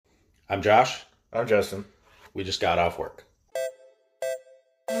I'm Josh. I'm Justin. We just got off work.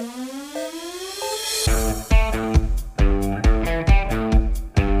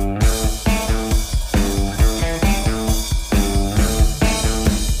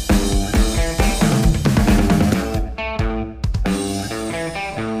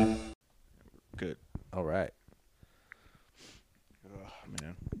 Good. All right. Oh,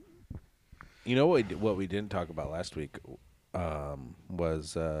 man. You know what we didn't talk about last week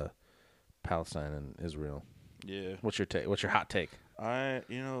was Palestine and Israel. Yeah. What's your take? What's your hot take? That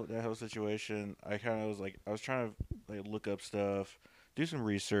whole situation, I kind of was like, I was trying to like look up stuff, do some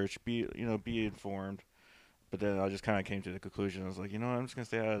research, be informed. But then I just kind of came to the conclusion. I was like, I'm just going to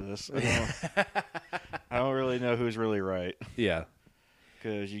stay out of this. I don't really know who's really right. Yeah.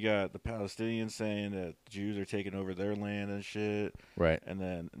 Because you got the Palestinians saying that Jews are taking over their land and shit. Right. And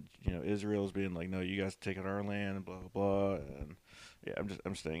then, Israel's being like, no, you guys are taking our land and blah, blah, blah. And yeah,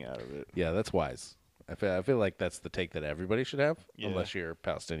 I'm staying out of it. Yeah, that's wise. I feel like that's the take that everybody should have, Yeah. unless you're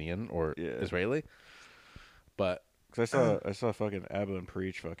Palestinian or Yeah. Israeli. But Because I saw fucking Abba and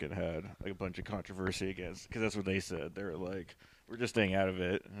Preach fucking had like a bunch of controversy against, because that's what they said. They were like, we're just staying out of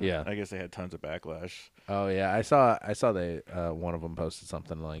it. And Yeah. I guess they had tons of backlash. oh yeah, I saw they one of them posted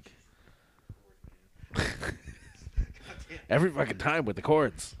something like every fucking time with the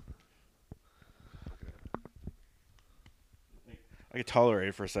cords. I could tolerate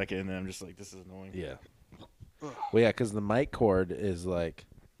it for a second, and then I'm just like, this is annoying. Yeah. Well, yeah, because the mic cord is like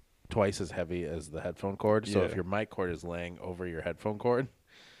twice as heavy as the headphone cord. So if Yeah. your mic cord is laying over your headphone cord,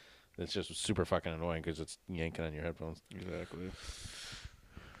 it's just super fucking annoying because it's yanking on your headphones. Exactly.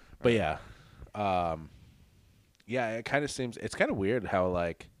 But yeah, it kind of seems it's kind of weird how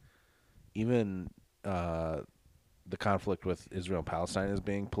like even the conflict with Israel and Palestine is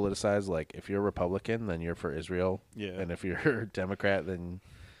being politicized. Like if you're a Republican, then you're for Israel, Yeah. and if you're a Democrat, then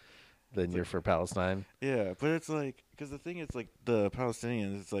you're for Palestine. Yeah, but it's like, because the thing is, like, the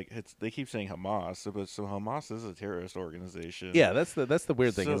Palestinians, it's like, they keep saying Hamas, so Hamas is a terrorist organization. Yeah, that's the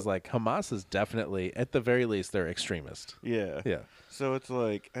weird thing So- is like Hamas is definitely, at the very least, they're extremist. Yeah. Yeah. So it's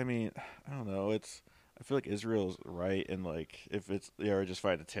like, I mean, I don't know. I feel like Israel's right, and like, if they are just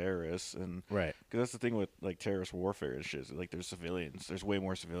fighting terrorists, and Right. because that's the thing with like terrorist warfare and shit. Like, there's civilians. There's way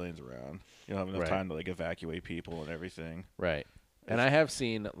more civilians around. You don't have enough Right. time to like evacuate people and everything. Right. And I've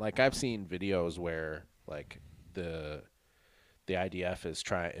seen videos where like the IDF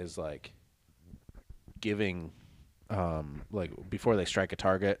is like giving like before they strike a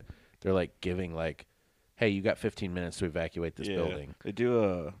target, they're like giving like, hey, you got 15 minutes to evacuate this building. They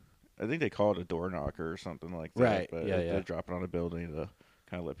do I think they call it a door knocker or something like that. Right, But yeah, they're yeah. dropping on a building to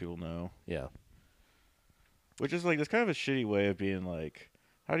kind of let people know. Yeah. Which is like, that's kind of a shitty way of being like,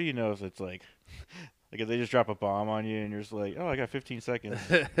 how do you know if it's like, like if they just drop a bomb on you and you're just like, oh, I got 15 seconds.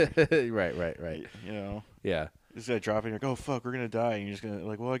 right. You know, Yeah. just gonna drop in, you're like, oh fuck, we're gonna die, and you're just gonna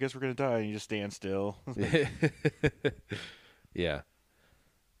like, well, I guess we're gonna die, and you just stand still. Yeah.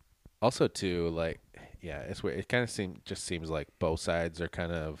 Also, too, like, yeah, it's weird. It kind of seems like both sides are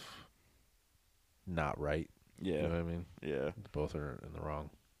kind of not right. Yeah, You know what I mean? yeah, Both are in the wrong.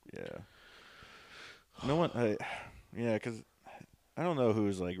 yeah. No one, because I don't know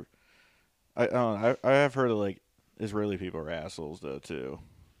who's like, I don't know, I have heard of like Israeli people are assholes though too,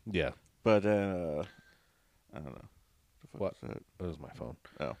 Yeah. but then I don't know. The fuck What? is that? That was my phone.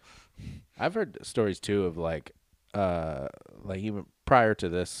 Oh. I've heard stories too of like even prior to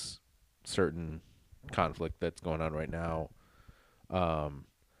this certain conflict that's going on right now.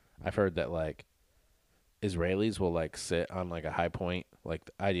 I've heard that like Israelis will like sit on like a high point, like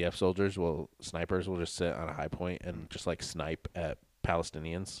the IDF snipers will just sit on a high point and just like snipe at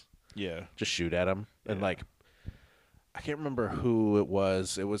Palestinians, Yeah. just shoot at them, and Yeah. like I can't remember who it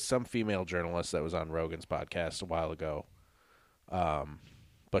was. It was some female journalist that was on Rogan's podcast a while ago.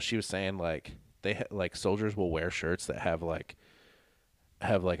 But she was saying like like soldiers will wear shirts that have like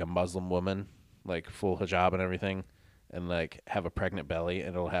a Muslim woman, like full hijab and everything, and like have a pregnant belly,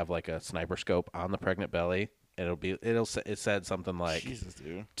 and it'll have like a sniper scope on the pregnant belly, and it said something like Jesus,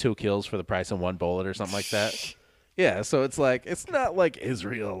 dude. 2 kills for the price of 1 bullet or something like that. Yeah, so it's like it's not like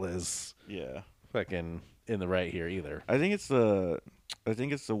Israel is Yeah. fucking in the right here either. I think it's the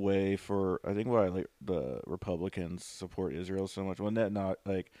way for, I think why like the Republicans support Israel so much, when that not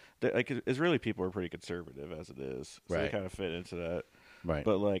like Israeli people are pretty conservative as it is, so they Right. kind of fit into that. Right.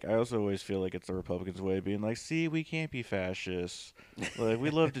 But like, I also always feel like it's the Republicans' way of being like, see, we can't be fascists, like we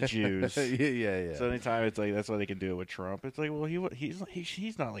love the Jews. yeah. So anytime it's like, that's why they can do it with Trump. It's like, well,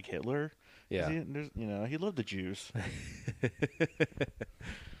 he's not like Hitler. Yeah. He loved the Jews.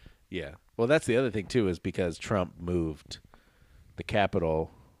 Yeah. Well, that's the other thing too, is because Trump moved the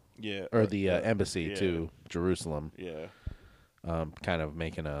capital Yeah. or the yeah. embassy Yeah. to Jerusalem, Yeah. kind of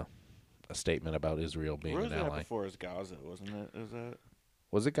making a statement about Israel being Where was an that ally. before? It was Gaza, wasn't it? Is that?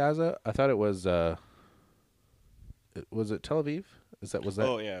 Was it Gaza? I thought it was. Was it Tel Aviv? Was that?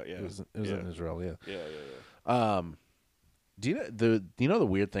 Oh yeah, yeah. It was yeah. in Israel. Yeah. Yeah, yeah, yeah. Do you know the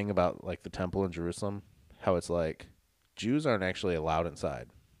weird thing about like the temple in Jerusalem? How it's like Jews aren't actually allowed inside.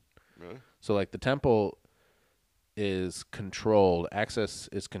 Really? So like the temple is controlled. Access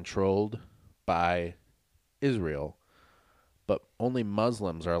is controlled by Israel, but only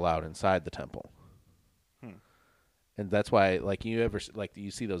Muslims are allowed inside the temple. And that's why, like, you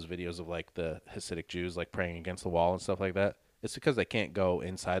see those videos of like the Hasidic Jews like praying against the wall and stuff like that. It's because they can't go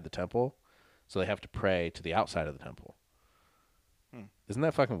inside the temple, so they have to pray to the outside of the temple. Isn't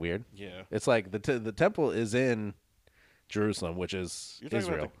that fucking weird? Yeah. It's like the temple is in Jerusalem, which is You're talking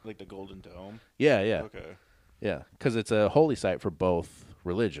Israel. about the Golden Dome. Yeah, yeah, Okay. yeah. Because it's a holy site for both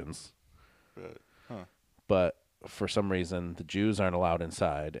religions. But for some reason, the Jews aren't allowed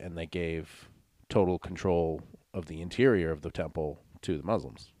inside, and they gave total control of the interior of the temple to the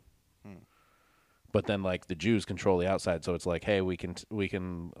Muslims. But then, like, the Jews control the outside, so it's like, hey, we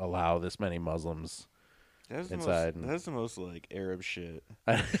can allow this many Muslims inside. That's the most like Arab shit.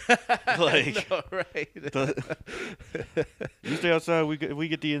 Like, know, right? You stay outside, we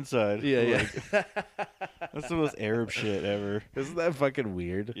get the inside. Yeah, yeah. That's the most Arab shit ever. Isn't that fucking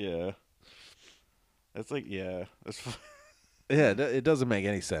weird? Yeah. That's like That's Yeah, it doesn't make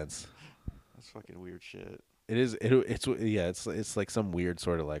any sense. that's fucking weird shit. It is. It's like some weird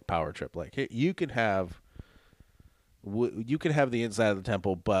sort of like power trip. Like, here, you can have the inside of the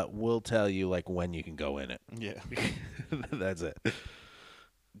temple, but we'll tell you like when you can go in it. Yeah. That's it.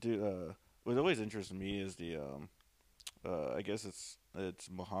 Dude, what always interests me is the I guess it's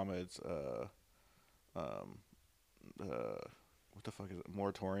Muhammad's what the fuck is it?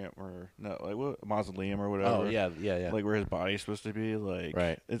 Moratorium or no, like what mausoleum or whatever. Oh yeah, yeah, yeah. Like where his body's supposed to be, like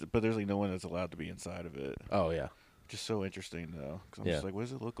Right. But there's like no one that's allowed to be inside of it. Oh yeah, Just so interesting though, because I'm Yeah. just like, what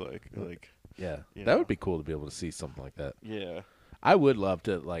does it look like? Like, yeah. You That know. would be cool to be able to see something like that. yeah. I would love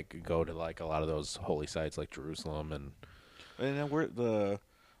to like go to like a lot of those holy sites like Jerusalem and And then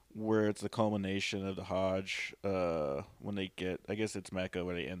where it's the culmination of the Hajj, when they get, I guess it's Mecca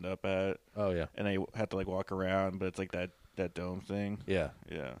where they end up at, oh yeah, and they have to like walk around, but it's like that dome thing. yeah,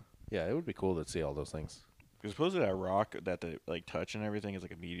 Yeah. yeah. It would be cool to see all those things. Because supposedly that rock that they like touch and everything is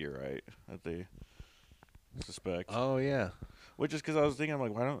like a meteorite that they suspect. Oh yeah, Which is because I was thinking, I'm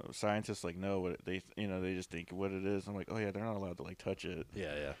like, why don't scientists like know what they they just think what it is. I'm like, oh yeah, they're not allowed to like touch it.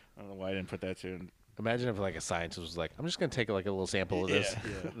 yeah, yeah. I don't know why I didn't put that to. Imagine if like a scientist was like, I'm just gonna take like a little sample of this.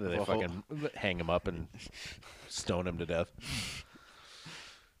 Yeah. Then they Well, fucking hang him up and stone him to death.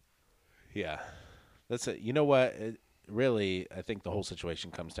 Yeah, that's it. You know what? Really, I think the whole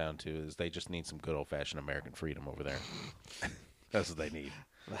situation comes down to is they just need some good old fashioned American freedom over there. That's what they need.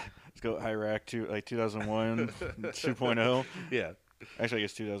 Let's go Iraq to like 2001 2.0. Yeah. Actually, I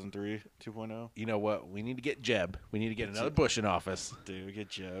guess 2003 2.0. You know what? We need to get Jeb. We need to get another Bush in office. Dude, get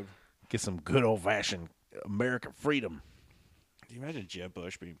Jeb. Get some good old fashioned American freedom. Do you imagine Jeb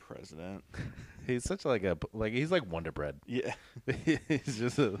Bush being president? He's such he's like Wonder Bread. Yeah. He's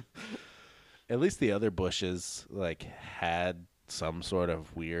just at least the other Bushes like had some sort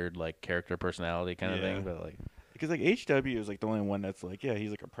of weird like character personality kind of Yeah. thing, but like Because like HW is like the only one that's like, yeah,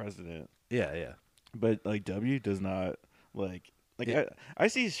 he's like a president. yeah. But like W does not like Yeah. I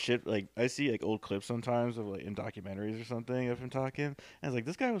see shit like I see like old clips sometimes of like in documentaries or something of him talking, and it's like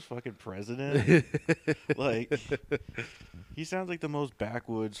this guy was fucking president. Like he sounds like the most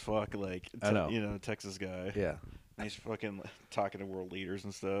backwoods fuck like I know. Texas guy. Yeah. And he's fucking like, talking to world leaders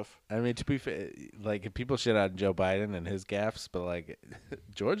and stuff. I mean, to be fair, like people shit on Joe Biden and his gaffes, but like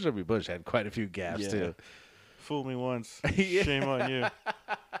George W. Bush had quite a few gaffes too. Fool me once, Yeah. shame on you.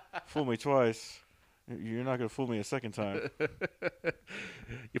 Fool me twice, you're not gonna fool me a second time.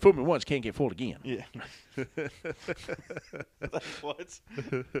 You fooled me once, can't get fooled again. Yeah. What?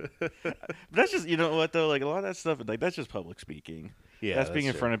 But that's just, you know what though, like a lot of that stuff, like that's just public speaking. Yeah, that's being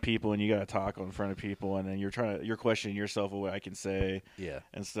in true. front of people, and you gotta talk in front of people, and then you're questioning yourself of what I can say Yeah,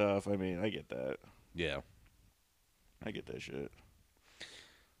 and stuff. I mean, I get that. yeah, I get that shit.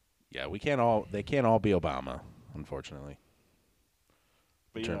 yeah. They can't all be Obama, unfortunately,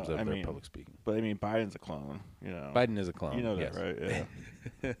 But in terms of their public speaking. But I mean, Biden's a clone. You know, Biden is a clone. You know yes. that, right?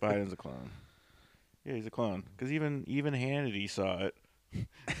 Yeah. Biden's a clone. Yeah, he's a clone. Because even Hannity saw it.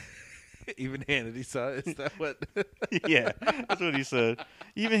 Even Hannity saw it. Is that what? Yeah, that's what he said.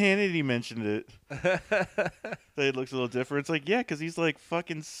 Even Hannity mentioned it. That it looks a little different. It's like, yeah, because he's like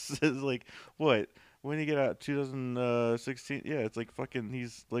fucking says like what when he get out 2016, yeah, it's like fucking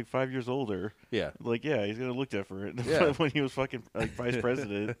he's like 5 years older. Yeah. Like, yeah, he's gonna look different Yeah. when he was fucking like vice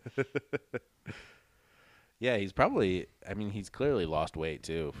president. Yeah, he's probably. I mean, he's clearly lost weight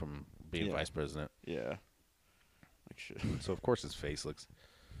too from being Yeah. vice president. Yeah, like shit. So of course his face looks.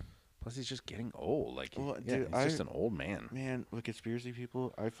 Plus, he's just getting old. Like, Well, yeah, dude, he's just an old man. Man, with conspiracy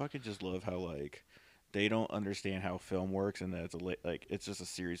people, I fucking just love how like they don't understand how film works and that it's like it's just a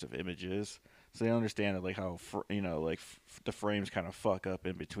series of images. So they don't understand that like how the frames kind of fuck up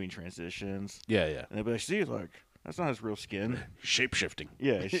in between transitions. Yeah, yeah. And they'll be like, "See, like that's not his real skin." Shape shifting.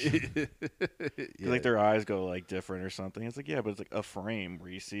 Yeah, like their eyes go like different or something. It's like, yeah, but it's like a frame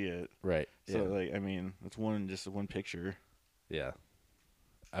where you see it. Right. So Yeah. like, I mean, it's just one picture. Yeah.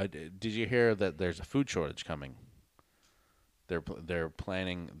 Did you hear that there's a food shortage coming? They're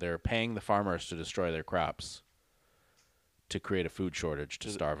paying the farmers to destroy their crops to create a food shortage to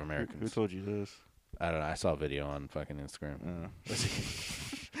starve Who Americans. told you this? I don't know. I saw a video on fucking Instagram.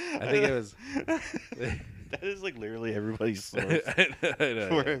 I think it was. That is like literally everybody's source I know,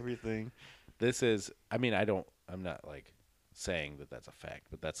 for yeah. everything. This is. I mean, I'm not like saying that that's a fact,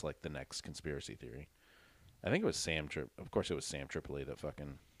 but that's like the next conspiracy theory. I think it was Sam Of course, it was Sam Tripoli that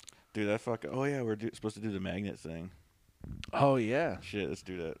fucking. Dude, that fucking. Oh yeah, we're supposed to do the magnet thing. Oh yeah. Shit, let's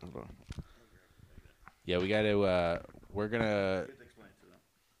do that. Hold on. Yeah, we got to. We're gonna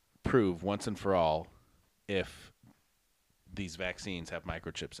prove once and for all if these vaccines have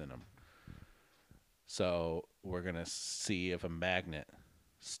microchips in them. So we're gonna see if a magnet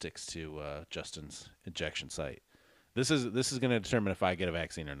sticks to Justin's injection site. This is going to determine if I get a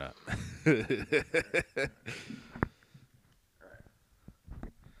vaccine or not.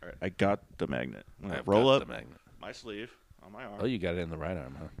 All right, I got the magnet. I'm gonna I've roll got up the magnet. my sleeve on my arm. Oh, you got it in the right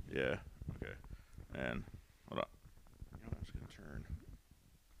arm, huh? Yeah. Okay. And hold on. You know what, I'm just gonna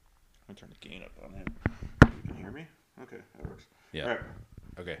turn the gain up on it. You can hear me? Okay, that works. Yeah. All right.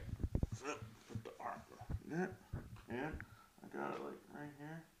 Okay. So, put the arm. Yeah. And I got it like right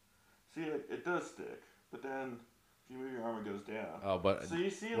here. See, like it does stick, but then if you move your arm, it goes down. Oh, but So you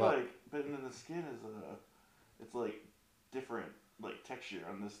see, well- like, but then the skin is it's like different, like texture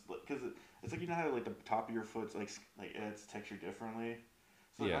on this, because it's like, you know how like the top of your foot's like it's textured differently.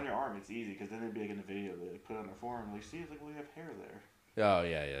 So like, Yeah. on your arm, it's easy because then they'd be like in the video, they like put it on their forearm, like, see, it's like, well, you have hair there. Oh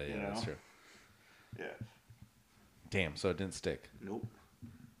yeah, You that's know? true. Yeah. Damn, so it didn't stick. Nope.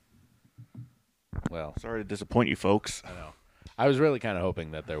 Well, Sorry to disappoint you, folks. I know. I was really kind of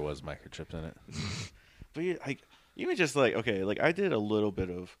hoping that there was microchips in it. But yeah, like even just like, okay, like I did a little bit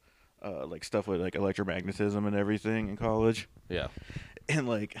of like stuff with like electromagnetism and everything in college. Yeah. And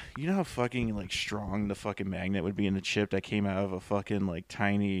like, you know how fucking like strong the fucking magnet would be in the chip that came out of a fucking like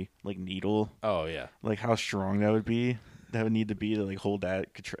tiny like needle? Oh yeah. Like how strong that would be? That would need to be to like hold that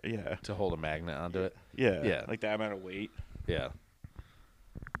yeah. To hold a magnet onto it. Yeah. Yeah. Like that amount of weight. Yeah.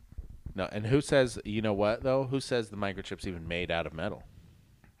 No, and who says, you know what, though? Who says the microchip's even made out of metal?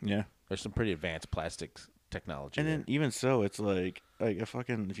 Yeah. There's some pretty advanced plastics technology And there. then even so, it's like a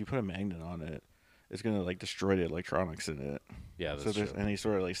fucking, if you put a magnet on it, it's gonna like destroy the electronics in it. Yeah, So that's if there's true. any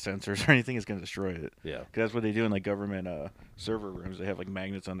sort of like sensors or anything, it's gonna destroy it. Yeah. 'Cause that's what they do in like government server rooms. They have like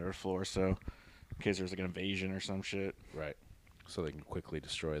magnets under the floor, so in case there's like an invasion or some shit. Right. So they can quickly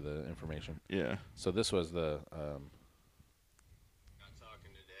destroy the information. Yeah. So this was the... Got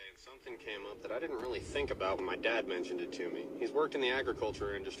talking today, and something came up that I didn't really think about when my dad mentioned it to me. He's worked in the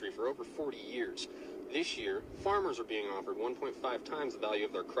agriculture industry for over 40 years. This year, farmers are being offered 1.5 times the value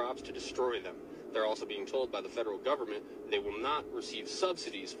of their crops to destroy them. They're also being told by the federal government they will not receive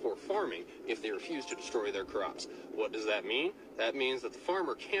subsidies for farming if they refuse to destroy their crops. What does that mean? That means that the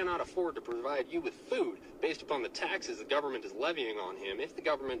farmer cannot afford to provide you with food based upon the taxes the government is levying on him if the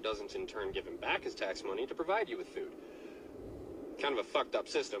government doesn't in turn give him back his tax money to provide you with food. Kind of a fucked up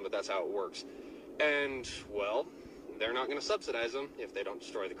system, but that's how it works. And, well, they're not going to subsidize them if they don't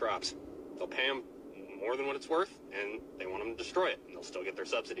destroy the crops. They'll pay them more than what it's worth, and they want them to destroy it, and they'll still get their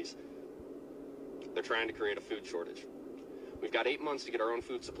subsidies. They're trying to create a food shortage. We've got 8 months to get our own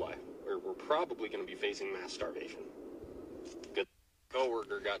food supply. We're probably going to be facing mass starvation. Good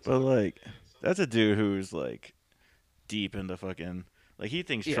coworker got But like, that's a dude who's like deep into fucking like he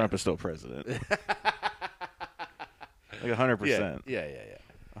thinks Yeah. Trump is still president. Like 100%. Yeah.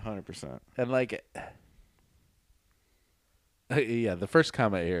 100%. And like... Yeah, the first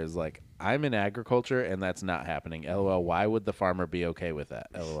comment here is like, I'm in agriculture and that's not happening. LOL, why would the farmer be okay with that?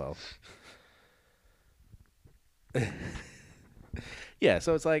 LOL. Yeah,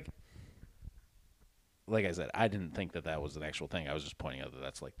 so it's like like I said, I didn't think that was an actual thing. I was just pointing out that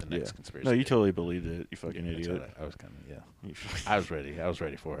that's like the next conspiracy. No, you theory. totally believed it. You fucking That's idiot. what I was kind of You I was ready. I was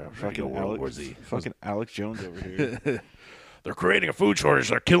ready for it. I was ready to go fucking World War Alex, Z. fucking Alex Jones over here. They're creating a food shortage.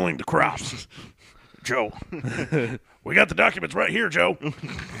 They're killing the crops. Joe, we got the documents right here, Joe.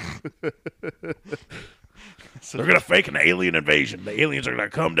 They're going to fake an alien invasion. The aliens are going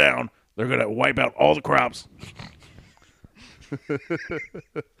to come down. They're going to wipe out all the crops.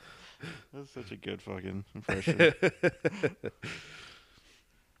 That's such a good fucking impression.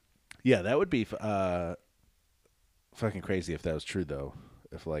 Yeah, that would be fucking crazy if that was true, though.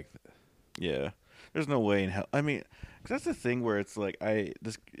 If, like... Yeah. There's no way in hell. I mean, 'cause that's the thing where it's like,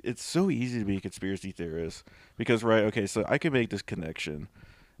 it's so easy to be a conspiracy theorist. Because, right, okay, so I can make this connection.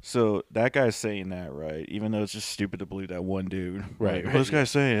 So that guy's saying that, right? Even though it's just stupid to believe that one dude. Right. This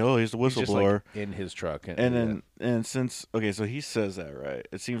guy's saying, oh, he's the He's just, whistleblower. like, in his truck. And since, okay, so he says that, right?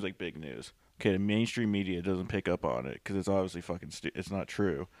 It seems like big news. Okay, the mainstream media doesn't pick up on it because it's obviously fucking it's not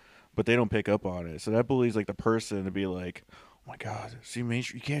true. But they don't pick up on it. So that believes, like, the person to be like, oh my God, see,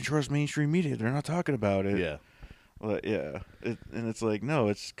 mainstream, you can't trust mainstream media. They're not talking about it. Yeah. Well, yeah. And it's like, no,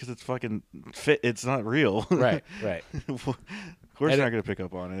 it's because it's fucking fit. It's not real. Right. Of course, you're not going to pick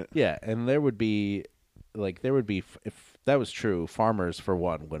up on it. Yeah, and there would be, if that was true, farmers, for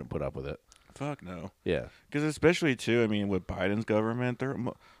one, wouldn't put up with it. Fuck no. Yeah. Because especially, too, I mean, with Biden's government,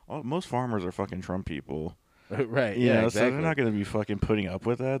 most farmers are fucking Trump people. Right, You yeah, know, exactly. so they're not going to be fucking putting up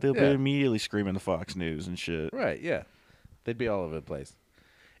with that. They'll be immediately screaming the Fox News and shit. Right, yeah. They'd be all over the place.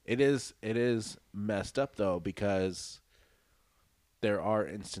 It is messed up, though, because there are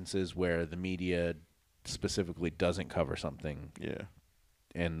instances where the media specifically doesn't cover something, Yeah.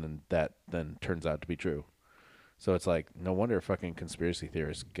 and then that then turns out to be true. So it's like, no wonder fucking conspiracy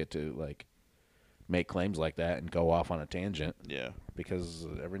theorists get to, like, make claims like that and go off on a tangent, Yeah. because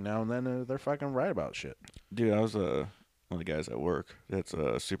every now and then they're fucking right about shit. Dude, I was one of the guys at work that's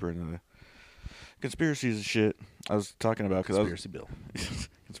super into conspiracies and shit. I was talking about Conspiracy Bill.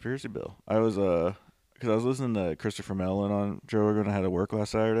 Conspiracy Bill. I was because I was listening to Christopher Mellon on Joe Rogan. I had to work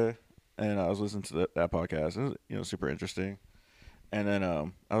last Saturday, and I was listening to that podcast. It was, super interesting. And then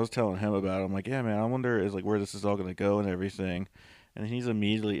I was telling him about it. I'm like, yeah, man, I wonder is like where this is all gonna go and everything. And he's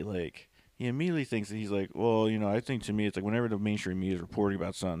immediately like, he immediately thinks that he's like, well, I think to me it's like whenever the mainstream media is reporting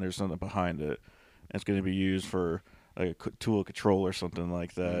about something, there's something behind it. And it's gonna be used for like a tool of control or something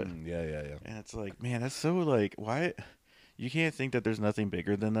like that. Yeah. And it's like, man, that's so like, why? You can't think that there's nothing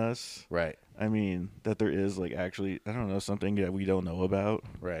bigger than us. Right. I mean, that there is like actually, I don't know, something that we don't know about.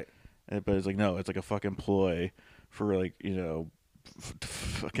 Right. But it's like, no, it's like a fucking ploy for like,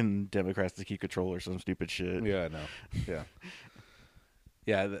 fucking Democrats to keep control or some stupid shit. Yeah, I know. Yeah.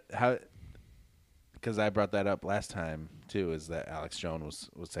 Yeah, because I brought that up last time too, is that Alex Jones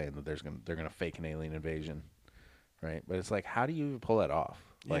was saying that they're gonna fake an alien invasion, right? But it's like, how do you pull that off?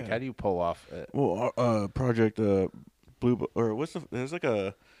 Like, Yeah. how do you pull off? Project Blue, or it was a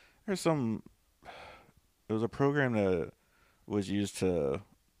program that was used to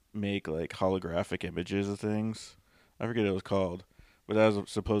make like holographic images of things. I forget what it was called, but that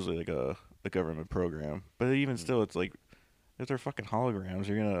was supposedly like a government program. But even still, it's like, if they're fucking holograms,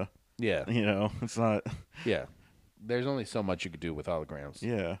 you're gonna, Yeah. it's not. Yeah. There's only so much you could do with holograms.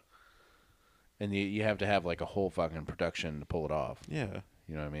 Yeah. And you have to have like a whole fucking production to pull it off. Yeah.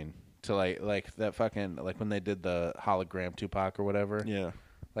 You know what I mean? To like that fucking, like when they did the hologram Tupac or whatever. Yeah.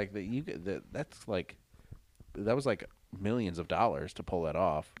 Like that's like, that was like millions of dollars to pull that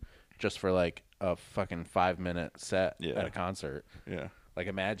off, just for like a fucking 5-minute set at a concert. Yeah. Like,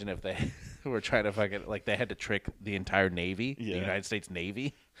 imagine if they were trying to fucking, like, they had to trick the entire Navy, the Yeah. United States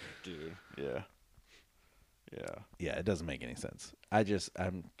Navy. Dude. Yeah. Yeah. Yeah, it doesn't make any sense. I'm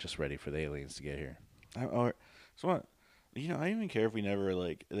just ready for the aliens to get here. I don't even care if we never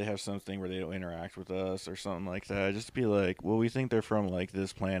like they have something where they don't interact with us or something like that. Just be like, well, we think they're from like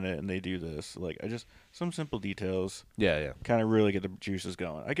this planet and they do this. Like, some simple details Yeah. kind of really get the juices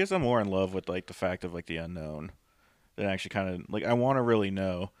going. I guess I'm more in love with like the fact of like the unknown than actually kind of like I want to really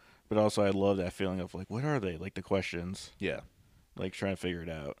know, but also I love that feeling of like, what are they? Like the questions, Yeah. like trying to figure it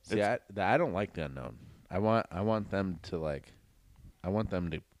out. See, I don't like the unknown. I want them to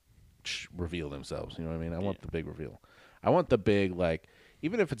reveal themselves. You know what I mean? I want the big reveal. I want the big, like,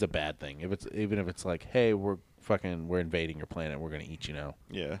 even if it's a bad thing, even if it's like, hey, we're invading your planet, we're gonna eat you now.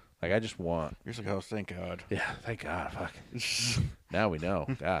 Yeah. Like, I just want. You're just like, oh, thank God. Yeah, thank God. Fuck. Now we know.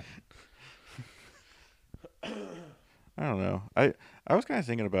 God. I don't know. I was kind of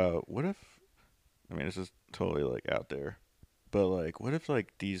thinking about what if, I mean, this is totally like out there, but like, what if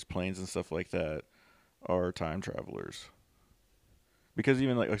like these planes and stuff like that are time travelers? Because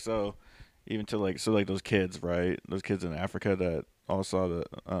even like so, even to like those kids, right? Those kids in Africa that all saw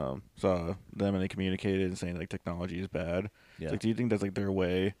them and they communicated and saying like technology is bad. Yeah. It's like, do you think that's like their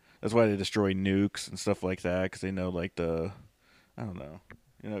way? That's why they destroy nukes and stuff like that because they know like I don't know,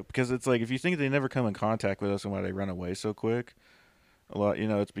 because it's like if you think they never come in contact with us and why they run away so quick, a lot,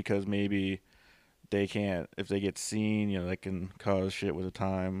 it's because maybe they can't if they get seen, that can cause shit with a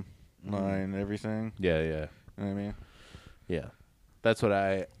timeline and everything. Yeah. You know what I mean? Yeah. That's what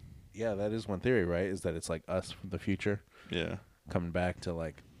that is one theory, right? Is that it's like us from the future Yeah. coming back to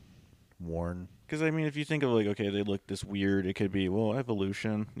like warn. Because, I mean, if you think of, like, okay, they look this weird, it could be, well,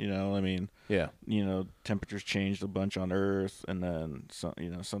 evolution, I mean, Yeah. Temperatures changed a bunch on Earth, and then,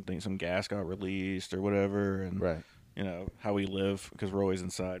 some gas got released or whatever, and, Right. How we live, because we're always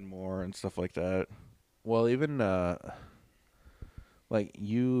inside more and stuff like that. Well, even like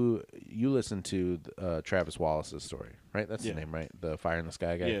you listen to Travis Wallace's story, right? That's Yeah. the name, right? The Fire in the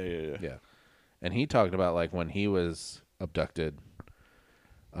Sky guy. Yeah. And he talked about like when he was abducted,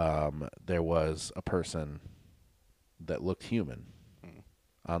 there was a person that looked human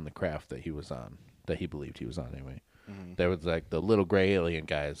on the craft that he was on, that he believed he was on anyway. Mm-hmm. There was like the little gray alien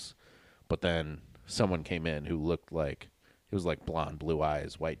guys, but then someone came in who looked like he was like blonde, blue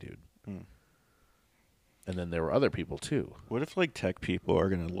eyes, white dude. And then there were other people too. What if, like, tech people are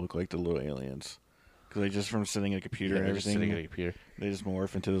going to look like the little aliens? Because, like, just from sitting at a computer and they're just everything, sitting at a computer. they just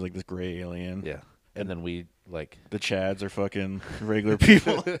morph into, like, this gray alien. Yeah. And then we like The Chads are fucking regular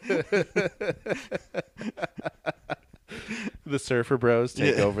people. the surfer bros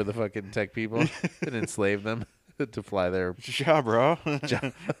take Yeah. over the fucking tech people and enslave them to fly their Sha, bro.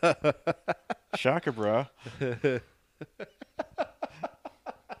 Shaka, bro.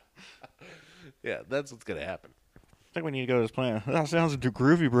 Yeah, that's what's gonna happen. I think we need to go to this planet. That sounds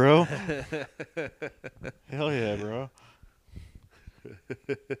groovy, bro. Hell yeah, bro.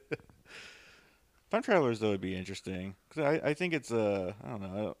 Time travelers, though, would be interesting. Because I think it's, I don't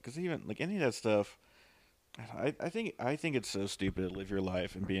know. Because even, like, any of that stuff, I think it's so stupid to live your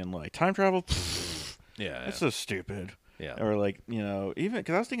life and being like, time travel? Pfft, Yeah. that's so stupid. Yeah. Or, like, even,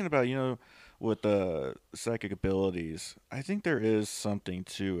 because I was thinking about, with psychic abilities, I think there is something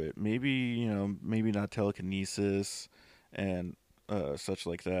to it. Maybe, maybe not telekinesis and such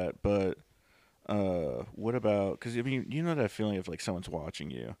like that, but what about, because, I mean, that feeling of, like, someone's watching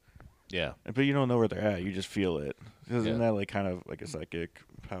you. Yeah. But you don't know where they're at. You just feel it. Isn't Yeah. that, like, kind of like a psychic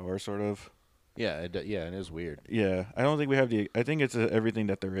power, sort of? Yeah, it is weird. Yeah. I don't think we have I think it's everything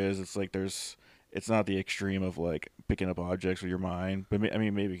that there is. It's like it's not the extreme of, like, picking up objects with your mind. But, I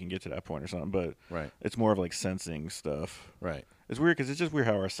mean, maybe we can get to that point or something. But Right. it's more of, like, sensing stuff. Right. It's weird because it's just weird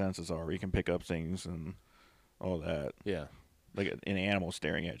how our senses are. You can pick up things and all that. Yeah. Like an animal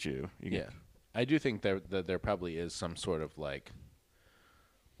staring at you. Yeah. I do think that there probably is some sort of like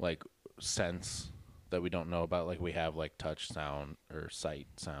sense that we don't know about. Like we have like touch, sound, or sight,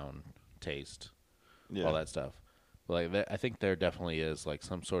 sound, taste, all that stuff. But like I think there definitely is like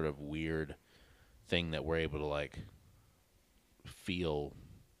some sort of weird thing that we're able to like feel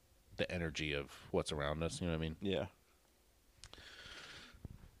the energy of what's around us. You know what I mean? Yeah.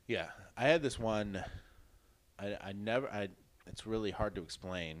 Yeah. I had this one. It's really hard to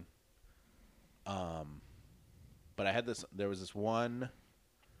explain. But I had this. There was this one.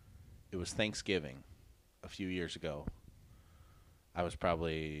 It was Thanksgiving, a few years ago. I was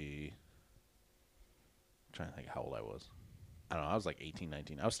probably I'm trying to think how old I was. I don't know. I was like 18,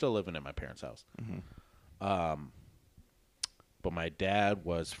 19. I was still living at my parents' house. Mm-hmm. But my dad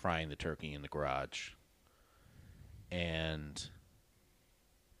was frying the turkey in the garage, and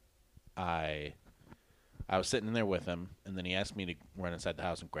I was sitting in there with him, and then he asked me to run inside the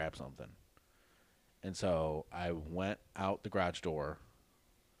house and grab something. And so I went out the garage door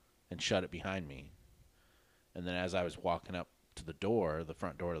and shut it behind me. And then as I was walking up to the door, the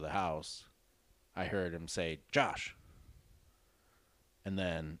front door of the house, I heard him say, "Josh." And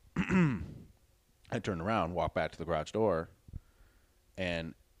then I turned around, walked back to the garage door,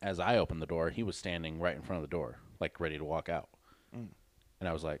 and as I opened the door, he was standing right in front of the door, like ready to walk out. And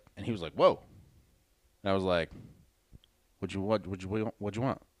I was like, and he was like, "Whoa." And I was like, what you want? He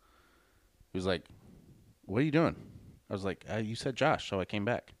was like, "What are you doing?" I was like, "You said Josh, so I came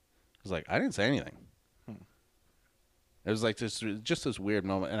back." I was like, "I didn't say anything." It was like just this weird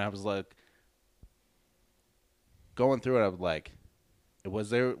moment, and I was like, going through it. I was like, was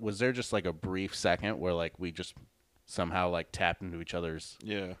there just like a brief second where like we just somehow like tapped into each other's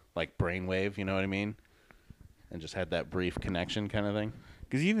like brainwave, you know what I mean, and just had that brief connection kind of thing.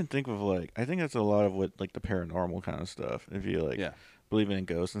 Because you even think of like, I think that's a lot of what like the paranormal kind of stuff. If you like believing in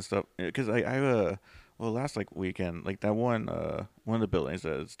ghosts and stuff. Because I well, last like weekend, like that one of the buildings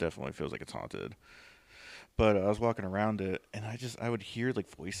that it's definitely feels like it's haunted. But I was walking around it, and I would hear like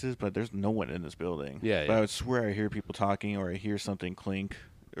voices, but there's no one in this building. Yeah, But yeah. I would swear I hear people talking, or I hear something clink,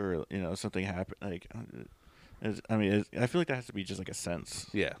 or something happen. Like, I feel like that has to be just like a sense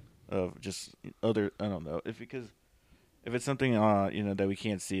Yeah. of just other. I don't know because if it's something that we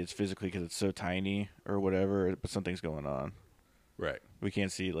can't see, it's physically because it's so tiny or whatever. But something's going on. Right. We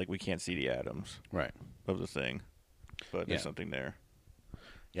can't see the atoms Right. of the thing, but there's Yeah. something there.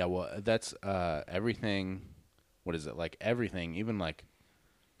 Yeah, well, that's everything. What is it? Like everything, even like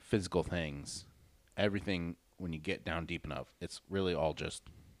physical things, everything, when you get down deep enough, it's really all just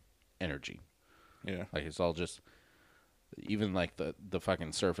energy. Yeah. Like it's all just, even like the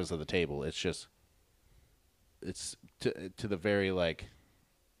fucking surface of the table, it's just, it's to the very like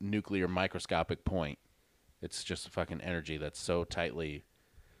nuclear microscopic point, it's just fucking energy that's so tightly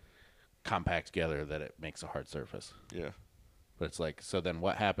compact together that it makes a hard surface. Yeah. But it's like, so then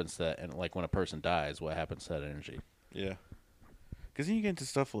what happens to that? And like when a person dies, what happens to that energy? Yeah. Because then you get into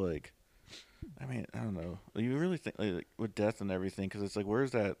stuff like, I don't know. You really think like with death and everything, because it's like,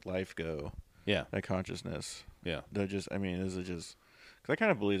 where's that life go? Yeah. That consciousness. Yeah. That just, is it just? Because I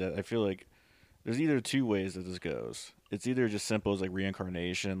kind of believe that. I feel like there's either two ways that this goes. It's either just simple as like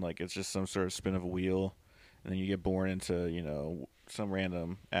reincarnation, like it's just some sort of spin of a wheel, and then you get born into some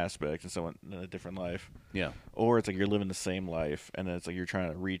random aspect in a different life. Yeah. Or it's like you're living the same life, and then it's like you're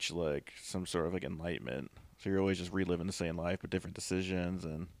trying to reach like some sort of like enlightenment. So you're always just reliving the same life, but different decisions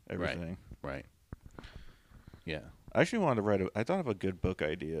and everything. Right. Yeah. I actually wanted to I thought of a good book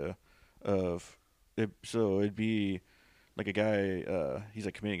idea of it. So it'd be like a guy, he's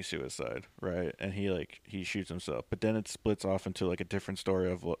like committing suicide, right? And he shoots himself, but then it splits off into like a different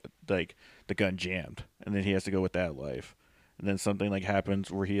story of like the gun jammed, and then he has to go with that life. And then something like happens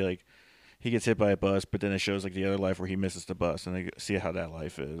where he gets hit by a bus, but then it shows like the other life where he misses the bus, and they see how that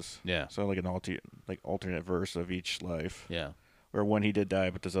life is. Yeah. So like an alternate verse of each life. Yeah. Or one he did die,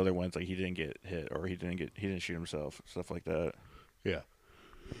 but this other one's like he didn't get hit, or he didn't shoot himself, stuff like that. Yeah.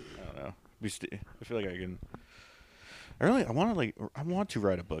 I don't know. I feel like I can. I want to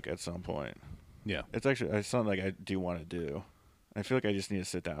write a book at some point. Yeah. It's something like I do want to do. I feel like I just need to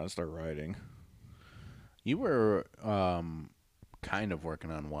sit down and start writing. You were kind of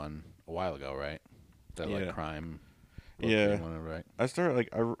working on one a while ago, right? That like Yeah. crime book Yeah. that you wanted to write? I started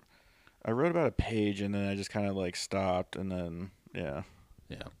I wrote about a page, and then I just kind of like stopped, and then yeah.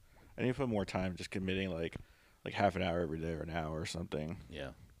 Yeah. I need to put more time just committing like half an hour every day or an hour or something. Yeah.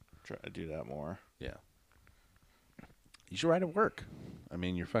 Try to do that more. Yeah. You should write at work. I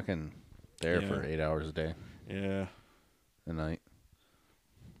mean, you're fucking there for 8 hours a day, Yeah. a night.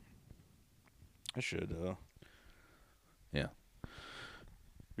 I should though. Yeah.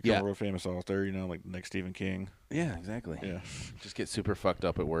 Become Yeah. a real famous author, like the next Stephen King. Yeah, exactly. Yeah. Just get super fucked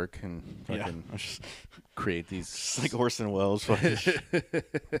up at work and fucking Yeah. Just create these. Just like Orson Welles. Fucking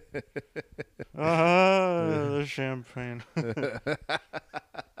the champagne.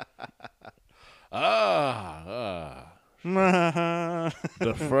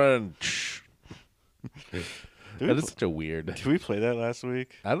 The French. Did That is such a weird. Did we play that last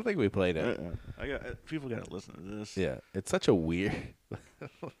week? I don't think we played it. People got to listen to this. Yeah, it's such a weird.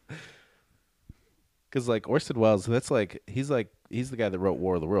 Because like Orson Welles, that's like he's the guy that wrote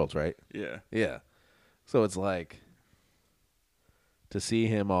War of the Worlds, right? Yeah. Yeah. So it's like to see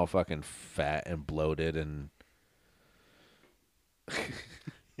him all fucking fat and bloated and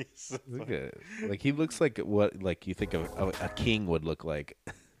like he looks like what like you think of a king would look like.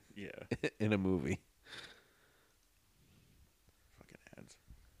 Yeah. In a movie.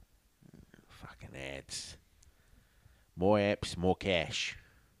 Fucking ads. More apps, more cash.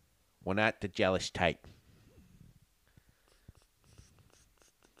 We're not the jealous type.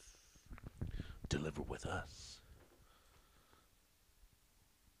 Deliver with us.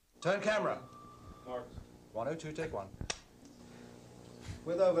 Turn camera. Mark. 102, take one.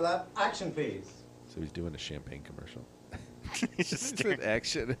 With overlap, action please. So he's doing a champagne commercial. He's just It's staring. an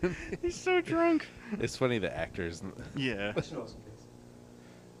action. He's so drunk. It's funny the actors. Yeah. Question Orson, please.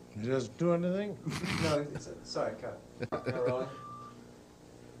 You just do anything? No, sorry, cut. No, rolling.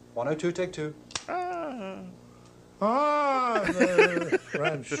 102, take two. The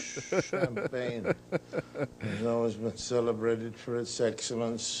French champagne has always been celebrated for its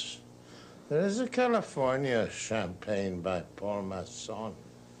excellence. There is a California champagne by Paul Masson,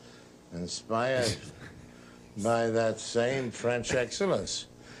 inspired by that same French excellence.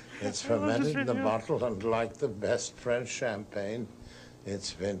 It's fermented in the bottle, and like the best French champagne,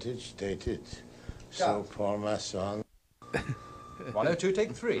 it's vintage dated. So Paul Masson. 102,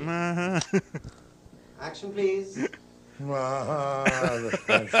 take three. Action, please. The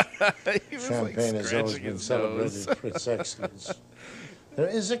French He was, champagne has always scratching been his celebrated nose. for its excellence. There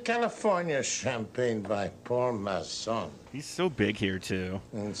is a California champagne by Paul Masson, He's so big here too.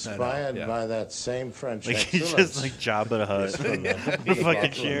 inspired yeah. by that same French Like he's excellence. just like Jabba the Hutt. From the The fucking bottle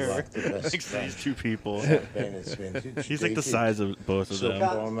chair. of the best Next to these French two people. champagne is vintage He's like the dated. size of both of So them.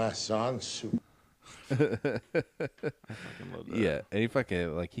 Paul Masson, Fucking love that. Yeah, and he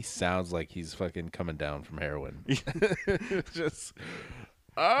fucking like he sounds like he's fucking coming down from heroin. Just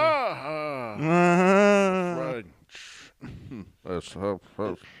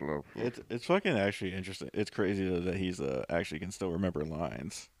French. It's fucking actually interesting. It's crazy though that he's actually can still remember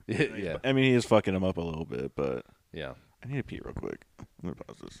lines. yeah, I mean, he is fucking him up a little bit, but yeah. I need to pee real quick. Let me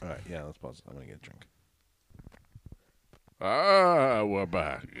pause this. All right, yeah. Let's pause. I'm gonna get a drink. We're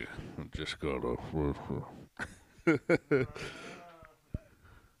back. Just go to.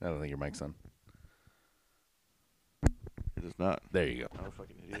 I don't think your mic's on. It is not. There you go. I'm a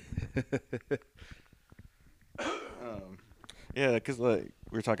fucking idiot. Yeah, because like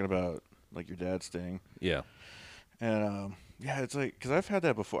we were talking about like your dad's thing, Yeah. and yeah, it's like because I've had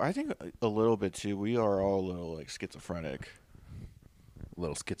that before. I think a little bit too. We are all a little like schizophrenic. A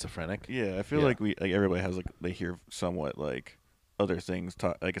little schizophrenic. Yeah, I feel Yeah. like everybody has like they hear somewhat like other things.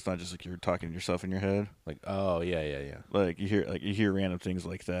 Like it's not just like you're talking to yourself in your head. Like, oh yeah, yeah, yeah, Like you hear random things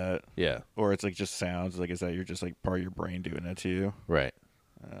like that, yeah. or it's like just sounds. Like is that you're just like part of your brain doing that to you? Right.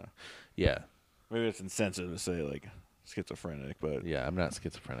 Yeah, Maybe it's insensitive to say like schizophrenic, but yeah. I'm not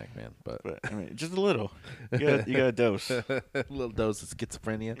schizophrenic, man, but I mean just a little. You got a dose. a little dose of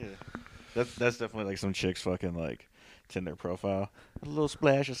schizophrenia. Yeah. That's definitely like some chicks fucking like Tinder profile. A little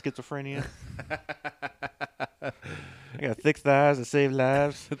splash of schizophrenia. I got thick thighs that save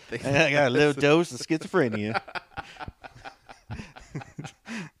lives. And I got a little dose of schizophrenia.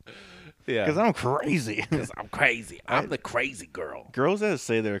 Yeah, Because I'm crazy. I'm crazy. I'm the crazy girl. Girls that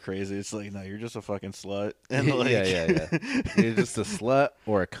say they're crazy, it's like, no, you're just a fucking slut. And like, yeah. You're just a slut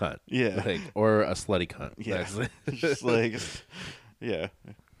or a cunt. Yeah. Like, or a slutty cunt. Yeah. That's, just like, yeah.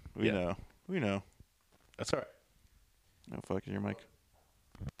 We Yeah. know. We know. that's all right. No fucking your mic.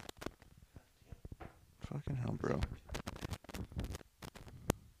 Fucking hell, bro.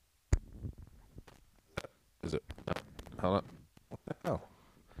 Is it? No. Hold on. What the hell?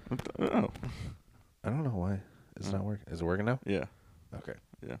 Oh. I don't know why. It's not working. Is it working now? Yeah. Okay.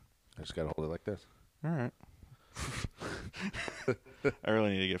 Yeah. I just gotta hold it like this. All right. I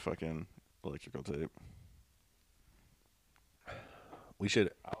really need to get fucking electrical tape. We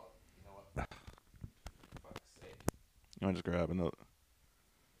should. You want to just grab another?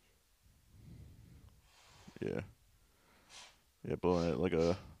 Yeah. Yeah, blowing it like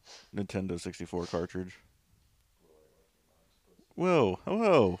a Nintendo 64 cartridge. Whoa.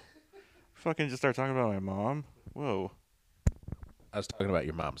 Whoa. Fucking just start talking about my mom? Whoa. I was talking about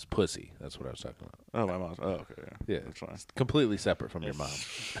your mom's pussy. That's what I was talking about. Oh, my mom's. Oh, okay. Yeah. Yeah, That's fine. It's completely separate from your mom.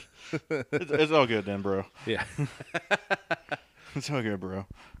 It's all good then, bro. Yeah. It's all good, bro.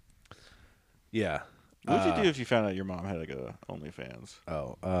 Yeah. What would you do if you found out your mom had like a OnlyFans?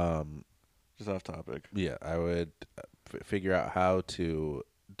 Oh. Just off topic. Yeah. I would figure out how to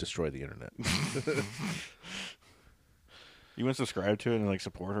destroy the internet. You wouldn't subscribe to it and like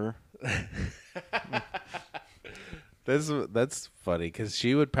support her? That's funny because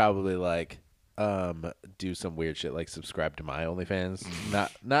she would probably like do some weird shit like subscribe to my OnlyFans.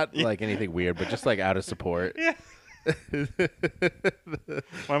 Not like anything weird, but just like out of support. Yeah.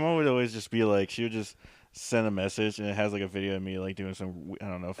 My mom would always just be like, she would just send a message and it has like a video of me like doing some, I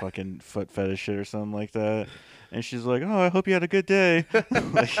don't know, fucking foot fetish shit or something like that. And she's like, oh, I hope you had a good day.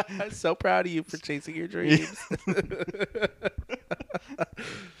 Like, I'm so proud of you for chasing your dreams.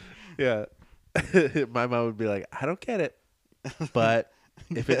 Yeah. My mom would be like, I don't get it, but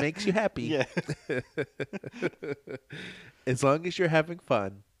if it makes you happy, yeah. as long as you're having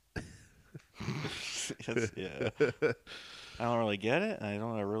fun. Yeah. I don't really get it. I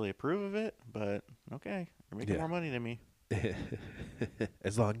don't really approve of it, but okay. You're making Yeah. more money than me.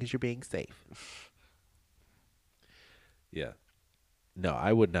 As long as you're being safe. Yeah. No,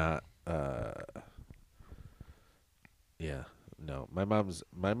 I would not. Yeah. No, my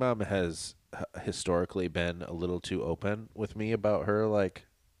mom has historically been a little too open with me about her like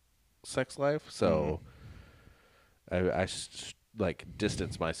sex life, so I like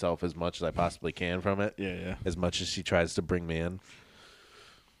distance myself as much as I possibly can from it. Yeah, yeah. As much as she tries to bring me in.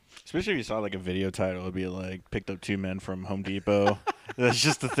 Especially if you saw like a video title, it'd be like picked up 2 men from Home Depot. That's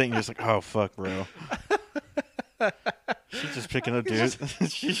just the thing. You're just like, oh fuck, bro. She's just picking up dudes.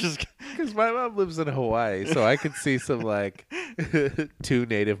 She's just Because my mom lives in Hawaii, so I could see some like 2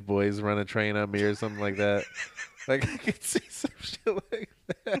 native boys run a train on me or something like that. Like I could see some shit like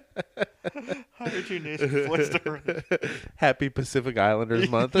that. Hire 2 native boys to run. Happy Pacific Islanders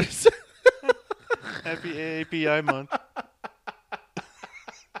month or something. Happy AAPI month.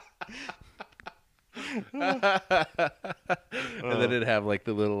 And then it'd have like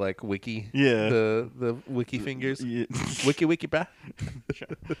the little like wiki. Yeah. The wiki fingers. Yeah. Wiki brah.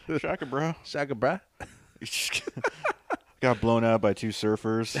 Shaka, bro. Shaka brah. Got blown out by 2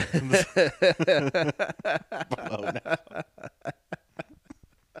 surfers. Blown out.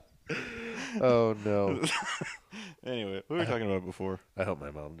 Oh no. Anyway, what were we talking about before? I hope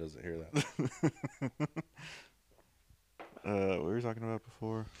my mom doesn't hear that. What were we talking about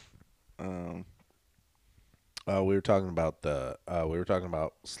before? We were talking about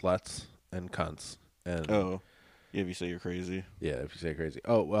sluts and cunts and Oh, yeah, if you say you're crazy. yeah, if you say crazy.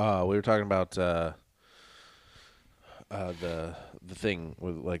 Oh, we were talking about the thing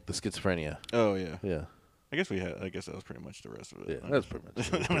with like the schizophrenia. Oh, yeah. Yeah. I guess that was pretty much the rest of it. Yeah, that's pretty much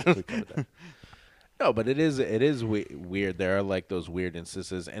it. We covered that. No, but it is weird. There are like those weird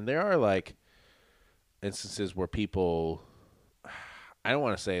instances, and there are like instances where people, I don't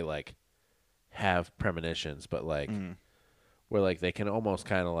want to say like have premonitions, but like where like they can almost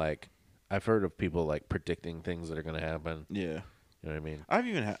kind of like, I've heard of people like predicting things that are going to happen. Yeah. You know what I mean?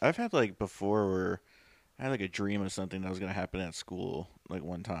 I've had like before where I had like a dream of something that was going to happen at school like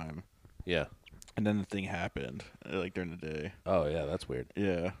one time. Yeah. And then the thing happened like during the day. Oh yeah, that's weird.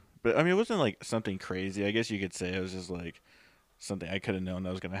 Yeah. But I mean, it wasn't like something crazy. I guess you could say it was just like something I could have known that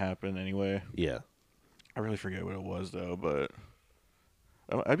was going to happen anyway. Yeah. I really forget what it was though, but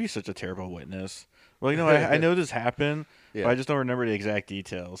I'd be such a terrible witness. Well, I know this happened, Yeah. but I just don't remember the exact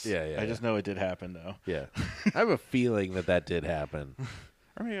details. Yeah, I just know it did happen though. Yeah. I have a feeling that did happen.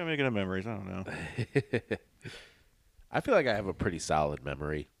 Or maybe I'm making up memories. I don't know. I feel like I have a pretty solid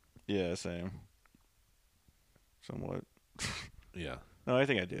memory. Yeah, same. Somewhat. Yeah. No, I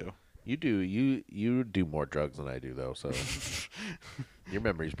think I do. You do more drugs than I do though, so your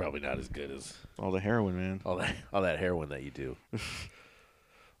memory's probably not as good as All the heroin, man. all that heroin that you do.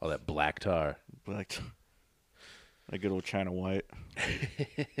 All that black tar. Black. That good old China White.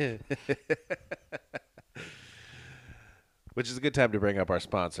 Which is a good time to bring up our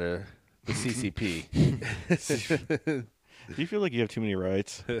sponsor, the CCP. Do you feel like you have too many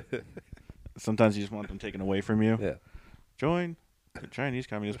rights? Sometimes you just want them taken away from you. Yeah. Join the Chinese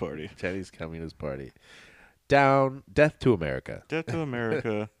Communist Party. Chinese Communist Party. Death to America. Death to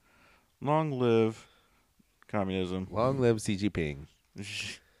America. Long live communism. Long live Xi Jinping.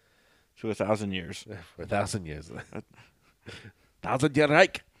 To 1,000 years. For 1,000 years. 1,000-year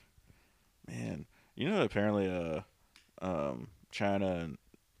Reich. Man, you know apparently China and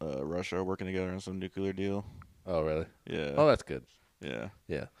Russia are working together on some nuclear deal. Oh, really? Yeah. Oh, that's good. Yeah.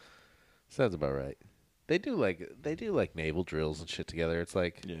 Yeah. Sounds about right. They do like naval drills and shit together. It's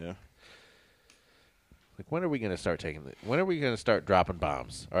like Yeah. when are we going to start when are we going to start dropping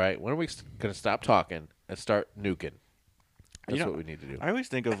bombs? All right? When are we going to stop talking and start nuking? That's what we need to do. I always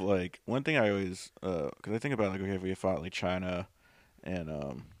think of like one thing I always because I think about like, okay, if we fought like China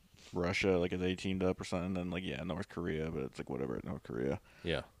and Russia, like if they teamed up or something, then like North Korea, but it's like whatever, North Korea.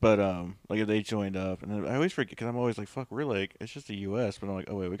 Yeah. But like if they joined up, and then I always forget because I'm always like, fuck, we're like it's just the U.S. But I'm like,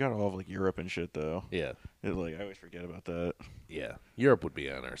 oh wait, we got all of like Europe and shit though. Yeah. It's like I always forget about that Yeah. Europe would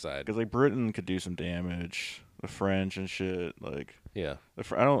be on our side. because like Britain could do some damage, the French and shit. Like Yeah. the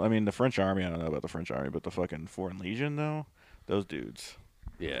French army. I don't know about the French army, but the fucking Foreign Legion though, those dudes.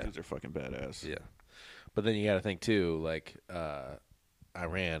 Yeah. Those dudes are fucking badass. Yeah. But then you got to think too, like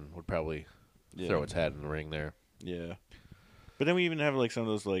Iran would probably throw its hat in the ring there. Yeah. But then we even have like some of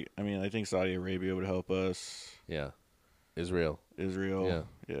those like I think Saudi Arabia would help us. Yeah. Israel. Israel.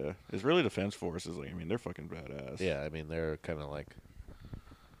 Yeah. Israeli Defense Forces, like they're fucking badass. Yeah, I mean they're kind of like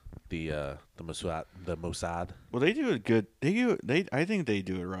the Mossad. Well, they do it good. I think they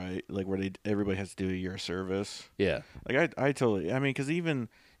do it right. Like where everybody has to do a year of service. Yeah. Like I totally. Because even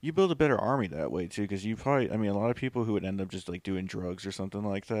you build a better army that way too. Because you probably. A lot of people who would end up just like doing drugs or something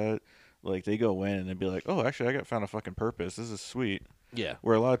like that. Like they go in and they'd be like, oh, actually, I found a fucking purpose. This is sweet. Yeah.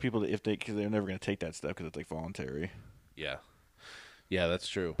 Where a lot of people, because they're never gonna take that step because it's like voluntary. Yeah. Yeah, that's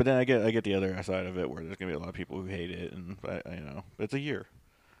true. But then I get the other side of it where there's gonna be a lot of people who hate it, and it's a year.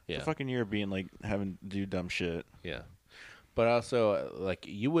 Yeah. It's a fucking year of being like having to do dumb shit. Yeah. But also, like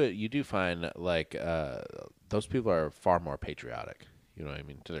you do find like those people are far more patriotic. You know what I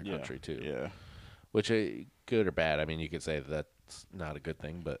mean, to their country too. Yeah. Which good or bad? I mean, you could say that's not a good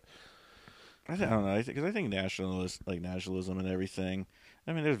thing, but I don't know, because I think nationalism and everything.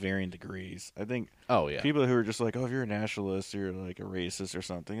 I mean, there's varying degrees. I think Oh yeah. people who are just like, oh, if you're a nationalist, you're like a racist or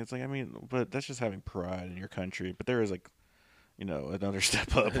something. It's like, I mean, but that's just having pride in your country. But there is like, another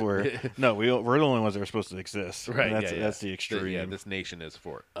step up where no, we're the only ones that are supposed to exist. Right. And yeah. that's the extreme. Yeah. This nation is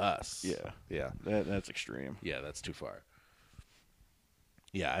for us. Yeah. Yeah. That's extreme. Yeah. That's too far.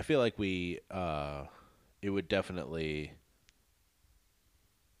 Yeah, I feel like it would definitely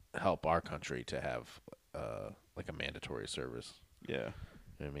help our country to have like a mandatory service. Yeah.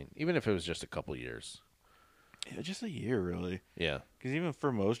 You know what I mean, even if it was just a couple years. Yeah, just a year really. Yeah. Because even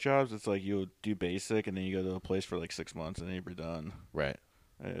for most jobs, it's like you'll do basic and then you go to a place for like 6 months and then you're done. Right.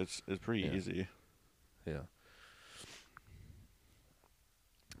 It's pretty easy. Yeah.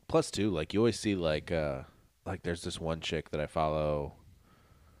 Plus, too, like you always see like there's this one chick that I follow.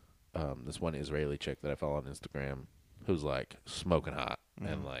 This one Israeli chick that I follow on Instagram, who's like smoking hot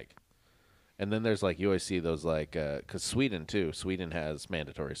and then there's like you always see those like because Sweden has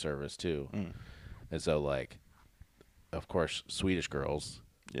mandatory service too, and so like, of course, Swedish girls,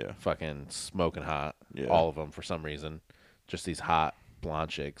 Yeah. fucking smoking hot, Yeah. all of them for some reason, just these hot blonde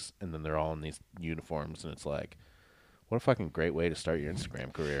chicks, and then they're all in these uniforms, and it's like, what a fucking great way to start your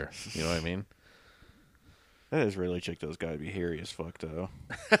Instagram career. You know what I mean? That Israeli chick though has got to be hairy as fuck though.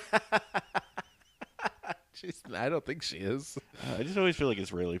 I don't think she is. I just always feel like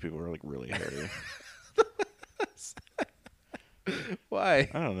Israeli people are like really hairy. Why?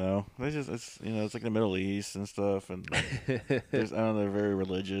 I don't know. It's like the Middle East and stuff, and there's, I don't know, they're very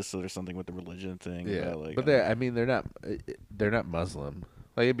religious, so there's something with the religion thing. Yeah, about, like, but they're not Muslim.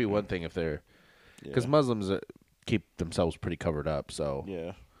 Like it'd be one thing if they're, because Muslims keep themselves pretty covered up. So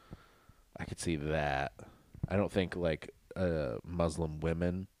yeah, I could see that. I don't think like Muslim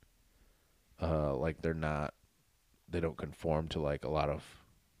women, like they don't conform to like a lot of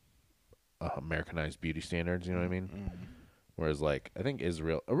Americanized beauty standards. You know what I mean? Mm-hmm. Whereas like I think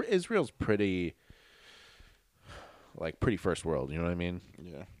Israel's pretty first world. You know what I mean?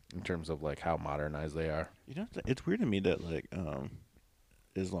 yeah. In terms of like how modernized they are. It's weird to me that like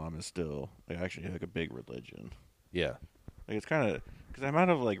Islam is still like actually like a big religion. Yeah. Like it's kind of because the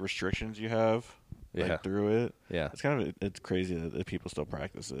amount of like restrictions you have like through it. Yeah. It's kind of it's crazy that people still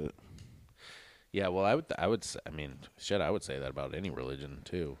practice it. Yeah, well, I would say, I mean, shit, I would say that about any religion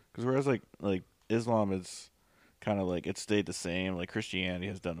too. Because whereas like Islam is kind of like it stayed the same. Like Christianity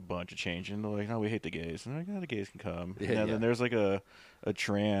has done a bunch of changing. They're like, no, we hate the gays, and they're like, no, the gays can come. Yeah, and yeah. then there's like a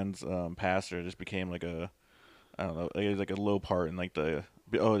trans pastor just became like a, I don't know, like, it was like a low part in like I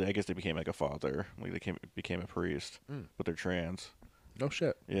guess they became like a father. Like they became a priest, but they're trans. No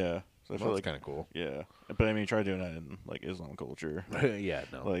shit. Yeah. So I feel That's like kind of cool. yeah, but I mean, try doing that in like Islam culture. Yeah,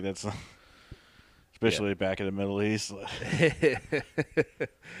 no. Like that's especially back in the Middle East.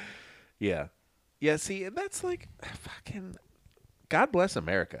 Yeah. Yeah, see, that's like fucking God bless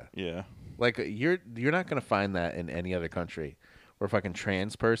America. Yeah. Like you're not going to find that in any other country where a fucking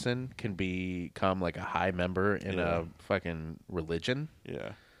trans person can become like a high member in a fucking religion.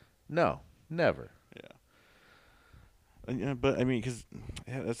 Yeah. No, never. Yeah, but I mean, because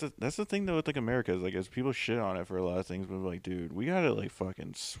that's the thing though with like America is like as people shit on it for a lot of things, but like, dude, we got it like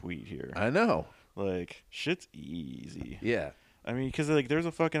fucking sweet here. I know. Like shit's easy. Yeah. I mean, because like there's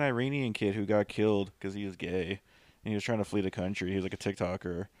a fucking Iranian kid who got killed because he was gay, and he was trying to flee the country. He was like a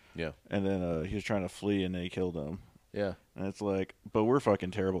TikToker. Yeah. And then he was trying to flee, and they killed him. Yeah. And it's like, but we're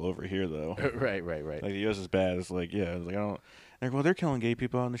fucking terrible over here though. Right. Like the U.S. is bad. It's like, yeah, it's like I don't. They're like, well, they're killing gay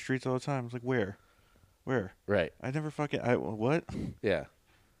people on the streets all the time. It's like, where? Right. I never fucking. What? Yeah.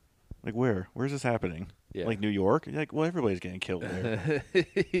 Like where? Where's this happening? Yeah. Like New York? You're like, well, everybody's getting killed there.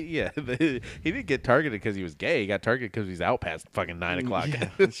 Yeah, he didn't get targeted because he was gay. He got targeted because he's out past fucking 9 o'clock. Yeah.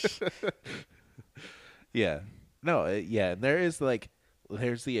 Yeah. No, yeah. There's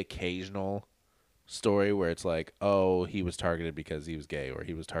the occasional story where it's like, oh, he was targeted because he was gay, or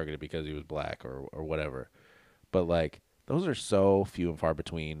he was targeted because he was black, or whatever. But like, those are so few and far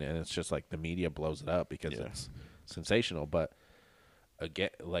between, and it's just like the media blows it up because it's sensational. But again,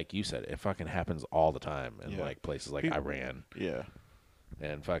 like you said, it fucking happens all the time in like places like Iran. Yeah.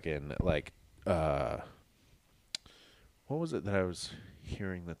 And fucking like, what was it that I was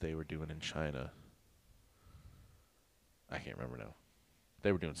hearing that they were doing in China? I can't remember now.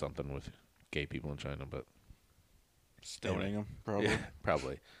 They were doing something with gay people in China, but Stoning them, probably. yeah,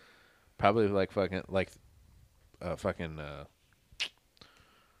 probably like fucking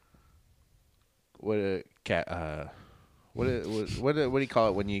what a cat what do you call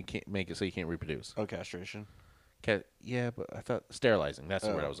it when you can't make it so you can't reproduce? Oh, castration. Yeah, but I thought sterilizing. That's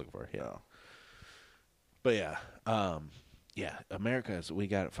the word I was looking for. Yeah. Oh. But yeah, yeah, America is, we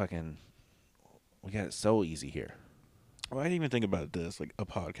got fucking We got it so easy here. Well, I didn't even think about this, like a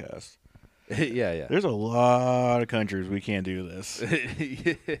podcast. yeah. There's a lot of countries we can't do this.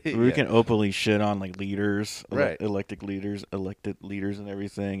 We Yeah. can openly shit on like leaders, Right. elected leaders, and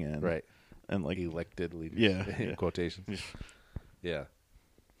everything, and Right. and like Elected leaders. Yeah, In yeah. quotations. Yeah.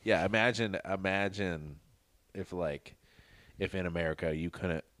 Yeah. Imagine if in America you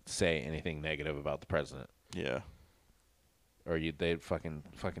couldn't say anything negative about the president, yeah. or they'd fucking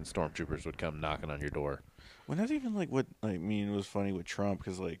stormtroopers would come knocking on your door. Well, that's even like what I mean was funny with Trump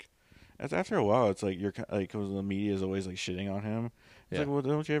because like after a while it's like you're like because the media is always like shitting on him. It's Yeah. like, well,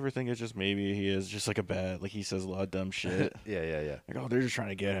 don't you ever think it's just maybe he is just like a bad like he says a lot of dumb shit. Yeah. Like, oh, they're just trying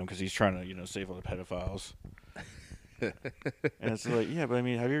to get him because he's trying to save all the pedophiles. And it's like, yeah, but I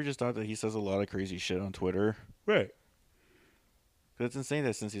mean, have you ever just thought that he says a lot of crazy shit on Twitter? Right. 'Cause it's insane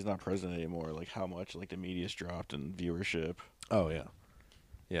that since he's not president anymore, like how much like the media's dropped in viewership. Oh yeah.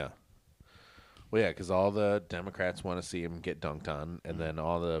 Yeah. Well, yeah, because all the Democrats want to see him get dunked on, and then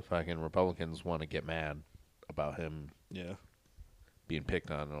all the fucking Republicans want to get mad about him Yeah, being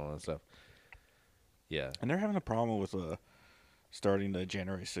picked on and all that stuff. Yeah. and they're having a problem with starting the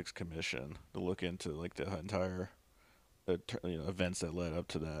January 6th commission to look into like the entire events that led up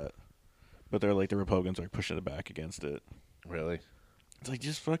to that. But they're like the Republicans are pushing it back against it. Really? It's like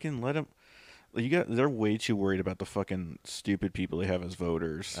just fucking let them. They're way too worried about the fucking stupid people they have as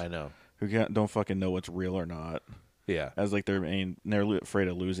voters I know. who don't fucking know what's real or not. Yeah. As like their main, they're afraid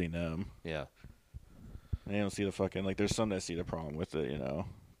of losing them. Yeah. And they don't see the fucking like. There's some that see the problem with it,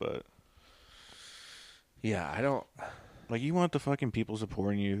 but Yeah, I don't. like you want the fucking people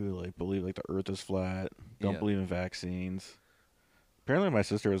supporting you who like believe like the Earth is flat, don't Yeah. believe in vaccines. Apparently, my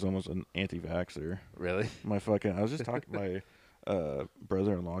sister was almost an anti-vaxxer. Really? I was just talking. My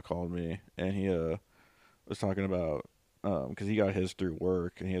brother-in-law called me, and he was talking about because he got his through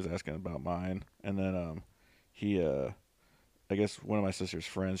work, and he was asking about mine, and then he I guess one of my sister's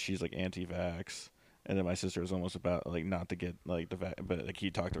friends, she's like anti-vax, and then my sister was almost about like not to get like the but like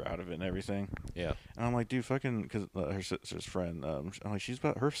he talked her out of it and everything. Yeah. And I'm like, dude, fucking, because her sister's friend, I'm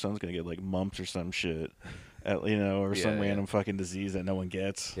like, her son's gonna get like mumps or some shit, or some Yeah. random fucking disease that no one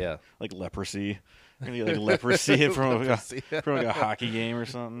gets, Yeah. like leprosy. Gonna get like leprosy from Leprosy. from like a hockey game or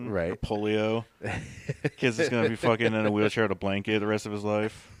something, Right. Or polio. Kid's just gonna be fucking in a wheelchair with a blanket the rest of his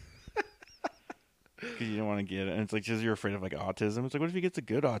life. Because you don't want to get it, and it's like just you're afraid of like autism. It's like, what if he gets a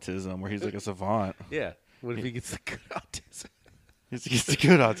good autism where he's like a savant? Yeah. What if he gets the good autism? He gets the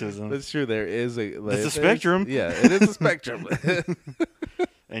good autism. That's true. There is a. Like, It's a spectrum. Yeah, it is a spectrum.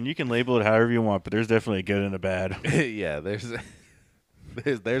 And you can label it however you want, but there's definitely a good and a bad. Yeah, there's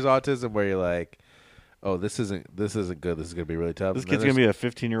autism where you're like, oh, this isn't good. This is gonna be really tough. This And then kid's gonna be a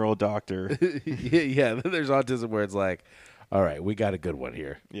 15-year-old doctor. yeah. Then there's autism where it's like, all right, we got a good one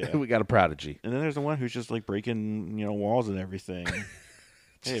here. Yeah. We got a prodigy. And then there's the one who's just like breaking, walls and everything.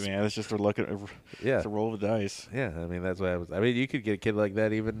 Hey man, it's just a luck. Yeah. It's a roll of the dice. Yeah, I mean that's why I mean, you could get a kid like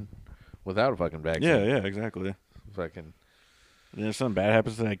that even without a fucking vaccine. Yeah, exactly. Fucking. And if something bad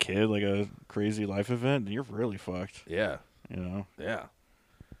happens to that kid, like a crazy life event, then you're really fucked. Yeah. Yeah.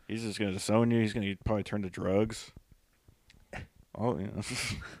 He's just gonna disown you. He's gonna probably turn to drugs. Oh,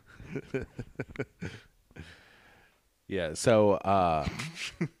 yeah. Yeah. So,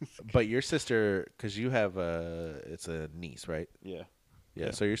 but your sister, because you have it's a niece, right? Yeah. Yeah.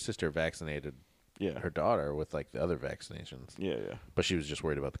 Yeah. So your sister vaccinated Yeah. her daughter with like the other vaccinations, Yeah. but she was just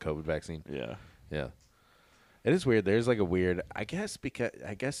worried about the COVID vaccine. Yeah. Yeah. It is weird. There's like a weird. I guess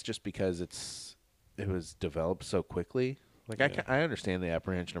just because it was developed so quickly. Like Yeah. I understand the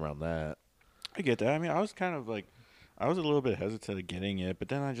apprehension around that. I get that. I mean, I was kind of like, I was a little bit hesitant of getting it, but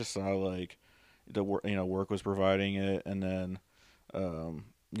then I just saw like the work, work was providing it, and then,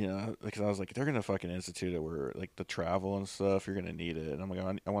 because I was like, they're gonna fucking institute it where like the travel and stuff, you're gonna need it, and I'm like,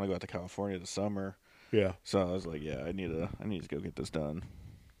 I want to go out to California this summer, Yeah. so I was like, yeah, I need to go get this done.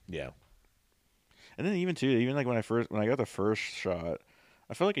 Yeah. And then even like when I got the first shot,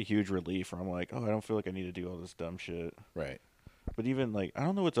 I felt like a huge relief where I'm like, oh, I don't feel like I need to do all this dumb shit. Right. But even like, I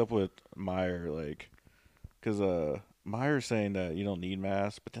don't know what's up with Meyer, like, because Meyer's saying that you don't need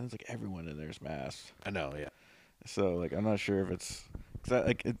masks, but then it's like everyone in there's masks. I know. Yeah. So like, I'm not sure if it's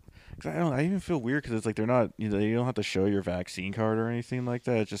I even feel weird because it's like they're not, you don't have to show your vaccine card or anything like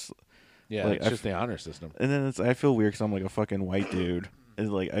that. It's just Yeah. Like, it's just the honor system. and then I feel weird because I'm like a fucking white dude.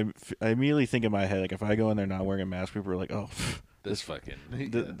 And like I immediately think in my head, like if I go in there not wearing a mask, people are like, oh, This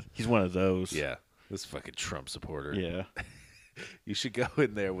fucking. he's one of those. Yeah. This fucking Trump supporter. Yeah. You should go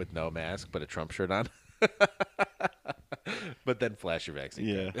in there with no mask but a Trump shirt on. But then flash your vaccine.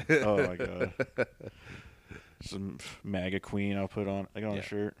 Yeah. card. Oh my god. Some MAGA queen I'll put on. I got on Yeah. a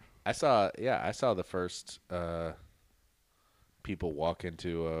shirt. I saw the first people walk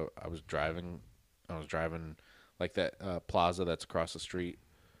into I was driving like that plaza that's across the street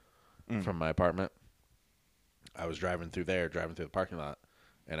from my apartment. I was driving through the parking lot,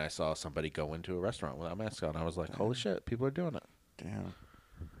 and I saw somebody go into a restaurant without a mask on. I was like, holy shit, people are doing it. Damn.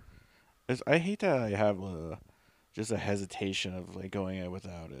 I hate that I have just a hesitation of like going in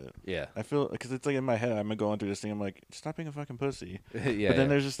without it. Yeah. I feel because it's like in my head, I'm going through this thing. I'm like, stop being a fucking pussy. Yeah. But then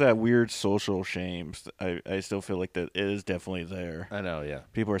there's just that weird social shame. I still feel like that it is definitely there. I know, yeah.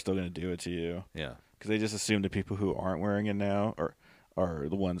 People are still going to do it to you. Yeah. Because they just assume the people who aren't wearing it now are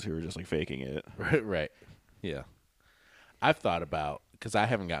the ones who are just like faking it. Right. Yeah. I've thought about, because I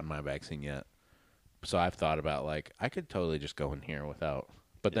haven't gotten my vaccine yet, so I've thought about, like, I could totally just go in here without.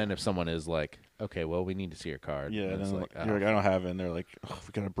 But then if someone is like, okay, well, we need to see your card. Yeah, and it's then like, you're like, I don't have it. And they're like, oh,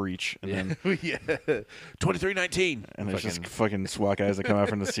 we got a breach. And then 2319. and there's just fucking SWAT guys that come out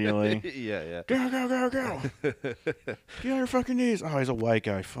from the ceiling. Yeah. Go. Get on your fucking knees. Oh, he's a white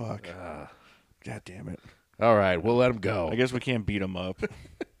guy. Fuck. God damn it. All right, we'll let him go. I guess we can't beat him up.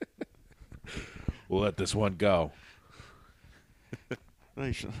 We'll let this one go.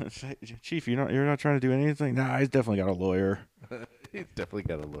 Chief, you're not trying to do anything? Nah, he's definitely got a lawyer. He's definitely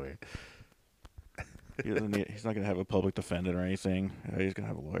got a lawyer. He's not gonna have a public defendant or anything. He's gonna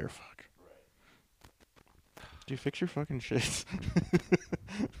have a lawyer. Fuck. Dude, fix your fucking shit.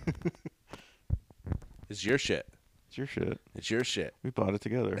 It's your shit. It's your shit. It's your shit. We bought it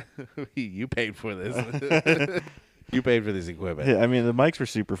together. You paid for this. You paid for this equipment. Yeah, I mean the mics were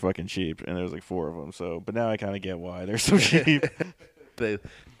super fucking cheap, and there was like 4 of them. So, but now I kind of get why they're so cheap.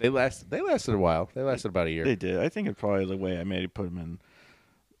 They lasted a while. They lasted about a year. They did. I think it's probably the way I maybe put them in.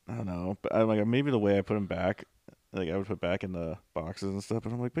 I don't know, but I'm like maybe the way I put them back, like I would put back in the boxes and stuff.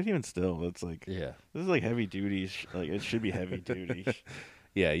 But I'm like, but even still, it's like Yeah. this is like heavy duty. Like it should be heavy duty.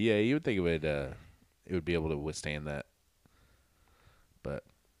 Yeah. You would think it would be able to withstand that. But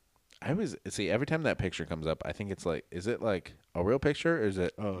I always see every time that picture comes up, I think it's like, is it like a real picture or is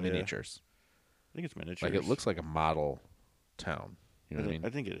it miniatures? I think it's miniatures. Like it looks like a model town. You know what I mean? I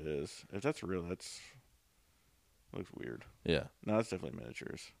think it is. If that's real, looks weird. Yeah. No, it's definitely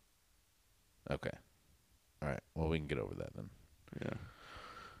miniatures. Okay. All right. Well, we can get over that then. Yeah.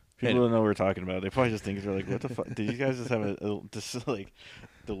 People don't know what we're talking about. They probably just think they're like, "What the fuck? Did you guys just have a just like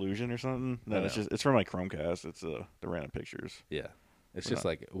delusion or something?" No, it's from my Chromecast. It's the random pictures. Yeah. It's just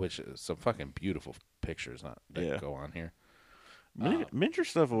like some fucking beautiful pictures that go on here. Miniature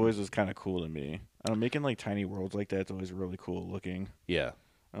stuff always was kind of cool to me. Making like tiny worlds like that's always really cool looking. Yeah.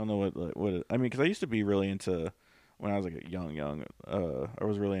 I don't know what I mean, because I used to be really into when I was like young. I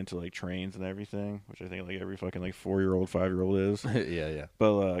was really into like trains and everything, which I think like every fucking like 4-year-old, 5-year-old is. Yeah.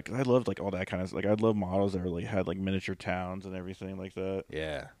 But cause I loved like all that kind of like I'd love models that were like had like miniature towns and everything like that.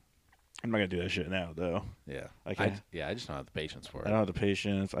 Yeah. I'm not gonna do that shit now though. Yeah. I can't. I just don't have the patience for it. I don't have the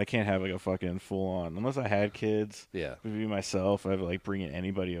patience. I can't have like a fucking full on unless I had kids. Yeah. Maybe myself. I'd like bringing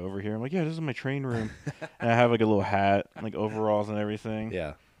anybody over here. I'm like, yeah, this is my train room, and I have like a little hat, like overalls and everything.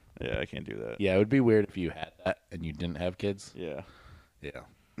 Yeah. Yeah, I can't do that. Yeah, it would be weird if you had that and you didn't have kids. Yeah. Yeah.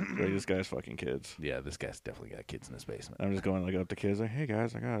 Like this guy's fucking kids. Yeah, this guy's definitely got kids in his basement. I'm just going like up to kids like, hey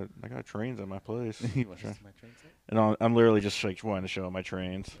guys, I got trains at my place. You want to see my train set? And I'm literally just like wanting to show them my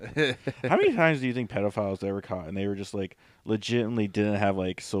trains. How many times do you think pedophiles ever caught and they were just like legitimately didn't have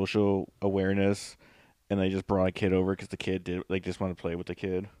like social awareness and they just brought a kid over because the kid did like just want to play with the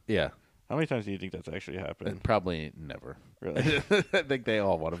kid? Yeah. How many times do you think that's actually happened? Probably never. Really? I think they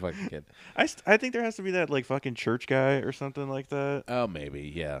all want a fucking kid. I think there has to be that like fucking church guy or something like that. Oh, maybe,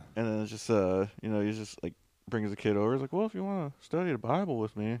 yeah. And then it's just he just like brings the kid over. He's like, well, if you want to study the Bible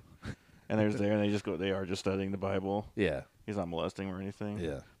with me, and there's there and they are just studying the Bible. Yeah. He's not molesting or anything.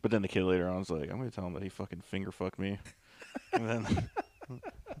 Yeah. But then the kid later on is like, I'm gonna tell him that he fucking finger fucked me. And then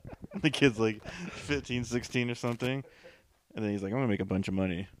the kid's like 15, 16 or something. And then he's like, I'm gonna make a bunch of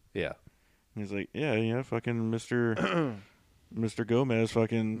money. Yeah. And he's like, yeah, fucking Mr. Gomez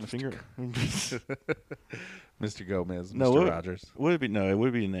fucking finger. Mr. Gomez, No, Mr. Rogers. Would it be no? It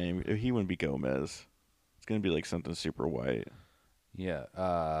would be a name. He wouldn't be Gomez. It's gonna be like something super white. Yeah.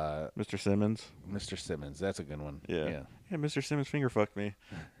 Mr. Simmons. Mr. Simmons. That's a good one. Yeah. Yeah. Mr. Simmons finger fucked me.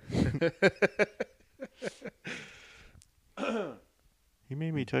 He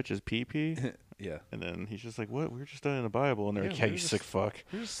made me touch his pee-pee. Yeah. And then he's just like, what? We were just studying the Bible. And they're like, Yeah, yeah, we you were sick fuck.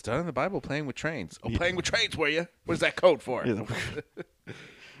 You're just studying the Bible, playing with trains. Oh, playing with trains, were you? What is that code for? Yeah.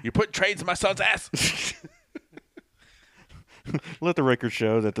 You put trains in my son's ass. Let the record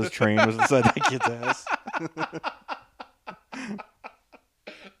show that this train was inside that kid's ass.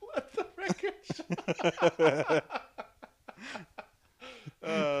 Let the record show.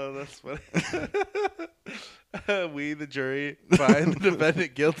 Oh, That's funny. We, the jury, find the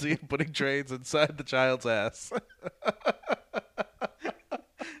defendant guilty of putting trains inside the child's ass.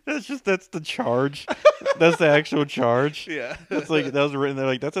 That's the charge. That's the actual charge. Yeah. That's like that was written. They're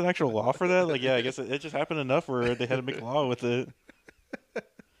like, that's an actual law for that. Like, yeah, I guess it just happened enough where they had to make law with it.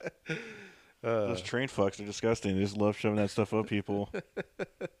 Those train fucks are disgusting. They just love shoving that stuff up people.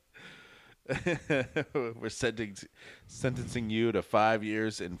 We're sentencing you to 5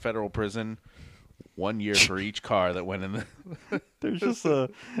 years in federal prison, 1 year for each car that went in the. There's just a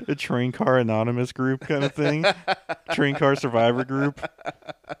train car anonymous group kind of thing. Train car survivor group.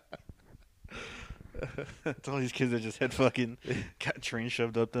 It's all these kids that just had fucking got train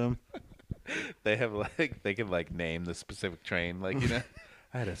shoved up them. They have like they can like name the specific train, like, you know,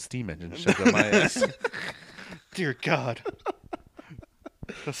 I had a steam engine shoved up my ass. Dear God.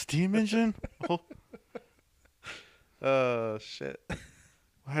 A steam engine? Oh shit.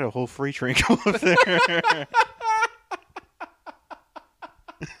 I had a whole freight train go up there.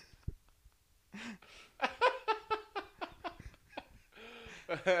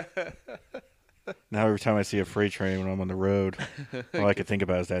 Now every time I see a freight train when I'm on the road, all I can think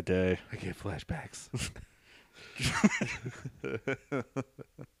about is that day. I get flashbacks.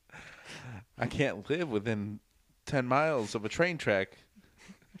 I can't live within 10 miles of a train track.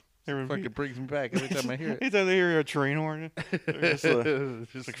 It fucking brings me back every time I hear it. Anytime they hear a train horn, they're just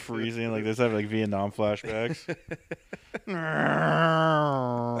like freezing. Like they just have like Vietnam flashbacks.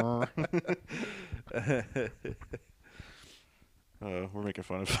 We're making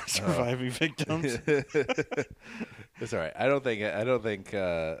fun of surviving victims. It's all right. I don't think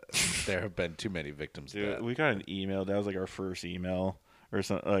there have been too many victims. Dude, to that. we got an email. That was like our first email or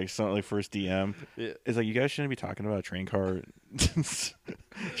something like first DM. Yeah. It's like, you guys shouldn't be talking about train car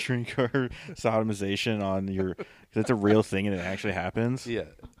sodomization on your. Cause it's a real thing and it actually happens. Yeah,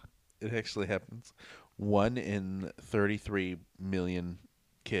 it actually happens. 1 in 33 million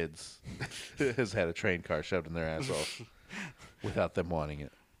kids has had a train car shoved in their asshole without them wanting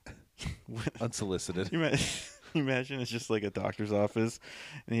it, unsolicited. You imagine it's just like a doctor's office,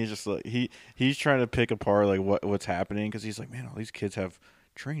 and he's just like he's trying to pick apart like what's happening, because he's like, man, all these kids have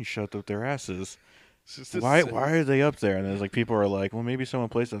trains shoved up their asses. Why are they up there? And there's like people are like, well, maybe someone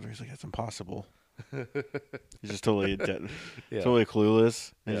placed it up there. He's like, that's impossible. He's just totally totally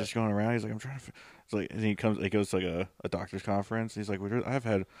clueless, and he's just going around. He's like, I'm trying to. It's like, and he goes to like a doctor's conference. He's like, I've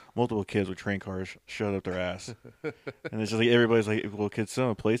had multiple kids with train cars shoved up their ass, and it's just like everybody's like, well, could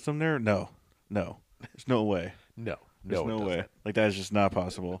someone place them there? No, there's no way. There's No way. Like, that is just not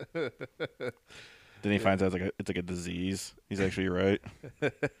possible. Then he finds out it's like a disease. He's actually right.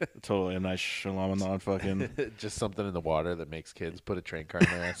 Totally, M. Night Shyamalan fucking just something in the water that makes kids put a train car in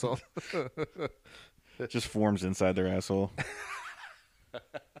their asshole. just forms inside their asshole.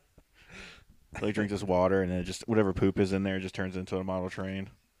 Like, drink this water, and then just whatever poop is in there just turns into a model train.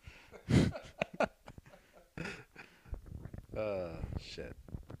 Shit.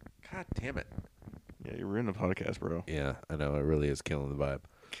 God damn it. Yeah, you're ruining the podcast, bro. Yeah, I know. It really is killing the vibe.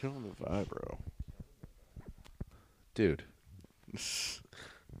 Killing the vibe, bro. Dude. Is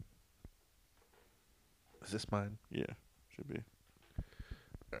this mine? Yeah, should be.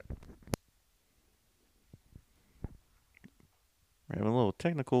 We're having a little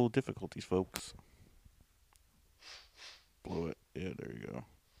technical difficulties, folks. Blow it. Yeah, there you go.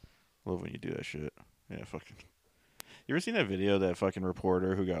 Love when you do that shit. Yeah, fucking. You ever seen that video of that fucking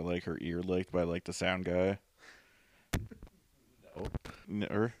reporter who got like her ear licked by like the sound guy? No.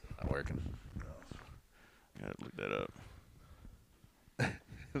 Never. Not working. Gotta look that up.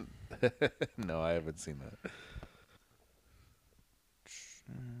 No, I haven't seen that.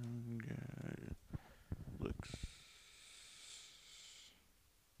 Sound guy looks.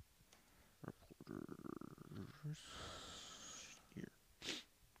 Reporters ear.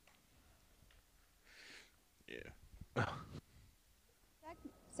 Yeah.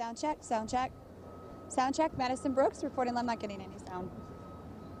 Sound check, sound check. Sound check, Madison Brooks reporting I'm not getting any sound.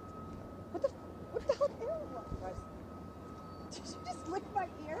 What the hell ear was? Did you just lick my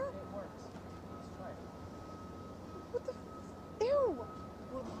ear? It works. Let's try it. What the ew.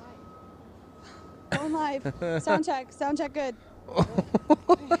 Going live. Sound check good.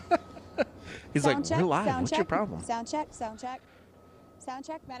 He's Sound like, check, we're live. sound What's check, your problem? Sound check, sound check. Sound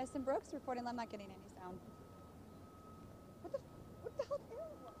check, Madison Brooks reporting I'm not getting any sound. What the hell ear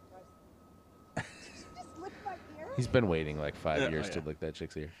was? Did you just lick my ear? He's been waiting like 5 Yeah, years oh, to yeah. lick that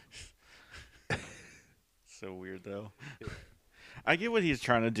chick's ear. So weird though. I get what he's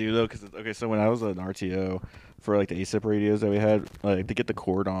trying to do though, because okay, so when I was an RTO for like the ASIP radios that we had, like to get the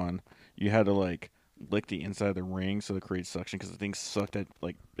cord on, you had to like lick the inside of the ring so it creates suction because the thing sucked at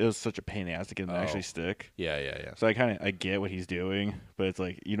like it was such a pain in the ass to get them to actually stick. Yeah, yeah, yeah. So I get what he's doing, but it's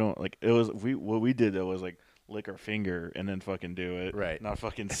like you don't like it was what we did though was like lick our finger and then fucking do it, Right. Not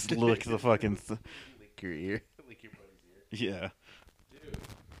fucking lick the fucking. Lick your ear. Lick your buddy's ear. Yeah. Dude.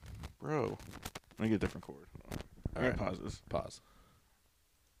 Bro. Let me get a different cord. All right. Pauses. Pause.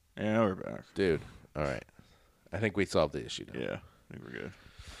 And now we're back. Dude. All right. I think we solved the issue now. Yeah. I think we're good.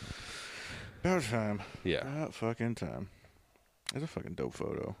 About time. Yeah. About fucking time. That's a fucking dope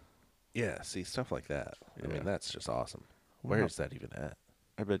photo. Yeah, see, stuff like that. I Yeah. mean, that's just awesome. Wow. Where is that even at?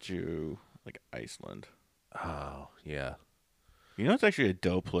 I bet you like Iceland. Oh, yeah. You know, it's actually a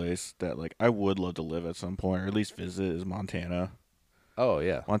dope place that like I would love to live at some point, or at least visit. Is Montana. Oh,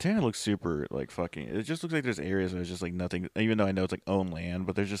 yeah. Montana looks super like fucking. It just looks like there's areas where there's just like nothing. Even though I know it's like own land,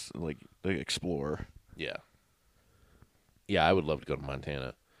 but there's just like they explore. Yeah. Yeah, I would love to go to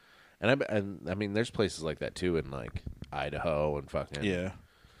Montana. And I mean, there's places like that too in like Idaho and fucking Yeah.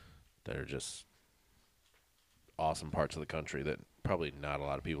 that are just awesome parts of the country that probably not a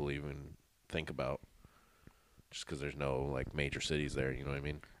lot of people even think about, just because there's no like major cities there. You know what I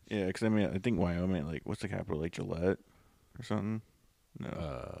mean? Yeah, because I mean, I think Wyoming, like, what's the capital? Like Gillette or something?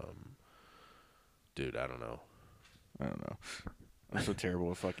 No, Dude, I don't know. I don't know. I'm so terrible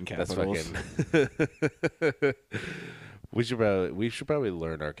with fucking That's capitals. fucking. we should probably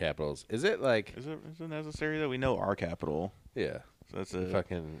learn our capitals. Is it like? Is it necessary that we know our capital? Yeah. So that's a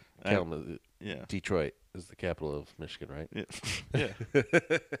Fucking I- Kalamazoo- yeah. Detroit is the capital of Michigan, right? Yeah.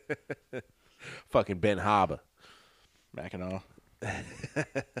 Yeah. Fucking Ben Harbor. Mackinac.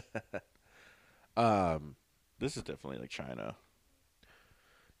 This is definitely like China.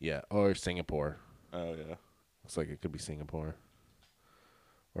 Yeah, or Singapore. Oh yeah. Looks like it could be Singapore.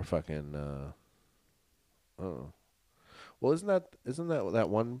 Or fucking oh. Well, isn't that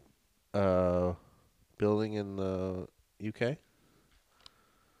one building in the UK?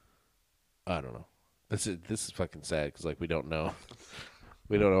 I don't know. This is fucking sad cuz like we don't know.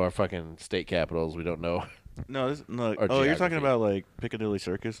 We don't know our fucking state capitals. We don't know. No, this no. Or Oh, you're talking geography. about like Piccadilly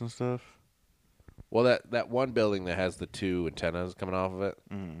Circus and stuff. Well, that one building that has the two antennas coming off of it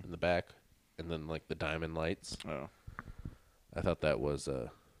Mm. in the back, and then like the diamond lights. Oh. I thought that was a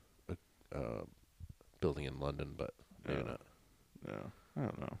building in London, but maybe Yeah. not. No. I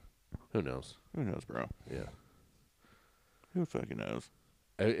don't know. Who knows? Who knows, bro? Yeah, Who fucking knows?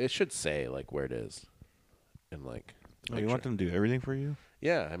 it should say like where it is, and like. the Oh, you want picture. them to do everything for you?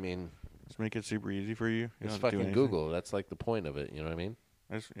 Yeah, I mean, Just make it super easy for you. You it's don't have to do fucking anything? Google. That's like the point of it. You know what I mean?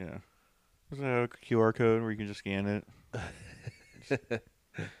 Yeah. There's a QR code where you can just scan it.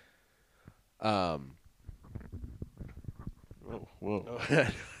 Whoa, whoa,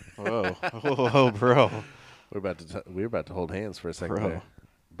 whoa, whoa, bro, We're about to hold hands for a second Bro. there.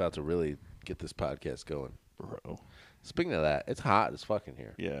 About to really get this podcast going. bro. Speaking of that, it's hot as fucking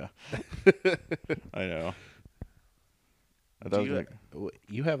here. Yeah, I know. I Do thought it you, was like,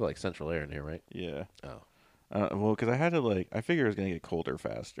 you have like central air in here, right? yeah. Oh. Well, because I had to like, I figured it was gonna get colder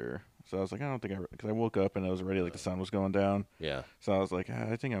faster, so I was like, I don't think because I woke up and it was already like the sun was going down, Yeah. so I was like,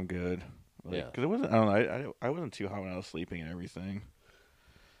 I think I'm good. Like, Yeah. Because it wasn't, I don't know, I wasn't too hot when I was sleeping and everything,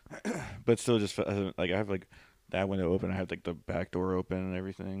 but still just like I have like that window open, I have like the back door open and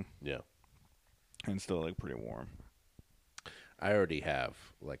everything, Yeah. and still like pretty warm. I already have,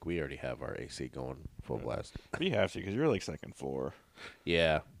 like, we already have our AC going full blast. But you have to because you're like second floor,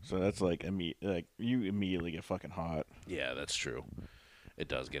 Yeah. so that's like like you immediately get fucking hot. Yeah, that's true. It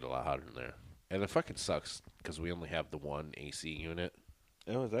does get a lot hotter in there. And it fucking sucks because we only have the one AC unit.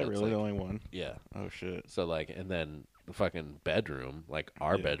 Oh, is that That's really like- the only one? Yeah. Oh shit. So, like, and then the fucking bedroom, like,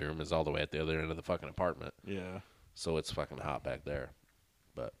 our Yeah. bedroom is all the way at the other end of the fucking apartment. Yeah. So it's fucking hot back there.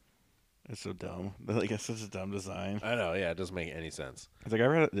 But It's so dumb. Like it's such a dumb design. I know, yeah, it doesn't make any sense. It's like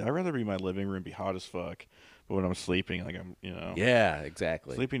I'd rather be my living room be hot as fuck, but when I'm sleeping, like I'm Yeah,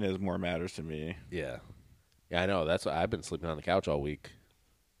 exactly. sleeping is more matters to me. Yeah. Yeah, I know. That's why I've been sleeping on the couch all week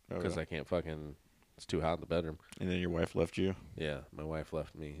Oh, because yeah. I can't fucking. It's too hot in the bedroom. And then your wife left you, Yeah, my wife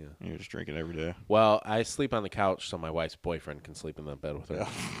left me. Yeah. and you're just drinking every day. Well, I sleep on the couch so my wife's boyfriend can sleep in the bed with her.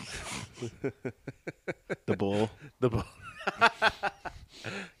 The bull. The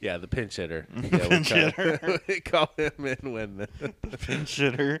yeah, the pinch hitter. Yeah, Pinch hitter. we call him in when Pinch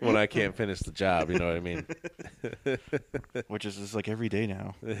hitter. when I can't finish the job. You know what I mean? Which is just like every day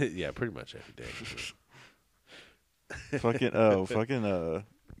now. Yeah, pretty much every day. fucking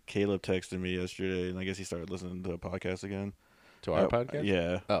Caleb texted me yesterday, and I guess he started listening to a podcast again. To our podcast?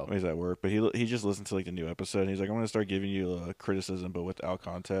 Yeah. Oh. He's at work, but he just listened to like the new episode. And he's like, I'm gonna start giving you criticism, but without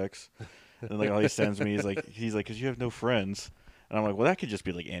context. And like all he sends me is like, he's like, because you have no friends. And I'm like, well, that could just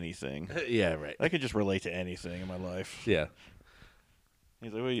be like anything. Yeah, right. I could just relate to anything in my life. Yeah.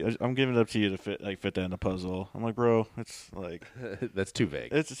 He's like, well, I'm giving it up to you to fit that in the puzzle. I'm like, bro, it's like That's too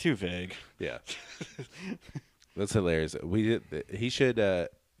vague. it's too vague. Yeah. That's hilarious. He should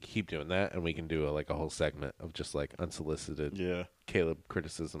keep doing that, and we can do a whole segment of just like unsolicited Yeah. Caleb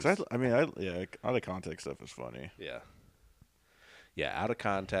criticisms. 'Cause out of context stuff is funny. Yeah. Yeah, out of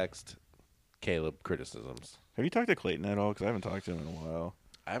context Caleb criticisms. Have you talked to Clayton at all? Because I haven't talked to him in a while.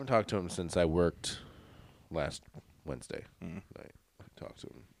 I haven't talked to him since I worked last Wednesday night. I talked to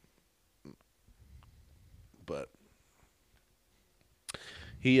him. But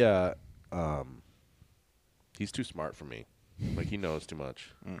he's too smart for me. Like, he knows too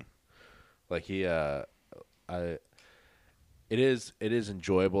much. Like, it is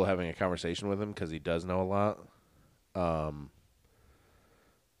enjoyable having a conversation with him because he does know a lot.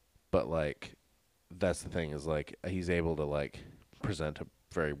 But like, that's the thing, is like, he's able to like present a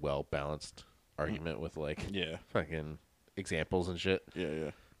very well balanced argument with like Yeah. fucking examples and shit,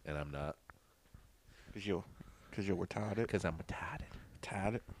 Yeah. and I'm not, Because you're retarded. because I'm retarded.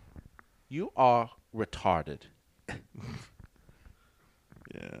 Retarded. You are retarded.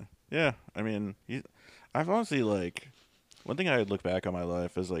 Yeah. Yeah. I mean, I've honestly, like, one thing I look back on my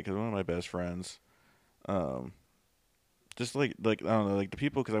life is, like, 'cause one of my best friends, just like, I don't know, like, the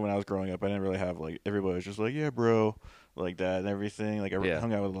people, because when I was growing up, I didn't really have, like, everybody was just like, yeah, bro, like that and everything. Like, I Yeah.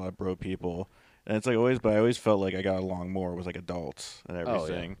 hung out with a lot of bro people. And it's, like, but I always felt like I got along more with, like, adults and Oh,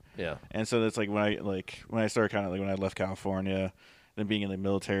 everything. yeah. And so that's, like, when I started kind of, like, when I left California, then being in the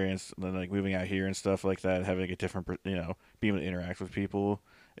military and then like moving out here and stuff like that, having like a different, being able to interact with people,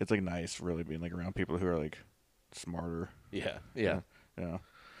 it's like nice really being like around people who are like smarter. Yeah. Yeah. Yeah.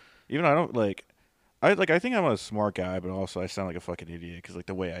 Even though I don't like, I think I'm a smart guy, but also I sound like a fucking idiot because like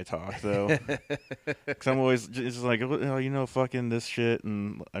the way I talk though, because I'm always just like, oh, fucking this shit,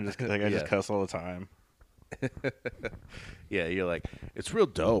 and I just like I just Yeah. cuss all the time. Yeah, you're like, it's real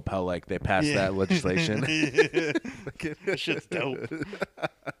dope how like they passed that legislation. That shit's dope.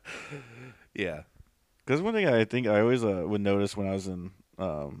 Yeah. Because one thing I think I always would notice when I was in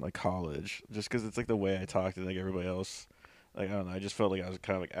like college, just because it's like the way I talked to like everybody else, like I don't know, I just felt like I was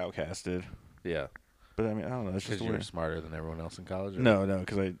kind of like outcasted. Yeah. But I mean, I don't know, it's just Because the you way. were smarter than everyone else in college? Or? No,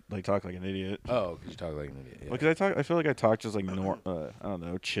 because I like talk like an idiot. Oh, because you talk like an idiot. Yeah. Well, because I feel like I talk just like I don't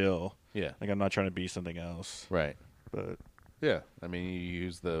know, chill. Yeah. Like I'm not trying to be something else. Right. But Yeah. I mean, you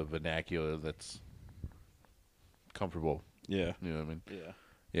use the vernacular that's comfortable. yeah, You know what I mean? yeah,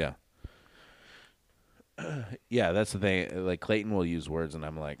 Yeah. Yeah, that's the thing. Like, Clayton will use words, and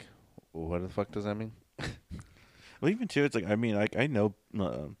I'm like, what the fuck does that mean? well, even too, it's like I mean, like I know,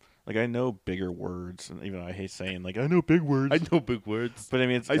 like I know bigger words, and even I hate saying like I know big words. know big words. But I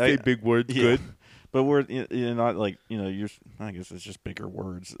mean, it's, big words yeah. But we're you're not like I guess it's just bigger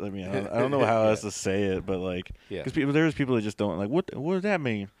words. I mean, I don't know how else to say it, but like, Yeah. because there's people that just don't like what does that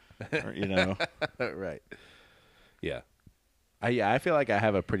mean, or, Right. Yeah. I feel like I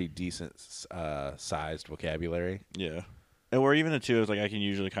have a pretty decent sized vocabulary. yeah. And or even the two is like I can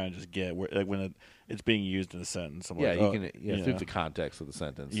usually kind of just get where like when it's being used in a sentence. I'm Yeah, like, you oh, can through the context of the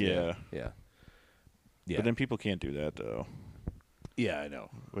sentence. Yeah. Yeah. Yeah. But then people can't do that though, Yeah, I know.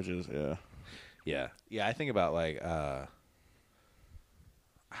 which is yeah. Yeah. Yeah, I think about like I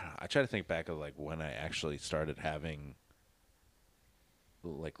don't know, I try to think back of like when I actually started having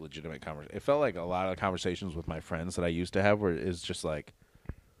like legitimate conversation. It felt like a lot of conversations with my friends that I used to have were is just like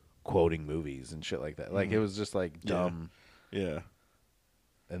quoting movies and shit like that. Like it was just like Yeah. dumb. Yeah.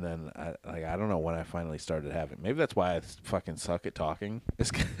 And then I don't know when I finally started having. Maybe that's why I fucking suck at talking.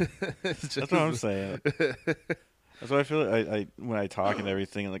 It's just, That's what I'm saying. That's what I feel like I when I talk and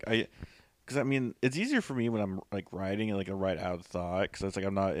everything, like because I mean it's easier for me when I'm like writing and like I write out thought because it's like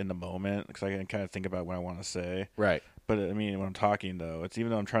I'm not in the moment because I can kind of think about what I want to say. Right. But I mean when I'm talking though, it's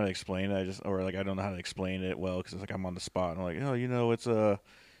even though I'm trying to explain it, I don't know how to explain it well because it's like I'm on the spot and I'm like it's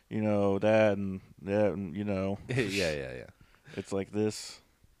that and Yeah. it's like this.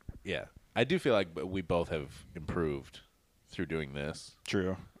 Yeah. I do feel like we both have improved through doing this,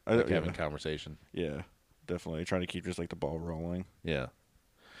 True. like having conversation. Yeah, definitely trying to keep just like the ball rolling. Yeah.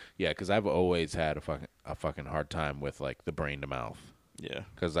 Yeah, because I've always had a fucking hard time with like the brain to mouth. Yeah.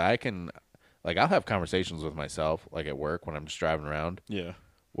 Because I can, like, I'll have conversations with myself, like at work when I'm just driving around, Yeah.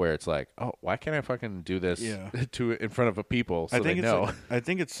 where it's like, oh, why can't I fucking do this Yeah. in front of a people so I think they know? I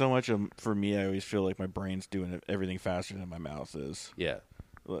think it's so much for me. I always feel like my brain's doing everything faster than my mouth is. Yeah.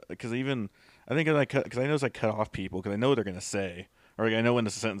 Because even I think because I notice I cut off people because I know what they're gonna say, or like I know when the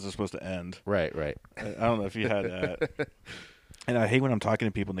sentence is supposed to end. Right. I don't know if you had that. And I hate when I'm talking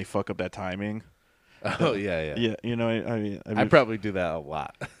to people and they fuck up that timing. Oh yeah. Yeah, you know, I mean, I probably do that a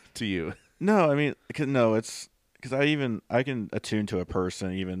lot to you. no, I mean, it's because I can attune to a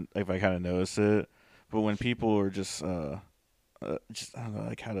person even if I kind of notice it, but when people are just I don't know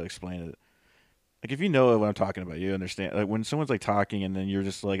like how to explain it. Like if you know what I'm talking about, you understand. Like when someone's like talking and then you're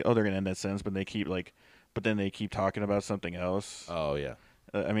just like, oh, they're gonna end that sentence, but then they keep talking about something else. Oh yeah.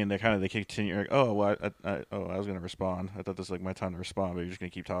 I mean, they continue. Like, oh, well, I was gonna respond. I thought this was like my time to respond, but you're just gonna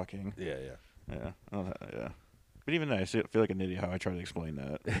keep talking. Yeah. Yeah, yeah. But even then, I feel like an idiot how I try to explain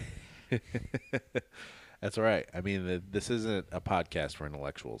that. That's all right. I mean, this isn't a podcast for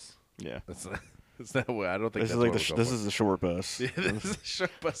intellectuals. Yeah. That's not what I don't think. This is like this is the short bus. Yeah, this is a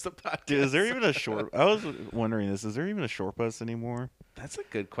short bus of podcast. Dude, is there even a short? I was wondering this. Is there even a short bus anymore? That's a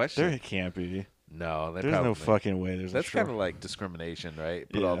good question. There can't be. No, There's no fucking way. That's kind of like discrimination, right?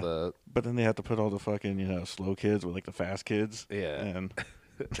 Put yeah. all the. But then they have to put all the fucking slow kids with like the fast kids. Yeah. And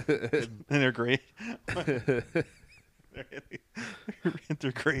they're great. They're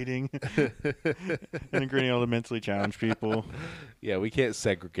integrating all the mentally challenged people. Yeah, we can't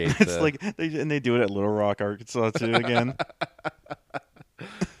segregate. It's like they do it at Little Rock, Arkansas too. Again,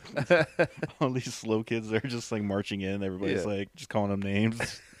 all these slow kids, they're just like marching in. Everybody's like just calling them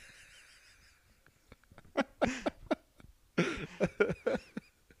names.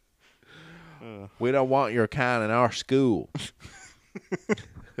 We don't want your kind in our school.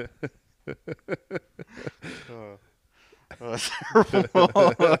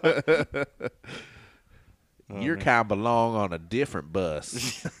 Your kind belong on a different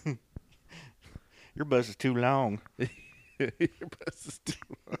bus. Your bus is too long. Your bus is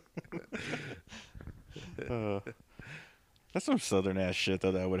too long. That's some southern ass shit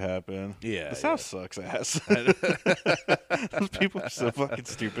that would happen. Yeah, the South sucks ass. Those people are so fucking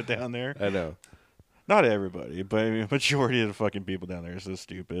stupid down there. I know. Not everybody, but I mean, majority of the fucking people down there are so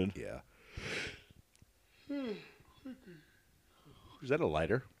stupid. Yeah. Is that a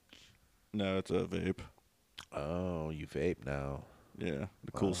lighter? No, it's a vape. Oh, you vape now. Yeah,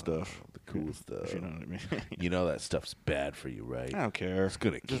 the cool stuff. The cool stuff. If you know what I mean. You know that stuff's bad for you, right? I don't care. It's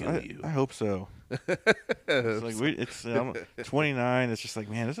gonna kill you. I hope so. It's like I'm 29. It's just like,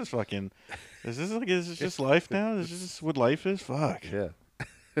 man, this is just life now? Is this what life is? Fuck. Yeah.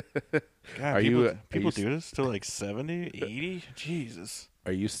 God, people do this till like 70, 80? Jesus.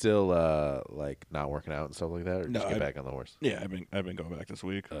 Are you still like not working out and stuff like that, or just get back on the horse? Yeah, I've been going back this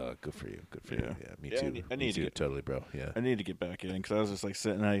week. Good for you. Good for Yeah. you. Yeah, me Yeah, too. I need to get totally, bro. Yeah. I need to get back in because I was just like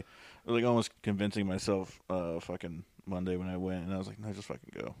sitting. I was like almost convincing myself fucking Monday when I went, and I was like, no, just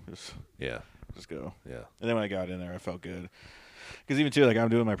fucking go. Just go. Yeah. And then when I got in there, I felt good. Because even too, like I'm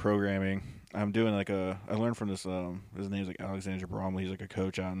doing my programming. I'm doing like I learned from this. His name's like Alexander Bromley. He's like a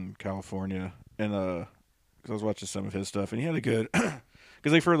coach out in California, and because I was watching some of his stuff, and he had a good.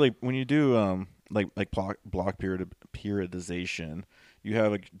 Because like for like when you do like block periodization, you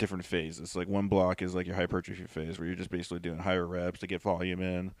have like different phases. Like one block is like your hypertrophy phase, where you're just basically doing higher reps to get volume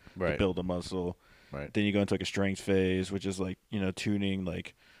in, to build the muscle. Right. Then you go into like a strength phase, which is like tuning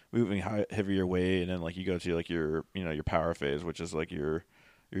like moving heavier weight, and then like you go to like your your power phase, which is like you're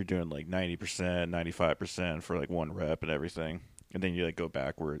doing like 90%, 95% for like one rep and everything, and then you like go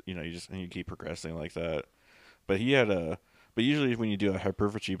backward. You keep progressing like that. But he had but usually when you do a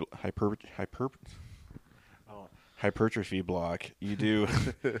hypertrophy block, you'll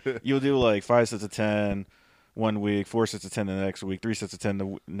do like 5 sets of 10 1 week, 4 sets of 10 the next week, 3 sets of 10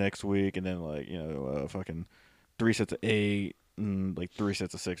 the next week, and then like fucking 3 sets of 8. Like 3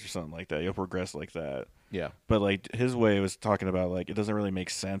 sets of 6 or something like that. You'll progress like that. Yeah. But like his way was talking about like it doesn't really make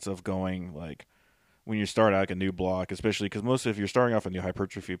sense of going like when you start out like a new block, especially because if you're starting off a new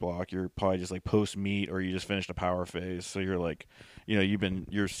hypertrophy block, you're probably just like post meet or you just finished a power phase. So you're like, your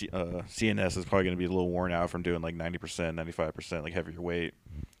CNS is probably going to be a little worn out from doing like 90%, 95% like heavier weight.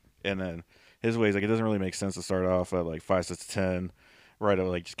 And then his way is like it doesn't really make sense to start off at like 5 sets of 10, right? Of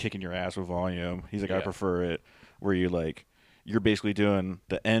like just kicking your ass with volume. He's like, I prefer it where you're basically doing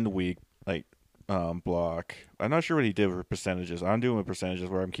the end week like block. I'm not sure what he did with percentages. I'm doing with percentages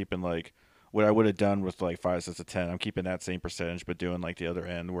where I'm keeping like what I would have done with like 5 sets of 10. I'm keeping that same percentage, but doing like the other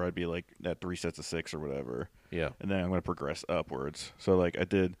end where I'd be like at 3 sets of 6 or whatever. Yeah. And then I'm going to progress upwards. So like I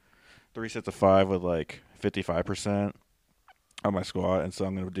did 3 sets of 5 with like 55% on my squat, and so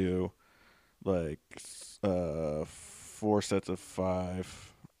I'm going to do like 4 sets of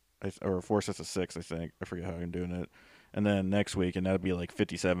 5 or 4 sets of 6. I think I forget how I'm doing it. And then next week, and that'd be like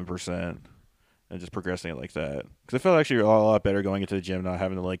 57%, and just progressing it like that. Because I felt actually a lot better going into the gym, not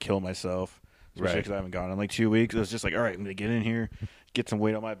having to like kill myself. Especially because I haven't gone in like 2 weeks. It was just like, all right, I'm gonna get in here, get some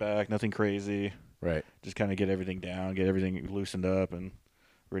weight on my back, nothing crazy. Right. Just kind of get everything down, get everything loosened up, and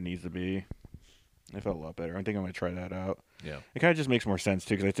where it needs to be. It felt a lot better. I think I'm gonna try that out. Yeah. It kind of just makes more sense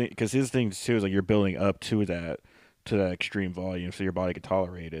too, because his thing too is like you're building up to that extreme volume, so your body could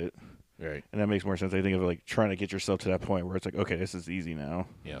tolerate it, Right. and that makes more sense. I think of like trying to get yourself to that point where it's like, okay, this is easy now,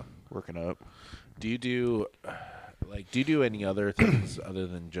 Yeah. working up. Do you do any other things other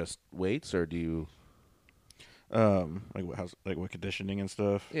than just weights, or do you? Like what conditioning and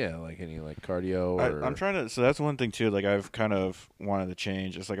stuff. Yeah, like any like cardio or. I'm trying to. So that's one thing too. Like I've kind of wanted to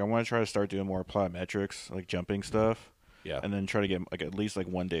change. It's like I want to try to start doing more plyometrics, like jumping stuff. Yeah. And then try to get like at least like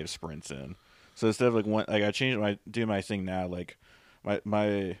 1 day of sprints in. So instead of like I changed my thing now. Like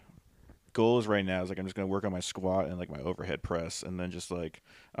my goal is right now is like I'm just gonna work on my squat and like my overhead press, and then just like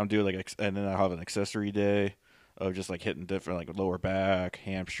I'm doing like and then I'll have an accessory day of just like hitting different like lower back,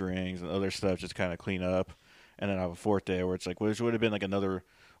 hamstrings, and other stuff, just kind of clean up. And then I have a 4th day where it's like, which would have been like another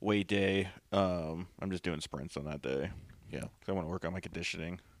weight day. I'm just doing sprints on that day. Yeah. Because I want to work on my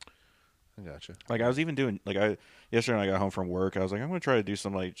conditioning. I gotcha. Like I was even doing yesterday when I got home from work, I was like, I'm gonna try to do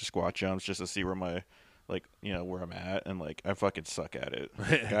some like just squat jumps just to see where my where I'm at, and like I fucking suck at it.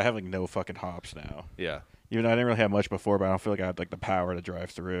 Like, I have like no fucking hops now. Yeah. Even though I didn't really have much before, but I don't feel like I had like the power to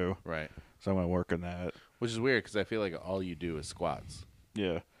drive through. Right. So I'm gonna work on that. Which is weird because I feel like all you do is squats.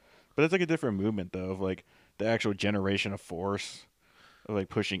 Yeah, but it's like a different movement though, of like the actual generation of force, of like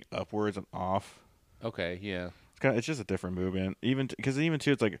pushing upwards and off. Okay. Yeah. It's just a different movement. Even because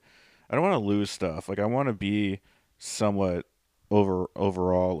too, it's like I don't want to lose stuff. Like I want to be somewhat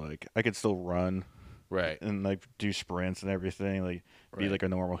overall. Like I could still run, Right. and like do sprints and everything. Like be Right. like a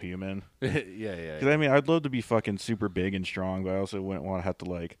normal human. yeah. Because I mean, I'd love to be fucking super big and strong, but I also wouldn't want to have to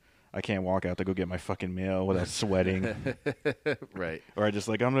like. I can't walk out to go get my fucking meal without sweating. Right. Or I'm just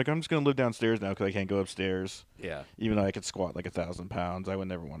gonna live downstairs now because I can't go upstairs. Yeah. Even though I could squat like 1,000 pounds, I would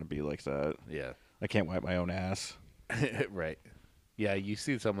never want to be like that. Yeah. I can't wipe my own ass. Right. Yeah, you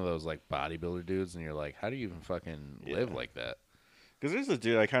see some of those like bodybuilder dudes, and you're like, how do you even fucking live like that? Because there's a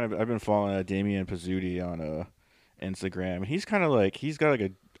dude I've been following Damian Pizzuti on Instagram. And he's kind of like he's got like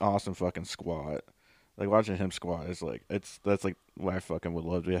an awesome fucking squat. Like watching him squat is like that's like what I fucking would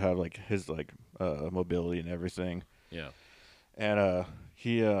love to have, like his like mobility and everything. Yeah. And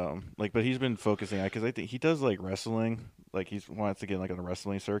he but he's been focusing because I think he does like wrestling. Like he wants to get like on the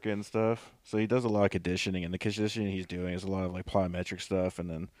wrestling circuit and stuff. So he does a lot of conditioning, and the conditioning he's doing is a lot of like plyometric stuff and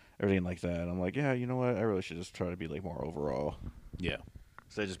then everything like that. And I'm like, yeah, you know what? I really should just try to be like more overall. Yeah.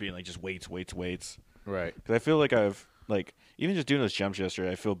 Instead of just being like just weights. Right. Because I feel like I've like even just doing those jumps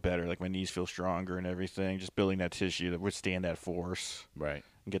yesterday, I feel better. Like my knees feel stronger and everything. Just building that tissue that withstand that force Right.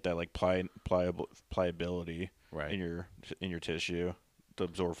 and get that like pliability Right. in your tissue to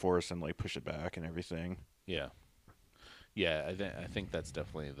absorb force and like push it back and everything. Yeah. Yeah, I think that's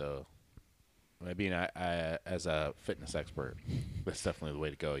definitely I mean, I as a fitness expert, that's definitely the way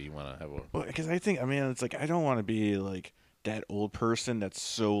to go. You want to have a Well, because it's like I don't want to be like that old person that's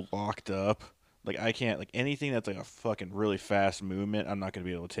so locked up. Like I can't like anything that's like a fucking really fast movement. I'm not gonna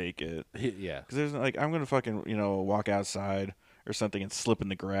be able to take it. yeah. Because there's like I'm gonna fucking walk outside or something and slip in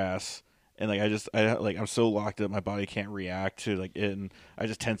the grass. And like I'm so locked up, my body can't react to like it, and I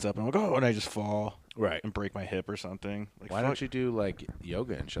just tense up and I'm like, oh, and I just fall Right. and break my hip or something. Like, Why don't you do like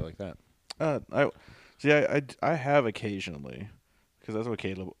yoga and shit like that? I have occasionally, because that's what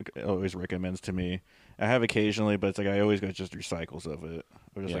Caleb always recommends to me. I have occasionally, but it's like I always go just through cycles of it.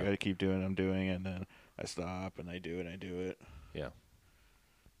 I'm just like I keep doing, I'm doing, and then I stop and I do it, and I do it. Yeah.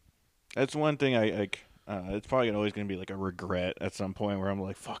 That's one thing I like. It's probably always going to be like a regret at some point where I'm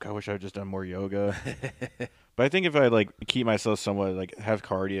like, fuck, I wish I had just done more yoga. But I think if I like keep myself somewhat like have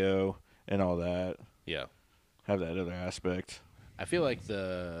cardio and all that, Yeah. have that other aspect. I feel like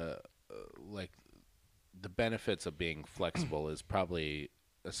the benefits of being flexible is probably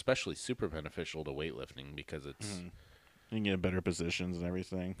especially super beneficial to weightlifting because it's You can get in better positions and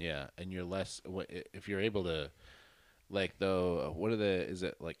everything. yeah, and you're less if you're able to like though is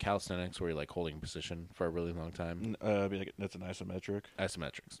it like calisthenics where you're like holding position for a really long time? Be like, that's an isometric.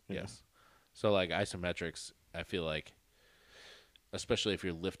 Isometrics, Yeah. yes. So like isometrics, I feel like especially if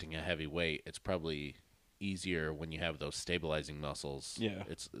you're lifting a heavy weight, it's probably easier when you have those stabilizing muscles. Yeah.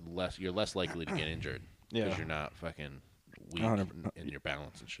 You're less likely to get injured Yeah. because you're not fucking weak 100%. in your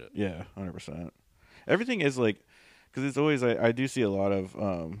balance and shit. Yeah, 100%. Everything is like, because it's always I do see a lot of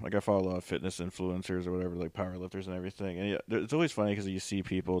like I follow a lot of fitness influencers or whatever, like powerlifters and everything, and it's always funny because you see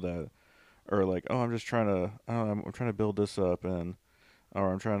people that are like, oh, I'm just trying to, I don't know, I'm trying to build this up, or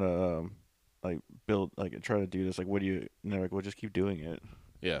I'm trying to like build, like try to do this, like what do you, and they're like, well, just keep doing it.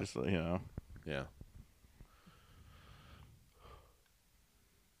 Yeah. Just Yeah.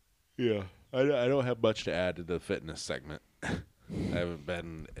 Yeah. I don't have much to add to the fitness segment. I haven't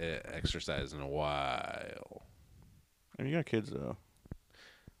been exercising in a while. I mean, you got kids though.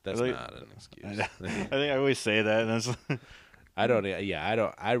 That's Like- not an excuse. I think I always say that, and that's I don't. Yeah,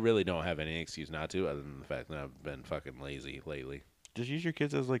 I really don't have any excuse not to, other than the fact that I've been fucking lazy lately. just use your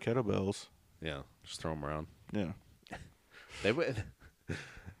kids as like kettlebells. Yeah, just throw them around. Yeah. They would.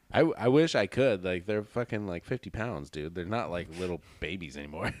 I wish I could. Like they're fucking like 50 pounds, dude. They're not like little babies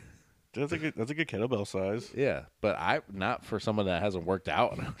anymore. That's a good kettlebell size. Yeah, but not for someone that hasn't worked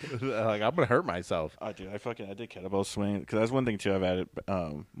out. Like I'm gonna hurt myself. Oh, dude, I did kettlebell swing because that's one thing too. I've added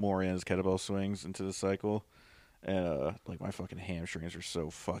more in is kettlebell swings into the cycle, and like my fucking hamstrings are so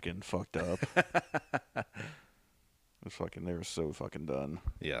fucking fucked up. They were so fucking done.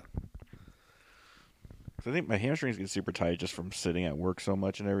 Yeah. 'Cause I think my hamstrings get super tight just from sitting at work so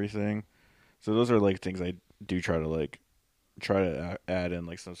much and everything. So those are like things I do try to add in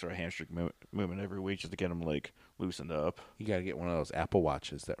like some sort of hamstring movement every week just to get them like loosened up. You gotta get one of those Apple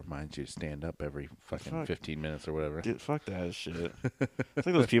Watches that reminds you to stand up every fucking Fuck. 15 minutes or whatever. Dude, fuck that shit. It's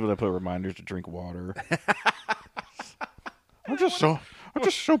like those people that put reminders to drink water. I'm just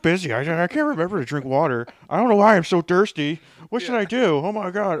so busy. I can't remember to drink water. I don't know why I'm so thirsty. What should I do? Oh my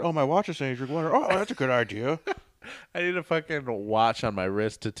god. Oh, my watch is saying drink water. Oh, that's a good idea. I need a fucking watch on my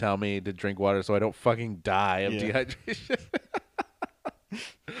wrist to tell me to drink water so I don't fucking die of Yeah. dehydration.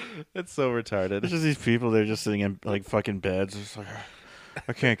 It's so retarded. It's just these people. They're just sitting in like fucking beds. It's like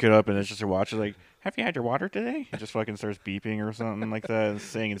I can't get up, and it's just their watch is like, "Have you had your water today?" It just fucking starts beeping or something like that, and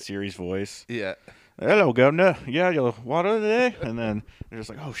saying in Siri's voice, Yeah. "Hello, governor. Yeah, your water today?" And then they're just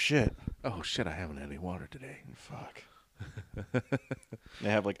like, "Oh shit, Oh shit! I haven't had any water today. fuck." They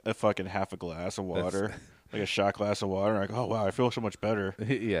have like a fucking half a glass of water, like a shot glass of water. Like, oh wow, I feel so much better.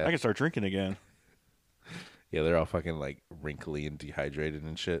 Yeah. I can start drinking again. Yeah, they're all fucking like wrinkly and dehydrated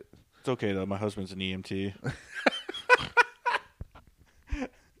and shit. It's okay though. My husband's an E EMT.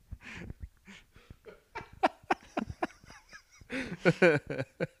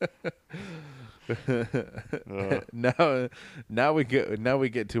 Now we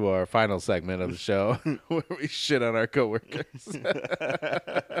get to our final segment of the show where we shit on our coworkers.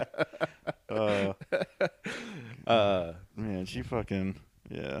 Man, she fucking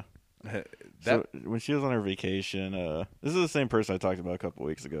yeah. That So when she was on her vacation, this is the same person I talked about a couple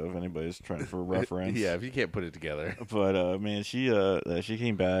weeks ago. If anybody's trying for reference, yeah, if you can't put it together. But man, she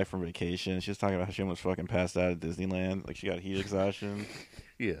came back from vacation. She was talking about how she almost fucking passed out at Disneyland. Like she got heat exhaustion.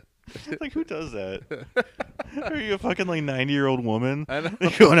 Yeah. Like who does that? Are you a fucking like 90-year-old woman? I know.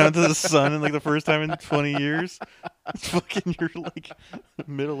 Like, going out into the sun and like the first time in 20 years? It's fucking you're like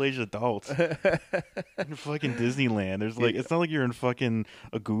middle-aged adults. In fucking Disneyland. There's like it's not like you're in fucking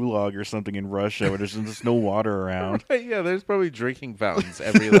a gulag or something in Russia where there's just no water around. Yeah, there's probably drinking fountains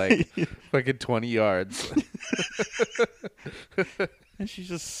every like fucking 20 yards. And she's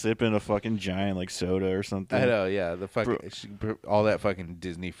just sipping a fucking giant like soda or something. I know, yeah. The fucking all that fucking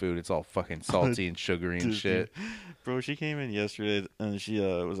Disney food, it's all fucking salty and sugary and Disney. shit. Bro, she came in yesterday and she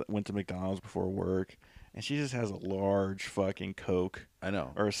went to McDonald's before work, and she just has a large fucking Coke I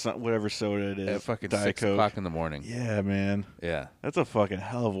know. or whatever soda it is. At fucking Diet 6 Coke. o'clock in the morning. Yeah, man, Yeah. that's a fucking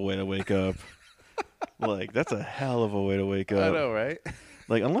hell of a way to wake up. Like that's a hell of a way to wake up. I know, right?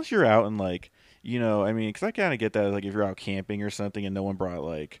 Like unless you're out and like I mean, because I kind of get that. Like if you're out camping or something and no one brought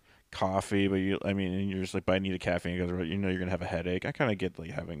like coffee, but and you're just like, but I need a caffeine because you're gonna have a headache. I kind of get like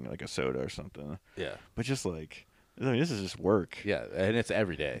having like a soda or something. Yeah. But just like, I mean, this is just work. Yeah, and it's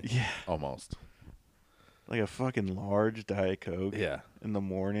every day. Yeah. Almost. Like a fucking large Diet Coke. Yeah. In the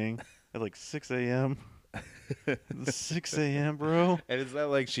morning at like 6 a.m. 6 a.m., bro. And it's not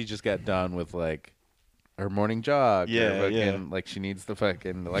like she just got done with like her morning jog. Yeah, or fucking, yeah. Like she needs the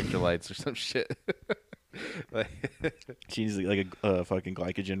fucking electrolytes or some shit. Like, She needs like a fucking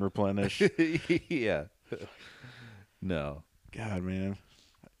glycogen replenish. yeah. No. God, man.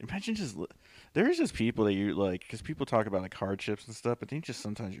 Imagine just there's just people that you like because people talk about like hardships and stuff, but then just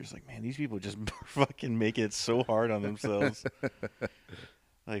sometimes you're just like, man, these people just fucking make it so hard on themselves.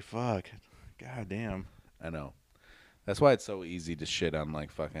 Like fuck, god damn. I know. That's why it's so easy to shit on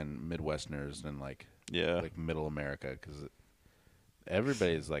like fucking Midwesterners and like middle America because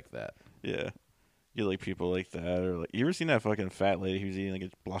everybody's like that. Yeah. You like people like that, or like you ever seen that fucking fat lady who's eating like a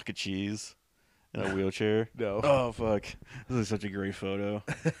block of cheese in a wheelchair? No. Oh fuck, this is such a great photo.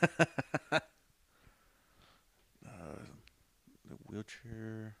 The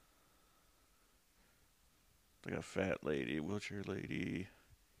wheelchair, like a fat lady, wheelchair lady,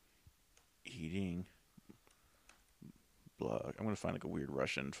 eating block. I'm gonna find like a weird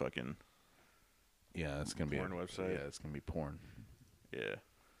Russian fucking Yeah, it's gonna porn be website. Yeah, it's gonna be porn. Yeah.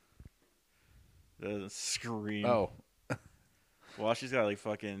 Doesn't scream. Oh. Well, she's got like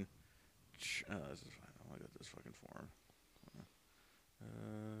fucking. This is fine. I got this fucking form.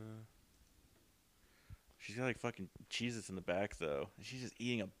 She's got like fucking Cheez-Its in the back though, and she's just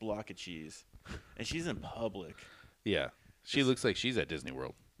eating a block of cheese, and she's in public. Yeah. She looks like she's at Disney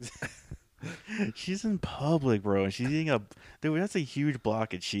World. She's in public, bro, and she's eating a. Dude, that's a huge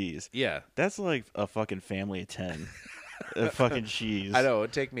block of cheese. Yeah. That's like a fucking family of 10. Fucking cheese. I know.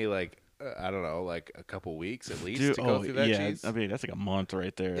 It'd take me like, I don't know, like a couple weeks at least Dude, to go through that yeah, cheese. I mean, that's like a month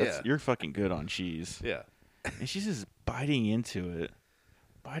right there. Yeah. You're fucking good on cheese. Yeah. And she's just biting into it.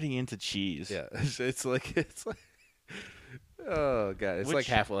 Biting into cheese. Yeah. It's like, oh, God. It's like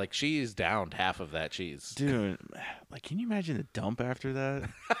half, like she's downed half of that cheese. Dude, like, can you imagine the dump after that?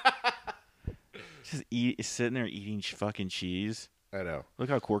 Just sitting there eating fucking cheese. I know. Look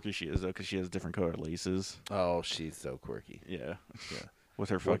how quirky she is, though, because she has different colored laces. Oh, she's so quirky. Yeah. Yeah. With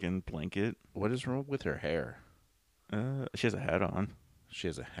her fucking blanket. What is wrong with her hair? She has a hat on. She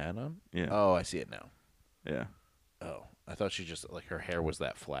has a hat on? Yeah. Oh, I see it now. Yeah. Oh, I thought she just, like, her hair was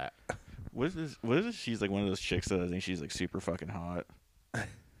that flat. What is this? What is this? She's like one of those chicks that I think she's like super fucking hot.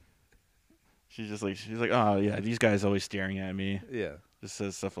 she's like, oh yeah, these guys always staring at me. Yeah. Just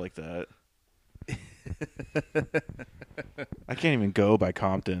says stuff like that. I can't even go by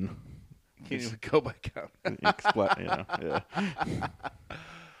Compton. Can't even go by count. Yeah.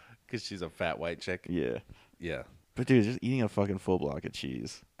 Because she's a fat white chick. Yeah. Yeah, But dude, just eating a fucking full block of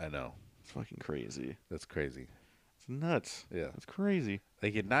cheese. I know. It's fucking crazy. That's crazy. It's nuts. Yeah. It's crazy.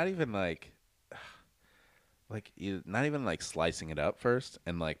 Like, you're not even you're not even like slicing it up first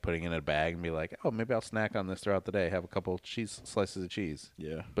and like putting it in a bag and be like, oh, maybe I'll snack on this throughout the day. Have a couple slices of cheese.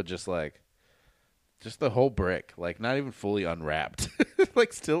 Yeah. But just the whole brick, like not even fully unwrapped,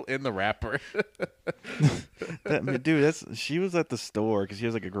 like still in the wrapper. Dude, she was at the store because she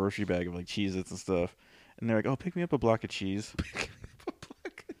has like a grocery bag of like Cheez-Its and stuff. And they're like, oh, pick me up a block of cheese.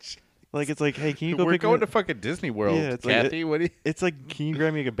 Like, it's like, hey, can you go We're pick going me to fucking Disney World, Yeah, it's like Kathy. What do you? It's like, can you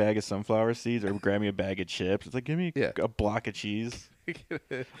grab me a bag of sunflower seeds or grab me a bag of chips? It's like, give me Yeah. a block of cheese.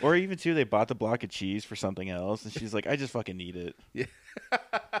 Or even, too, they bought the block of cheese for something else. And she's like, I just fucking need it. Yeah.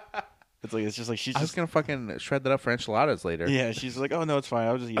 It's just like, she's I was just. gonna fucking shred that up for enchiladas later. Yeah, she's like, oh, no, it's fine.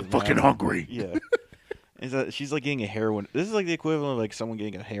 I'll just eat it. fucking now." hungry. Yeah. She's like getting a heroin. This is like the equivalent of like someone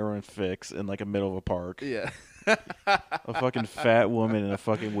getting a heroin fix in like the middle of a park. Yeah. A fucking fat woman in a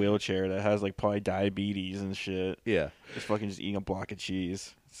fucking wheelchair that has like probably diabetes and shit. Yeah. Just fucking just eating a block of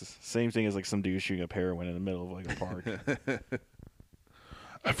cheese. It's the same thing as like some dude shooting up heroin in the middle of like a park.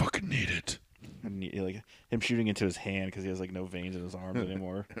 I fucking need it. And like him shooting into his hand because he has like no veins in his arms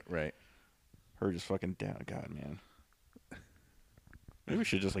anymore. Right. Her just fucking down. God, man. Maybe we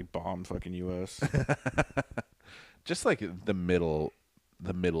should just like bomb fucking U.S. Just like the middle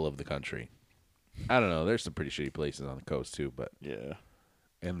of the country. I don't know. There's some pretty shitty places on the coast too, but Yeah.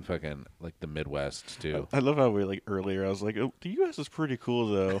 and fucking like the Midwest too. I love how we like earlier. I was like, oh, the U.S. is pretty cool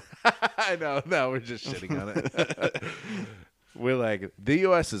though. I know. No, we're just shitting on it. We're like, the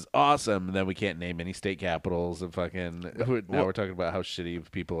U.S. is awesome, and then we can't name any state capitals, and fucking now we're talking about how shitty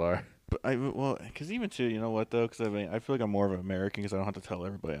people are. But because even too, you know what though? Because I mean, I feel like I'm more of an American because I don't have to tell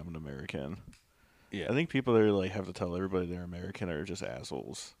everybody I'm an American. Yeah. I think people that like have to tell everybody they're American are just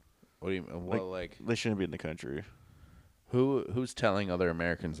assholes. What do you mean? Well, like They shouldn't be in the country. who's telling other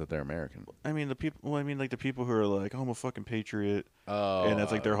Americans that they're American? I mean, the people. Well, I mean, like the people who are like, oh, I'm a fucking patriot, Oh, and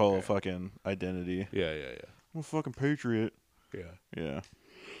that's like their whole okay. fucking identity. Yeah. I'm a fucking patriot. Yeah. Yeah.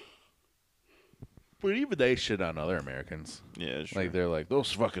 But even they shit on other Americans. Yeah. Sure. Like they're like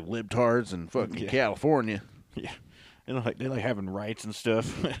those fucking libtards in fucking Yeah. California. Yeah. They like having rights and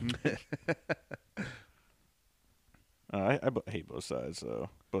stuff. I hate both sides though.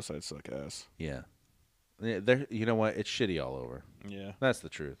 Both sides suck ass. Yeah. They're, you know what? It's shitty all over. Yeah. That's the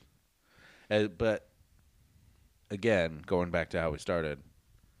truth. But again, going back to how we started,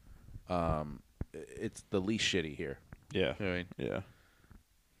 it's the least shitty here. Yeah. You know what I mean? Yeah.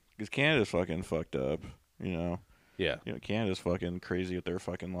 Because Canada's fucking fucked up, you know. Yeah. You know, Canada's fucking crazy with their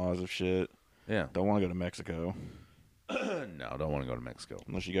fucking laws of shit. Yeah. Don't want to go to Mexico No, don't want to go to Mexico.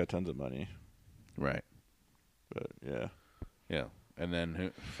 unless you got tons of money. Right. But yeah. Yeah. And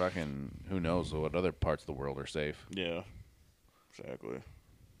then who knows what other parts of the world are safe. Yeah. Exactly.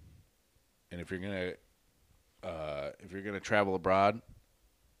 And if you're gonna travel abroad,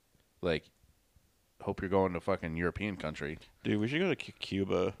 like, hope you're going to fucking European country. Dude, we should go to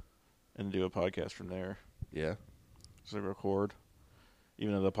Cuba and do a podcast from there. Yeah. So they record.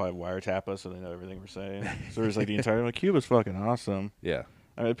 Even though they'll probably wiretap us so they know everything we're saying. So it's like the entire like Cuba's fucking awesome. Yeah.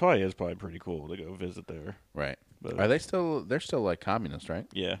 I mean, it probably is pretty cool to go visit there. Right. But Are they still? They're still like communist, right?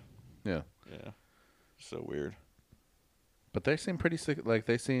 Yeah. Yeah. Yeah. So weird. But they seem pretty sick. Like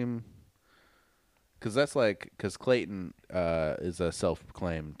they seem, because Clayton is a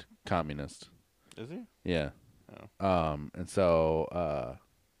self-proclaimed communist. Is he? Yeah. Oh. And so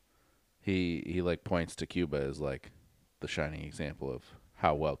he like points to Cuba as like the shining example of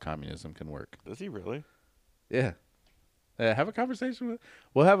how well communism can work. Does he really? Yeah. Have a conversation with.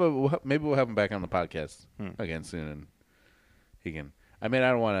 Maybe we'll have him back on the podcast again soon, and he can. I mean,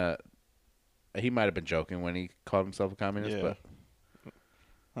 I don't want to. He might have been joking when he called himself a communist,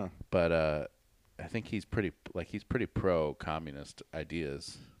 Yeah. but I think he's pretty pro communist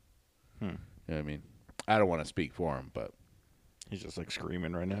ideas. You know what I mean? I don't want to speak for him, but He's just like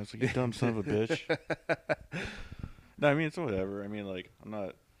screaming right now. It's like, you dumb son of a bitch. No, I mean, it's whatever. I mean, like, I'm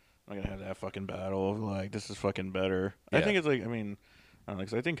not gonna have that fucking battle of like, this is fucking better. I Yeah. think it's like, I mean, I don't know,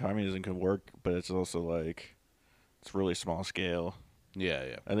 'cause I think communism can work, but it's also like, it's really small scale.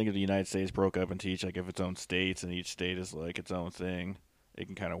 yeah. I think if the United States broke up into each, like, if its own states and each state is like its own thing, it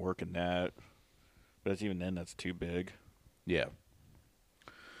can kind of work in that. But it's even then, that's too big. Yeah.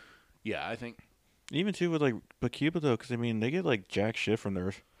 Yeah, I think. Even too with like, but Cuba though, because I mean, they get like jack shit from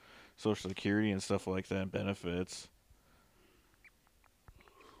their Social Security and stuff like that, and benefits.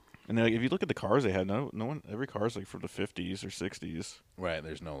 And like, if you look at the cars they had, no one, every car's like from the 50s or 60s. Right,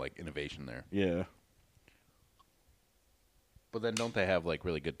 there's no like innovation there. Yeah. But then don't they have like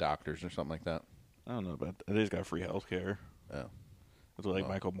really good doctors or something like that? I don't know about that. They just got free health care. Oh. That's what like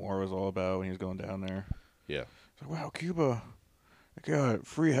Michael Moore was all about when he was going down there. Yeah. It's like, wow, Cuba, they got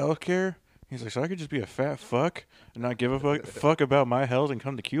free health care. He's like, so I could just be a fat fuck and not give a fuck about my health and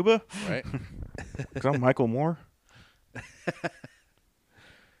come to Cuba? Right? Because I'm Michael Moore.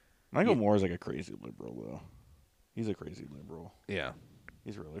 Michael Moore is like a crazy liberal, though. He's a crazy liberal. Yeah.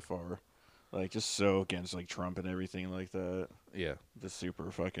 He's really far. Like, just so against, like, Trump and everything like that. Yeah. Just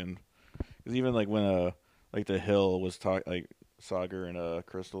super fucking... Because even, like, when, like, The Hill was talking... Like, Sagar and,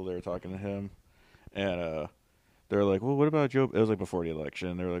 Crystal, they were talking to him. And, they were like, well, what about Joe... It was, like, before the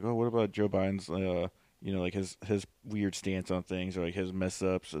election. They were like, oh, what about Joe Biden's, you know, like, his weird stance on things, or, like, his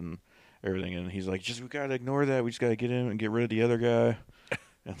mess-ups and everything. And he's like, we gotta ignore that. We just gotta get him and get rid of the other guy.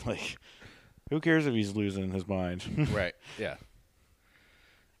 And, like, who cares if he's losing his mind? Right. Yeah.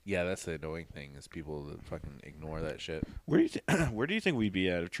 Yeah, that's the annoying thing is people that fucking ignore that shit. Where do you think we'd be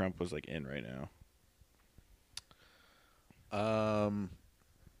at if Trump was, like, in right now? I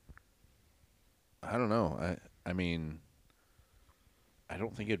don't know. I mean, I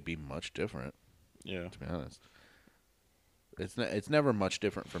don't think it'd be much different, Yeah. to be honest. It's never much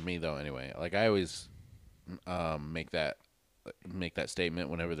different for me though. Anyway, like I always make that statement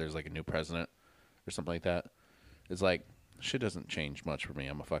whenever there's like a new president or something like that. It's like shit doesn't change much for me.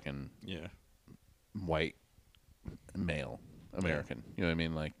 I'm a fucking Yeah. white male American. You know what I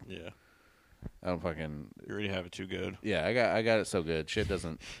mean? Like Yeah. I don't fucking You already have it too good. yeah. I got it so good. Shit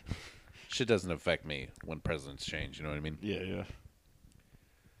doesn't affect me when presidents change. You know what I mean? Yeah, yeah.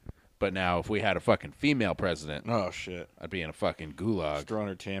 But now if we had a fucking female president, Oh, shit. I'd be in a fucking gulag. Just throwing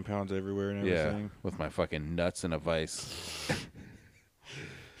her tampons everywhere and Yeah, everything. with my fucking nuts in a vice.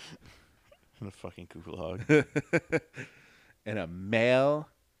 In a fucking gulag. In a male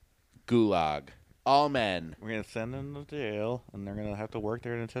gulag. All men. We're going to send them to jail, and they're going to have to work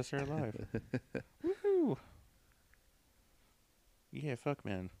there and test their life. Woohoo! Yeah, fuck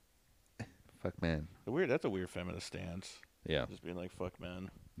men. Fuck man. That's a weird feminist stance. Yeah. Just being like, fuck men.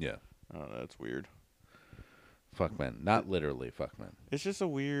 Yeah. I don't know, that's weird. Fuck men. Not literally fuck men. It's just a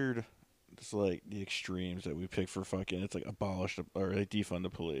weird, just like the extremes that we pick for fucking. It's like abolish or like defund the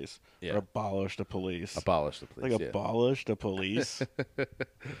police. Yeah. Or abolish the police. Abolish the police. Like abolish the police.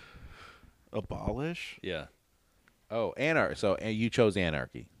 Abolish. Yeah. Oh, anarchy. So you chose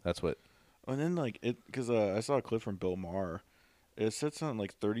anarchy. That's what. And then like it, because I saw a clip from Bill Maher. It said something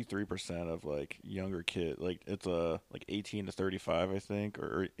like 33% of like younger kid, like it's like 18 to 35, I think,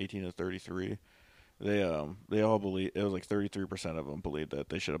 or 18 to 33. They all believe it was like 33% of them believe that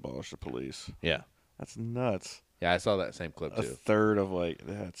they should abolish the police. Yeah. That's nuts. Yeah, I saw that same clip A too. third of like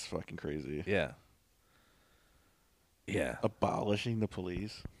that's fucking crazy. Yeah. Yeah. Abolishing the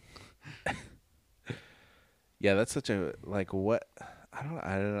police. Yeah, that's such a like what I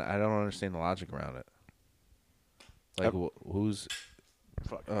don't understand the logic around it. Like who's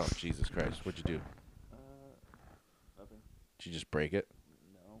Fuck. oh Jesus Christ, what'd you do? Nothing. Did you just break it?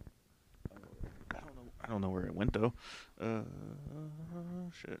 No. I don't know where it went though.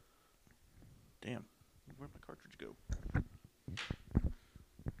 Shit. Damn. Where'd my cartridge go?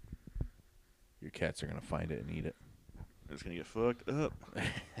 Your cats are gonna find it and eat it. It's gonna get fucked up. Where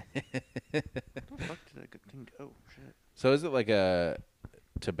the fuck did that good thing go? Shit. So is it like a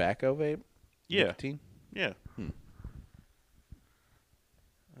tobacco vape? Yeah. Nicotine? Yeah.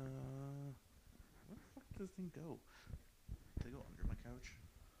 this thing go? Did it go under my couch?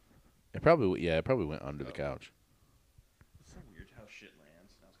 It probably went under the couch. It's so weird how shit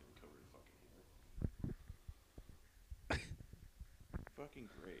lands. Now it's gonna be covered in fucking hair. Fucking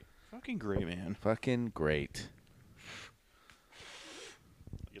great. Fucking great, man. Fucking great.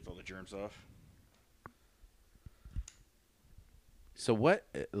 Gets all the germs off. So what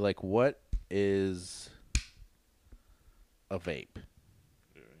is a vape?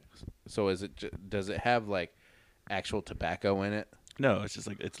 So is it does it have like actual tobacco in it? No, it's just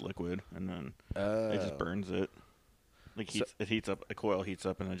like it's liquid, and then it just burns it. Like it heats up. A coil heats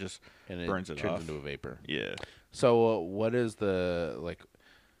up, and it just burns it turns off. into a vapor. Yeah. So what is the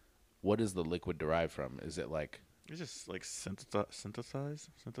liquid derived from? Is it like It's just like synthesized.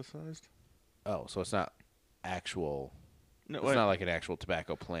 oh, so it's not actual. No, It's not like an actual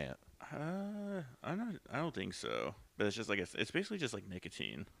tobacco plant. I don't think so. But it's just like it's basically just like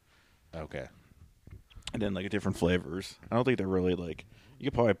nicotine, Okay. and then like different flavors. I don't think they're really like. You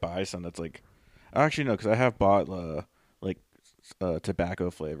could probably buy some that's like. Actually, no, because I have bought tobacco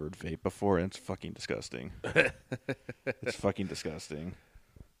flavored vape before, and it's fucking disgusting. It's fucking disgusting.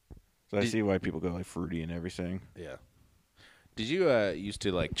 So I see why people go like fruity and everything. Yeah. Did you used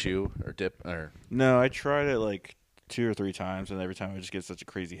to like chew or dip or? No, I tried it like 2 or 3 times, and every time I just get such a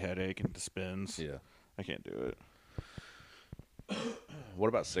crazy headache and it spins. Yeah. I can't do it. What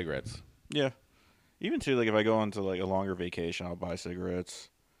about cigarettes? Yeah. Even too, like if I go on to like a longer vacation, I'll buy cigarettes.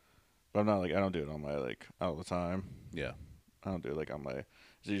 But I'm not like I don't do it on my like all the time. Yeah. I don't do it like on my.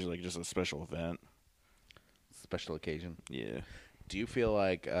 It's usually like just a special event. Special occasion. Yeah. Do you feel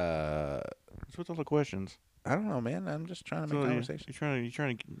like What's with all the questions? I don't know, man. I'm just trying to make So, conversation. You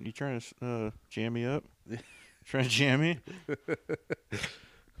trying to jam me up? Trying to jam me?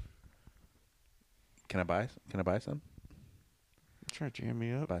 Can I buy some? Trying to jam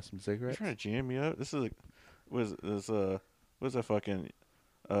me up? Buy some You cigarettes? trying to jam me up? This is like, what's that fucking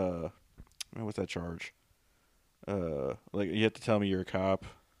man, what's that charge? Like you have to tell me you're a cop.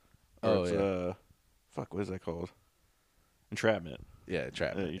 Oh, it's, yeah. Fuck, what is that called? Entrapment. Yeah,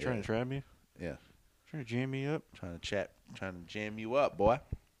 trap. You trying to trap me? Yeah. Trying to jam me up? Trying to jam you up, boy.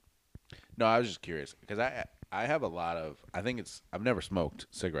 No, I was just curious because I have a lot of. I've never smoked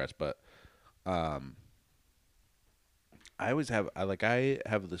cigarettes, but I always have. I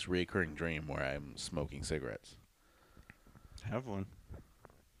have this recurring dream where I'm smoking cigarettes. Have one.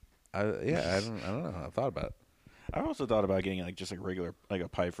 I don't know. I've thought about it. I've also thought about getting like just like regular like a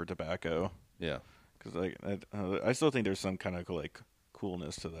pipe for tobacco, Yeah. because like I still think there's some kind of like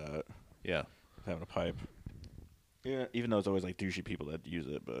coolness to that, Yeah. having a pipe. Yeah, even though it's always like douchey people that use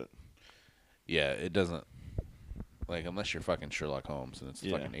it, but Yeah. It doesn't. Like unless you're fucking Sherlock Holmes and it's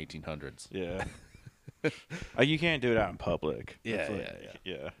Yeah. fucking 1800s. yeah, you can't do it out in public. Yeah, It's like,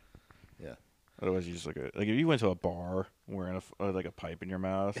 yeah. Otherwise, you just like if you went to a bar wearing like a pipe in your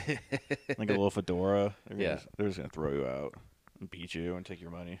mouth, like a little fedora, they're just gonna throw you out and beat you and take your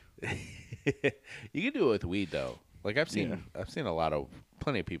money. You can do it with weed though. Like I've seen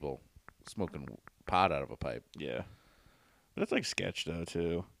plenty of people smoking pot out of a pipe. Yeah, but that's like sketch though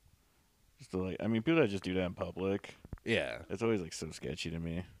too. Just to, like, I mean, people that just do that in public, Yeah. it's always like so sketchy to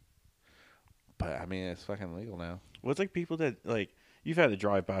me. But I mean it's fucking legal now. Well, it's like people that like you've had to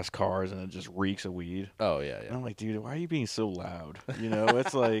drive past cars and it just reeks of weed. Oh yeah, And yeah. I'm like, dude, why are you being so loud? You know,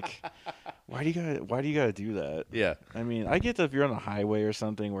 it's like, why do you gotta do that? Yeah. I mean, I get that if you're on a highway or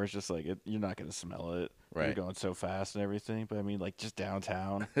something where it's just like you're not gonna smell it. You're Right. going so fast and everything. But I mean, like just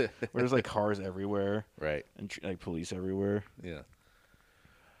downtown, where there's like cars everywhere Right. and like police everywhere. Yeah.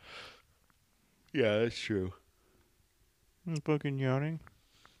 Yeah, that's true. I'm fucking yawning.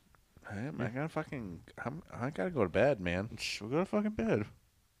 I gotta go to bed, man. We'll go to fucking bed.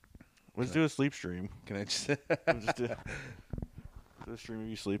 Let's do a sleep stream. Can I just? We'll just do a stream of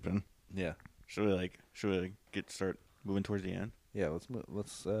you sleeping. Yeah. Should we start moving towards the end? Yeah. Let's move.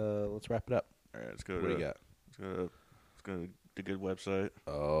 Let's wrap it up. All right, let's go. What do you got? Let's go to the good website.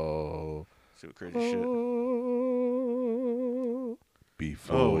 Oh. See what crazy shit.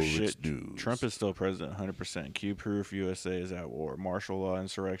 Before Oh it's shit! news. Trump is still president, 100%. Q-proof. USA is at war. Martial law,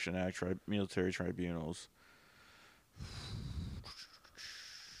 insurrection act, military tribunals.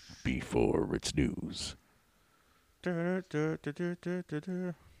 Before it's news.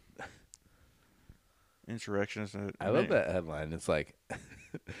 Insurrection is. I love that headline. It's like,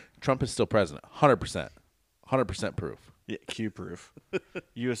 Trump is still president. 100%. 100% proof. Yeah, Q-proof.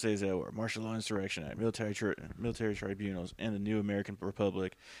 USA is at war. Martial law, insurrection act, military tribunals, and the new American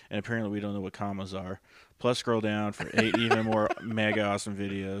Republic. And apparently, we don't know what commas are. Plus, scroll down for 8 even more mega awesome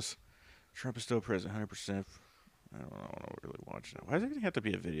videos. Trump is still president, 100%. I don't really watch that. Why does everything have to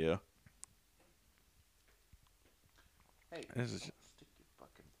be a video? Hey, This is stick your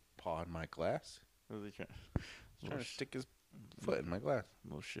fucking paw in my glass. really Trying little, to stick his foot in my glass.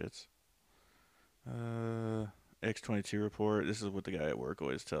 little shits. X-22 report. This is what the guy at work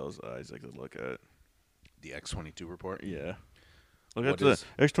always tells Isaac to look at. The X-22 report. Yeah. Look What at the is-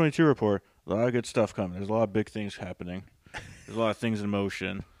 X-22 report. A lot of good stuff coming. There's a lot of big things happening. There's a lot of things in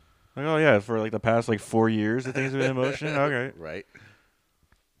motion. Like, oh yeah, for like the past like 4 years, the things have been in motion. Okay. Right.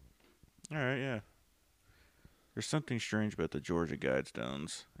 All right. Yeah. There's something strange about the Georgia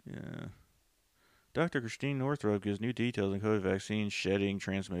Guidestones. Yeah. Dr. Christine Northrup gives new details on COVID vaccine shedding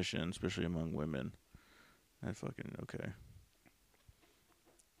transmission, especially among women. That fucking okay.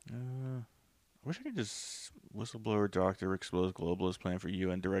 I wish I could just whistleblower doctor expose globalist plan for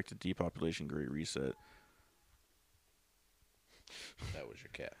UN directed depopulation Great Reset. That was your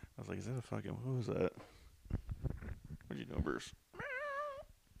cat. I was like, is that a fucking what was that? What'd you do, Bruce? What'd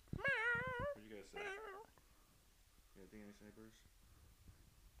you guys say? You think any snipers?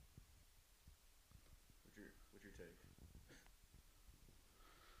 What's your take?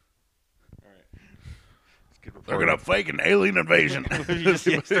 All right. Let's get They're gonna fake an alien invasion. You just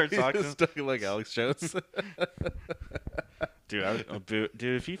start talking. Talking like Alex Jones. Dude,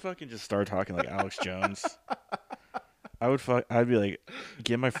 if he fucking just started talking like Alex Jones, I'd be like,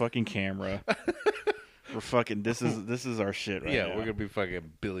 get my fucking camera. We're fucking. This is our shit right now. Yeah, we're gonna be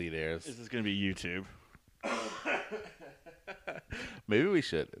fucking billionaires. This is gonna be YouTube. Maybe we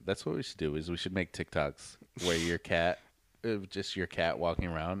should. That's what we should do. Is we should make TikToks where your cat, just your cat walking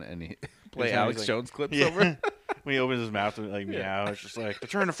around, and he play He's Alex like- Jones clips Yeah. over. When he opens his mouth and like meow, it's just like,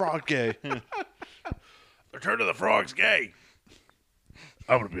 return the frog gay. Return of the Frog's gay.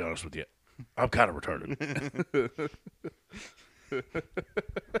 I'm gonna be honest with you. I'm kind of retarded.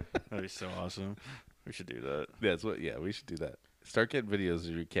 That'd be so awesome. We should do that. That's what. Yeah, we should do that. Start getting videos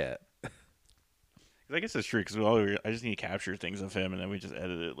of your cat. I guess that's true because I just need to capture things of him and then we just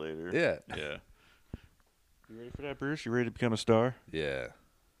edit it later. Yeah. Yeah. You ready for that, Bruce? You ready to become a star? Yeah.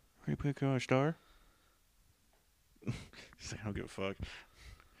 Ready to become a star? He's like, I don't give a fuck.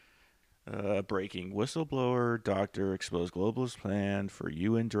 Breaking. Whistleblower doctor exposed globalist plan for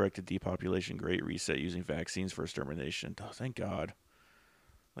UN-directed depopulation Great Reset using vaccines for extermination. Oh, thank God.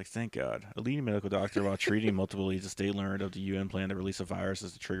 Like, thank God. A leading medical doctor, while treating multiple leads, the state learned of the UN plan to release a virus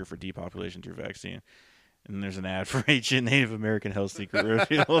as the trigger for depopulation through vaccine. And then there's an ad for ancient Native American health secret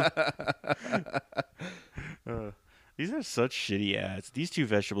revealed. These are such shitty ads. These two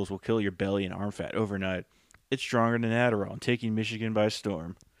vegetables will kill your belly and arm fat overnight. It's stronger than Adderall and taking Michigan by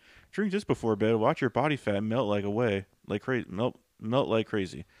storm. Drink this before bed. Watch your body fat melt like melt like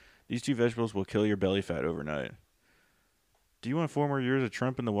crazy. These two vegetables will kill your belly fat overnight. Do you want 4 more years of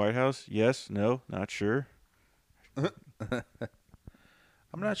Trump in the White House? Yes? No? Not sure? I'm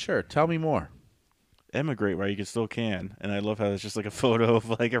not sure. Tell me more. Emigrate while you still can. And I love how it's just like a photo of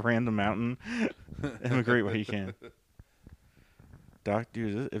like a random mountain. Emigrate while you can.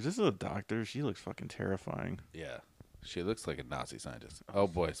 Dude, if this is a doctor, she looks fucking terrifying. Yeah. She looks like a Nazi scientist. Oh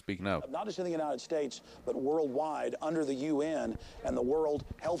boy, speaking of. Not just in the United States, but worldwide under the UN and the World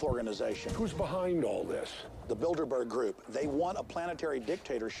Health Organization. Who's behind all this? The Bilderberg Group. They want a planetary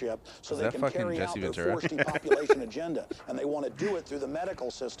dictatorship so Is they that can fucking carry out Jesse their Ventura? forced depopulation agenda. And they want to do it through the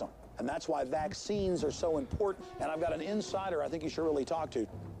medical system. And that's why vaccines are so important. And I've got an insider I think you should really talk to,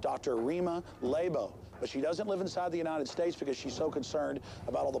 Dr. Rima Labo. But she doesn't live inside the United States because she's so concerned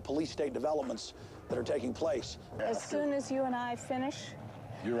about all the police state developments that are taking place. As soon as you and I finish,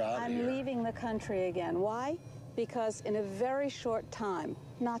 I'm leaving the country again. Why? Because in a very short time,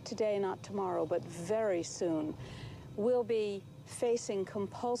 not today, not tomorrow, but very soon, we'll be facing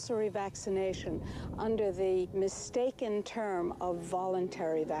compulsory vaccination under the mistaken term of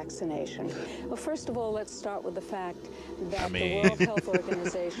voluntary vaccination. Well, first of all, let's start with the fact that the World Health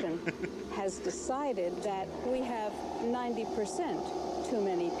Organization has decided that we have 90% too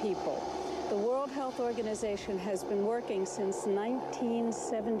many people. The World Health Organization has been working since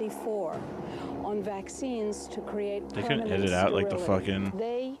 1974 on vaccines to create They couldn't permanent edit out like the sterility. fucking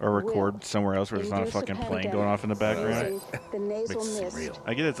They or record will somewhere else where there's not a induce fucking plane pandemic going off in the background. using the nasal mist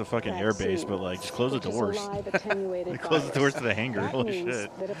I get it's a fucking air base, but like just close the which is a doors. live attenuated Close the virus. doors to the hangar. That Holy means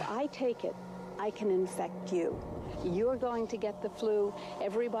shit. that if I take it, I can infect you. You're going to get the flu.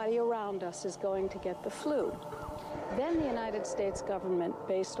 Everybody around us is going to get the flu. Then the United States government,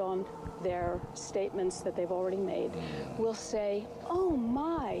 based on their statements that they've already made, will say, oh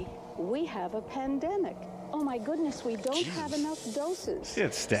my, we have a pandemic. oh my goodness, we don't have enough doses.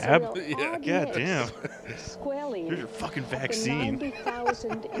 Get stabbed? So Yeah. odd God mix. damn. Squalene. Here's your fucking at the vaccine.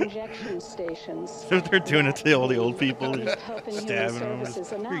 90,000 injection stations. They're doing it to all the old the people. Department of Health and Human Stabbing them. Services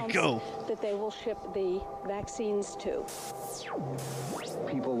Here you announced go. that they will ship the vaccines to.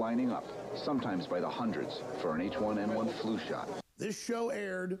 People lining up, sometimes by the hundreds, for an H1N1 flu shot. This show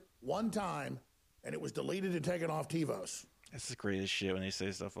aired one time, and it was deleted and taken off TiVo's. That's the greatest shit when they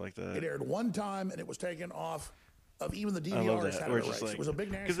say stuff like that. It aired one time, and it was taken off of even the I love DVR that. Saturday Where it's race. just like, It was a big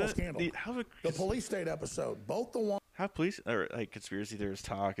 'cause national that- scandal. The police state episode, both the one. How police or like conspiracy theorists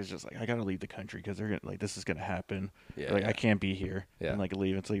talk is just like, I gotta leave the country because they're gonna like this is gonna happen. Yeah, like yeah. I can't be here. Yeah. And like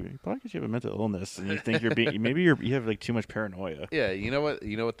leave. It's like probably because you have a mental illness and you think you're being maybe you have like too much paranoia. Yeah, you know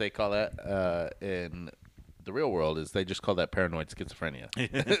what they call that in the real world is they just call that paranoid schizophrenia.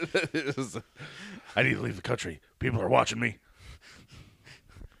 I need to leave the country. People are watching me.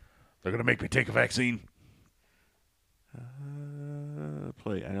 They're gonna make me take a vaccine.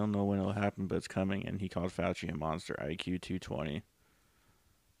 Play. I don't know when it'll happen, but it's coming. And he called Fauci a monster. IQ 220.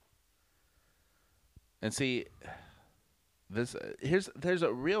 And see, there's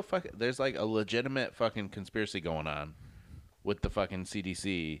like a legitimate fucking conspiracy going on with the fucking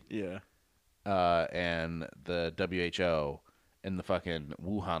CDC. Yeah. And the WHO and the fucking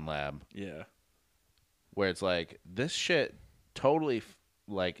Wuhan lab. Yeah. Where it's like this shit totally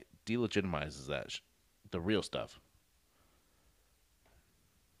like delegitimizes the real stuff.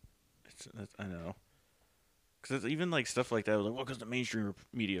 I know. Because even like stuff like that, like, well, because the mainstream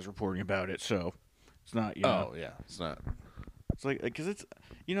media is reporting about it, so it's not. You know. Oh yeah, it's not. It's like because it's,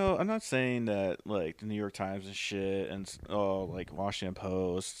 you know, I'm not saying that like the New York Times and shit and like Washington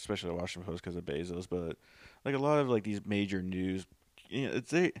Post, especially the Washington Post because of Bezos, but like a lot of like these major news, you know,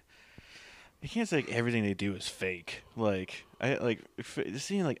 you can't say like, everything they do is fake. Like I like just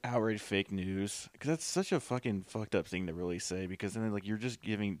seeing like outright fake news because that's such a fucking fucked up thing to really say because then like you're just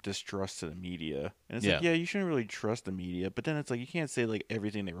giving distrust to the media and it's like yeah you shouldn't really trust the media but then it's like you can't say like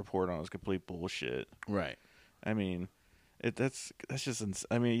everything they report on is complete bullshit. Right. I mean, that's just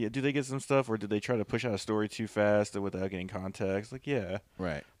I mean, do they get some stuff or did they try to push out a story too fast or without getting context? Like yeah,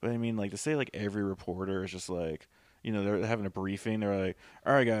 right. But I mean, like to say like every reporter is just like, you know, they're having a briefing. They're like,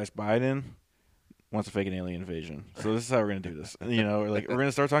 all right guys, Biden wants to fake an alien invasion. So this is how we're going to do this. You know, like we're going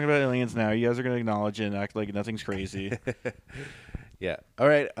to start talking about aliens now. You guys are going to acknowledge it and act like nothing's crazy. Yeah. All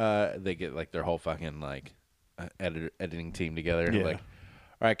right. They get like their whole fucking like editing team together. Yeah. Like,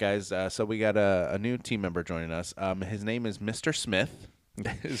 all right, guys. So we got a new team member joining us. His name is Mr. Smith.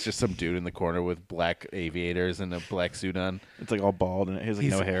 It's just some dude in the corner with black aviators and a black suit on. It's like all bald and he has like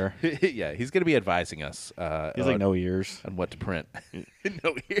no hair. Yeah, he's going to be advising us. He's like no ears. On what to print.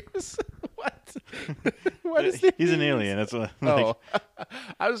 No ears? What? What is this? He's an alien. That's what. Like, oh,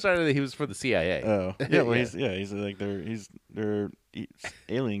 I was trying to think he was for the CIA. Oh, yeah. Well, he's like he's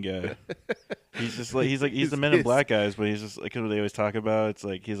alien guy. He's just like he's the Men in Black guys, but he's just like what they always talk about. It's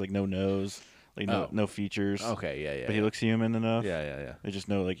like he's like no nose. Like no features. Okay, yeah. But he looks human enough. Yeah. They just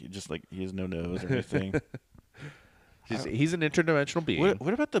know like he has no nose or anything. He's an interdimensional being.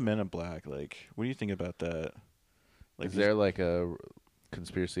 What about the Men in Black? Like, what do you think about that? Like, is there like a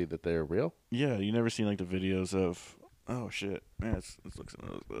conspiracy that they're real? Yeah, you never seen like the videos of? Oh shit, man, let's look some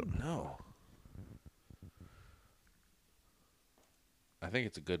of those up. No. I think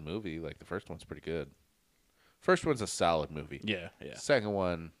it's a good movie. Like the first one's pretty good. First one's a solid movie. Yeah. Second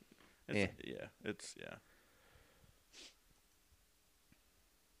one. Yeah.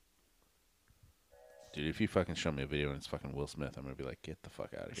 Dude, if you fucking show me a video and it's fucking Will Smith, I'm gonna be like, get the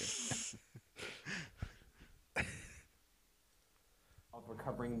fuck out of here. Of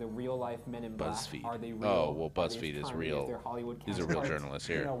recovering the real life Men in Black. BuzzFeed. Are they real? Oh well, BuzzFeed is real. Their Hollywood He's a real journalist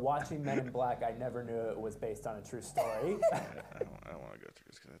here. You know, watching Men in Black, I never knew it was based on a true story. I don't want to go through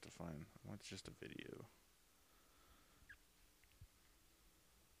this because I have to find. I want just a video.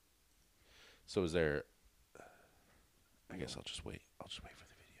 So is there? I guess I'll just wait. I'll just wait for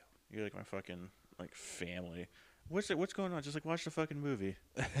the video. You're like my fucking like family. What's going on? Just like watch the fucking movie.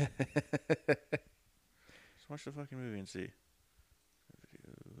 Just watch the fucking movie and see.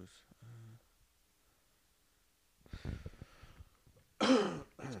 Videos.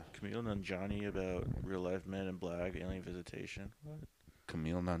 Camille Nanjiani about real life Men in Black alien visitation. What?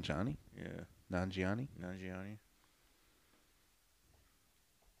 Camille Nanjiani? Yeah. Nanjiani?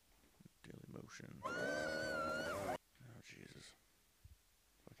 Daily Motion. Oh Jesus.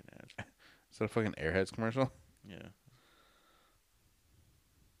 Fucking ads. Is that a fucking Airheads commercial? Yeah.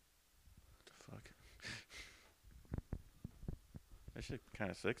 What the fuck? That shit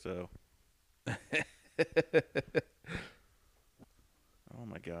kind of sick though. Oh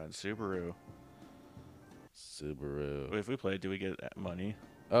my god, Subaru. Subaru. If we play, do we get money?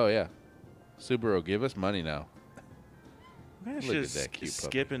 Oh yeah, Subaru, give us money now. I Look should at that cute puppy.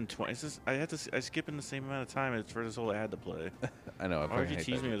 skipping 20. I skip in the same amount of time as for this whole ad to play. I know. Why would you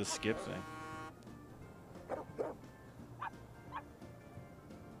tease me with a skip thing?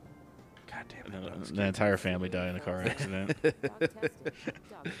 God damn it! And the entire family died in a car accident.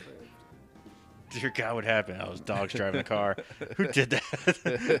 Dear God, what happened? I was dogs driving a car. Who did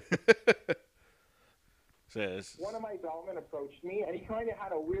that? Says one of my bellmen approached me, and he kind of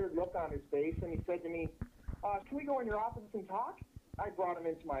had a weird look on his face, and he said to me, can we go in your office and talk? I brought him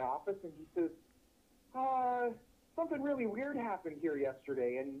into my office, and he says, something really weird happened here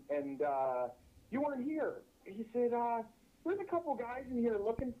yesterday, and you weren't here. He said, there's a couple guys in here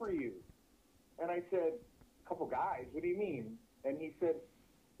looking for you. And I said, couple guys? What do you mean? And he said,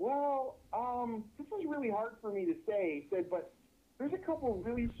 well, this is really hard for me to say. He said, but there's a couple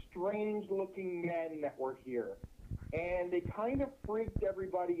really strange-looking men that were here, and they kind of freaked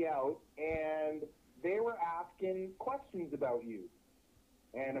everybody out, and they were asking questions about you.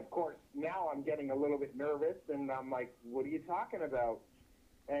 And, of course, now I'm getting a little bit nervous, and I'm like, what are you talking about?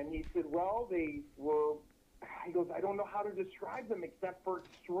 And he said, well, they were, he goes, I don't know how to describe them except for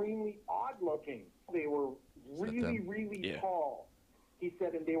extremely odd-looking. They were really, really tall. He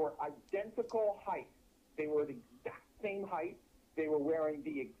said, and they were identical height. They were the exact same height. They were wearing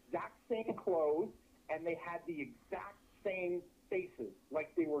the exact same clothes, and they had the exact same faces,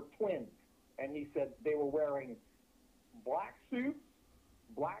 like they were twins. And he said they were wearing black suits,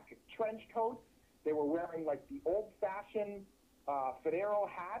 black trench coats. They were wearing like the old-fashioned Federo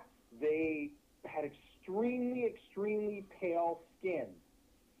hats. They had extremely, extremely pale skin.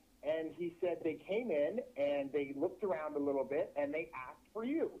 And he said they came in and they looked around a little bit and they asked for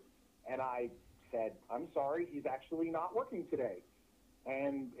you. And I said, I'm sorry, he's actually not working today.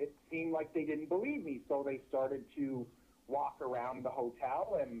 And it seemed like they didn't believe me. So they started to walk around the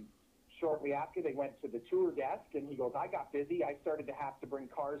hotel, and shortly after they went to the tour desk, and he goes, I got busy. I started to have to bring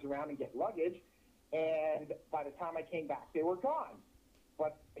cars around and get luggage. And by the time I came back, they were gone.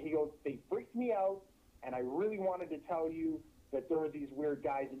 But he goes, they freaked me out, and I really wanted to tell you that there were these weird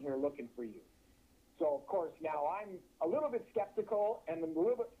guys in here looking for you. So, of course, now I'm a little bit skeptical and I'm a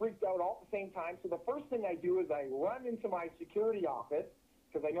little bit freaked out all at the same time. So the first thing I do is I run into my security office,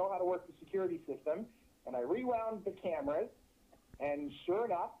 because I know how to work the security system, and I rewound the cameras, and sure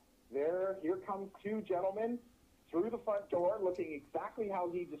enough, here comes two gentlemen through the front door looking exactly how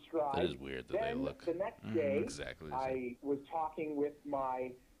he described. That is weird that they look the next day, exactly the same. I was talking with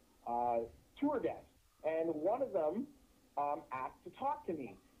my tour desk, and one of them asked to talk to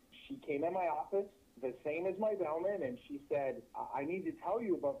me. She came in my office, the same as my bellman, and she said, I need to tell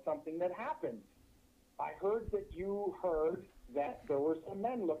you about something that happened. I heard that you heard that there were some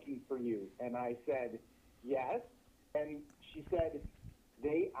men looking for you. And I said, yes. And she said,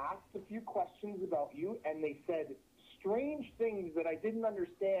 they asked a few questions about you, and they said strange things that I didn't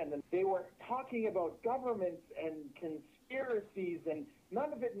understand. And they were talking about governments and conspiracies, and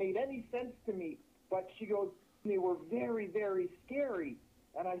none of it made any sense to me. But she goes, they were very, very scary.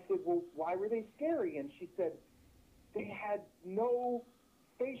 And I said, well, why were they scary? And she said, they had no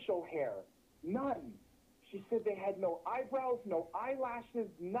facial hair, none. She said they had no eyebrows, no eyelashes,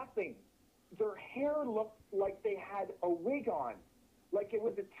 nothing. Their hair looked like they had a wig on, like it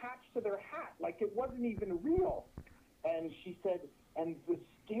was attached to their hat, like it wasn't even real. And she said, and the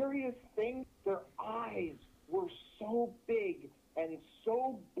scariest thing, their eyes were so big and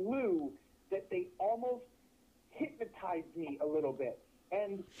so blue that they almost hypnotized me a little bit.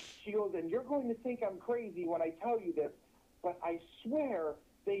 And she goes, and you're going to think I'm crazy when I tell you this, but I swear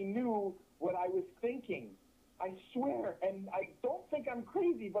they knew what I was thinking. I swear. And I don't think I'm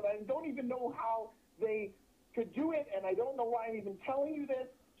crazy, but I don't even know how they could do it, and I don't know why I'm even telling you this.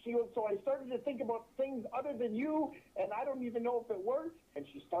 She goes, so I started to think about things other than you, and I don't even know if it worked. And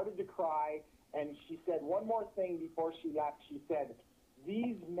she started to cry, and she said one more thing before she left. She said,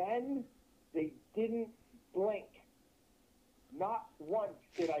 these men, they didn't blink. Not once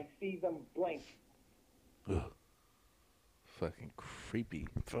did I see them blink. Ugh. Fucking creepy.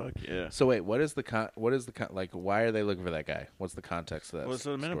 Fuck yeah. So wait, what is the like? Why are they looking for that guy? What's the context of that? Well,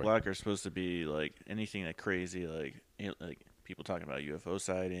 so the Men in Black are supposed to be like anything that crazy, like people talking about UFO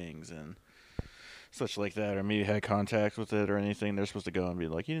sightings and such like that, or maybe had contact with it or anything. They're supposed to go and be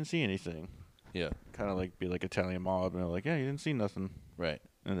like, you didn't see anything. Yeah. Kind of like be like Italian mob, and they're like, yeah, you didn't see nothing. Right.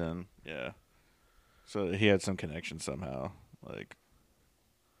 And then yeah. So he had some connection somehow. Like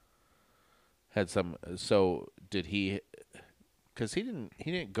had some. So did he? Because he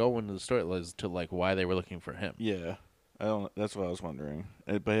didn't go into the story as to like why they were looking for him. Yeah, I don't. That's what I was wondering.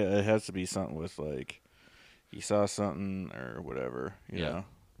 But it has to be something with like he saw something or whatever. You know.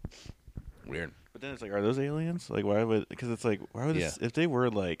 Weird. But then it's like, are those aliens? Like, why would? Because it's like, why would this, if they were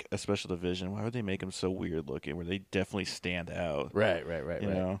like a special division, why would they make them so weird looking? Where they definitely stand out. Right. You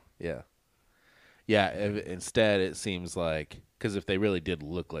know? Yeah. Yeah. Instead, it seems like because if they really did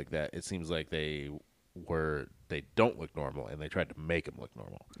look like that, it seems like they don't look normal, and they tried to make them look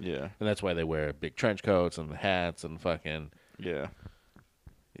normal. Yeah. And that's why they wear big trench coats and hats and fucking. Yeah.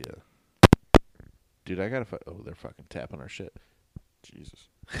 Dude, I gotta. Oh, they're fucking tapping our shit. Jesus.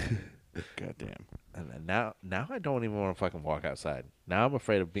 Goddamn. And now I don't even want to fucking walk outside. Now I'm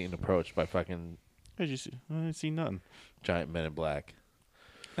afraid of being approached by fucking. How'd you see? I didn't see nothing. Giant men in black.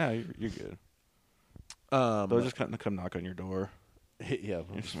 No, you're good. They'll just come knock on your door. Yeah,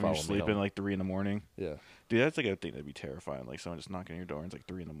 you're sleeping like 3 a.m. Yeah, dude, that's like a thing that'd be terrifying. Like someone just knocking on your door and it's like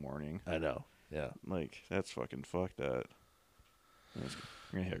 3 a.m. I know. Yeah, like that's fucking fuck that. You're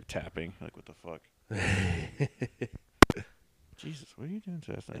gonna hear tapping. Like what the fuck? Jesus, what are you doing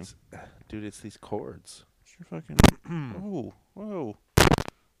to that thing? Dude, it's these cords. It's your fucking. Oh, whoa,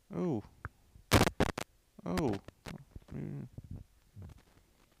 oh, oh,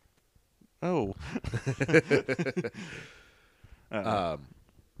 oh.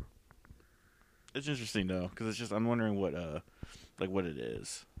 It's interesting though, because it's just I'm wondering what what it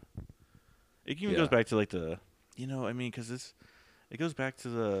is. It even goes back to like the, I mean, because it goes back to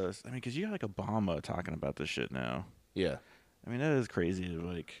the, I mean, because you got like Obama talking about this shit now. Yeah. I mean, that is crazy.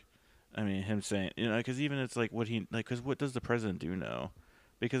 Like, I mean, him saying, because even it's like what he, like, because what does the president do now?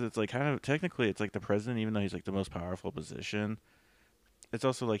 Because it's like kind of, technically, it's like the president, even though he's like the most powerful position, it's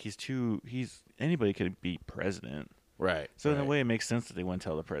also like anybody could be president. Right. So in a way, it makes sense that they wouldn't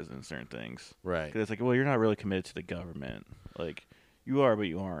tell the president certain things. Right. Because it's like, well, you're not really committed to the government. Like, you are, but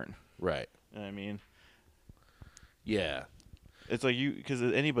you aren't. Right. You know what I mean? Yeah. It's like because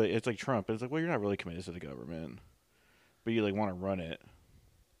anybody, it's like Trump. It's like, well, you're not really committed to the government, but you like want to run it.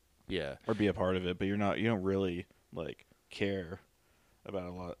 Yeah. Or be a part of it, but you don't really like care about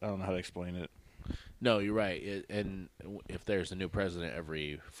a lot. I don't know how to explain it. No, you're right. And if there's a new president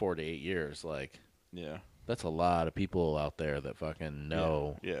every 4 to 8 years, like, yeah, that's a lot of people out there that fucking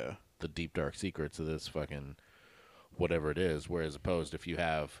know the deep dark secrets of this fucking whatever it is. Whereas opposed, if you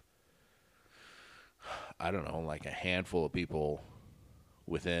have, I don't know, like a handful of people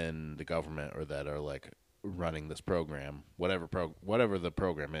within the government or that are like running this program, whatever the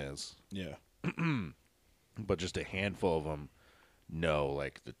program is. Yeah. But just a handful of them know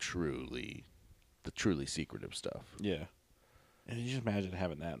like the truly secretive stuff. Yeah. And you just imagine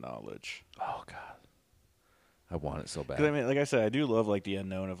having that knowledge. Oh God. I want it so bad. 'Cause, I mean, like I said, I do love like the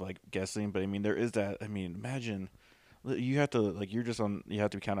unknown of like guessing, but I mean, there is that. I mean, imagine you have to like you have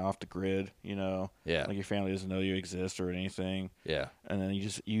to be kind of off the grid, Yeah. Like your family doesn't know you exist or anything. Yeah. And then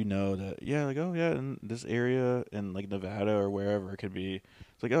you know that like oh yeah, in this area in like Nevada or wherever it could be,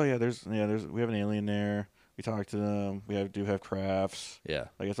 it's like oh yeah, we have an alien there. We talk to them. We do have crafts. Yeah.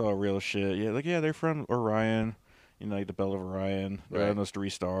 Like it's all real shit. Yeah. Like yeah, they're from Orion. Like the Belt of Orion. They're on those 3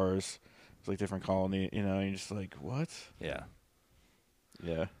 stars. It's like different colony, and you're just like, what? Yeah.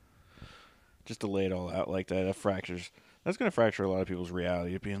 Yeah. Just to lay it all out like that, that's going to fracture a lot of people's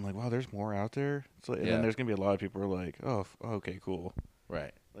reality of being like, wow, there's more out there. So, and then there's going to be a lot of people who are like, oh, okay, cool.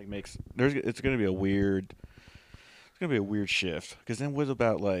 Right. Like it's going to be a weird shift. Because then what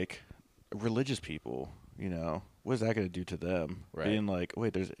about like religious people, what is that going to do to them? Right. Being like,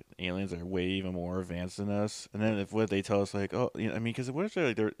 wait, there's aliens that are way even more advanced than us. And then what they tell us, like, oh, I mean, because what if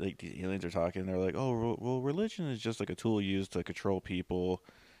they're like the aliens are talking, they're like, oh, well, religion is just like a tool used to control people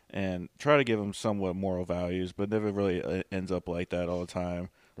and try to give them somewhat moral values, but never really ends up like that all the time.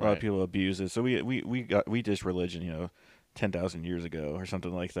 A lot of people abuse it. So we ditched religion, 10,000 years ago or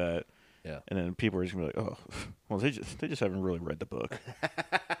something like that. Yeah. And then people are just gonna be like, oh, well, they just haven't really read the book.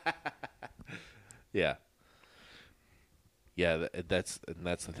 Yeah. Yeah, that's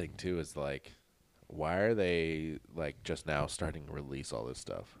the thing too. Is like, why are they like just now starting to release all this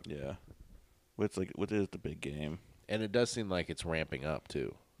stuff? Yeah, what is the big game? And it does seem like it's ramping up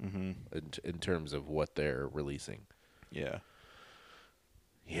too, in terms of what they're releasing. Yeah,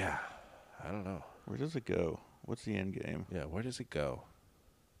 yeah. I don't know. Where does it go? What's the end game? Yeah, where does it go?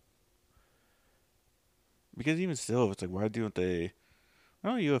 Because even still, it's like, why don't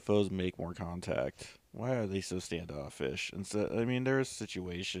UFOs make more contact? Why are they so standoffish? And so, I mean, there's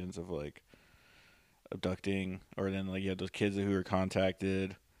situations of like abducting, or then like you have those kids who are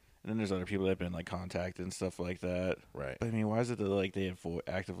contacted, and then there's other people that have been like contacted and stuff like that. Right. But I mean, why is it that like they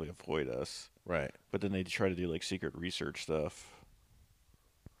actively avoid us? Right. But then they try to do like secret research stuff.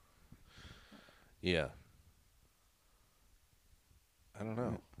 Yeah. I don't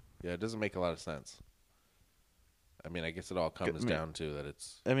know. Yeah, it doesn't make a lot of sense. I mean, I guess it all comes down to that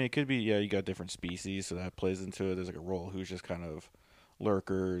it's... I mean, it could be, you got different species, so that plays into it. There's like a role who's just kind of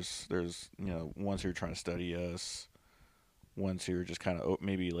lurkers. There's, ones who are trying to study us. Ones who are just kind of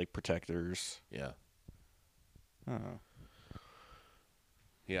maybe like protectors. Yeah. I don't know.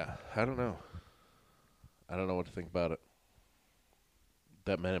 Yeah, I don't know. I don't know what to think about it.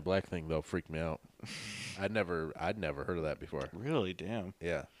 That Men in Black thing, though, freaked me out. I'd never heard of that before. Really? Damn.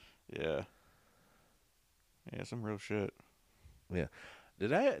 Yeah. Yeah. Yeah, some real shit. Yeah.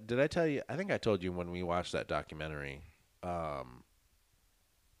 Did I tell you? I think I told you when we watched that documentary. When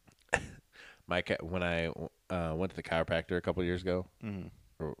I went to the chiropractor a couple of years ago,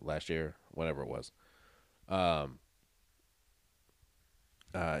 or last year, whatever it was.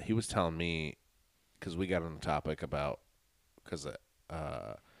 He was telling me, because we got on the topic about, because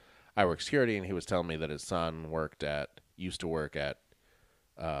I work security, and he was telling me that his son used to work at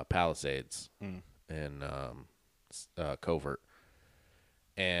Palisades in Covert,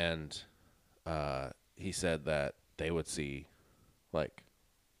 and he said that they would see like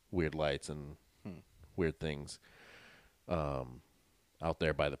weird lights and weird things out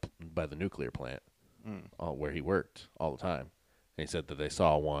there by the nuclear plant where he worked all the time. And he said that they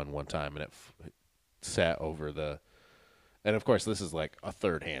saw one time, and it sat over the. And of course, this is like a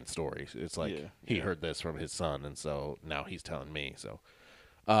third-hand story. It's like he heard this from his son, and so now he's telling me. So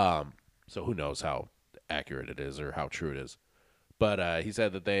who knows how accurate it is or how true it is? But he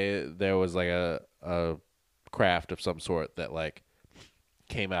said that there was like a craft of some sort that like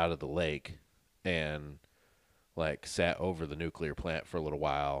came out of the lake and like sat over the nuclear plant for a little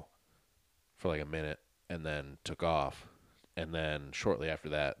while, for like a minute, and then took off. And then shortly after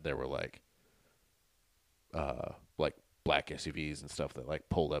that, there were like black SUVs and stuff that like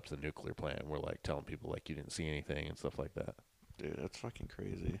pulled up to the nuclear plant and were like telling people like you didn't see anything and stuff like that. Dude, that's fucking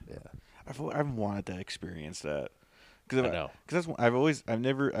crazy. Yeah, I've wanted to experience that. I know. Because I've always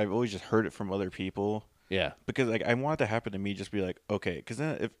just heard it from other people. Yeah. Because like I want it to happen to me, just be like, okay. Because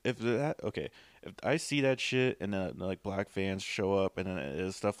then if I see that shit and then like black fans show up and then it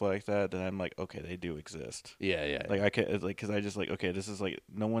is stuff like that, then I'm like, okay, they do exist. Yeah. Like I can like because I just like okay, this is like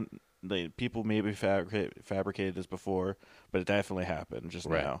no one. Like, people maybe fabricated this before, but it definitely happened just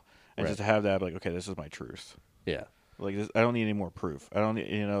now. And just to have that, like, okay, this is my truth. Yeah. Like, I don't need any more proof. I don't need,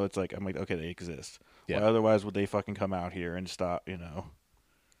 it's like, I'm like, okay, they exist. Yeah. Why otherwise would they fucking come out here and stop,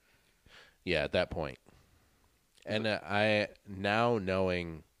 Yeah, at that point. And I, now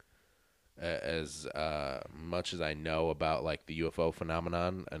knowing as much as I know about, like, the UFO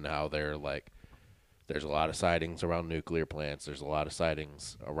phenomenon and how they're, like, there's a lot of sightings around nuclear plants. There's a lot of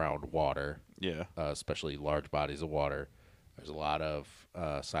sightings around water. Yeah. Especially large bodies of water. There's a lot of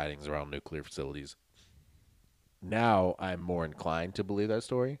sightings around nuclear facilities. Now I'm more inclined to believe that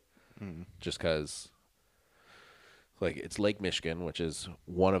story. Just because, like, it's Lake Michigan, which is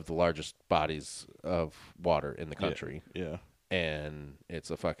one of the largest bodies of water in the country. Yeah. And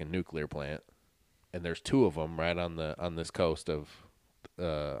it's a fucking nuclear plant. And there's two of them right on this coast of...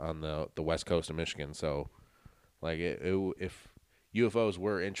 on the west coast of Michigan. So, like, if UFOs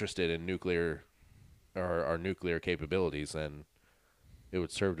were interested in nuclear or our nuclear capabilities, then it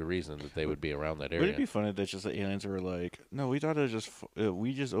would serve the reason that they would be around that area. Would it be funny that just the aliens were like, no, we thought it was just,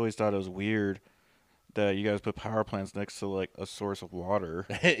 we just always thought it was weird that you guys put power plants next to, like, a source of water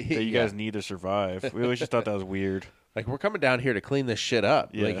that you guys need to survive. We always just thought that was weird. Like, we're coming down here to clean this shit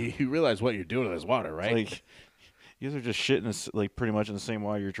up. Yeah. Like, you realize what you're doing to this water, right? Like, you guys are just shitting, like, pretty much in the same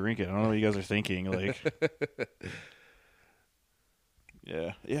water you're drinking. I don't know what you guys are thinking. Like,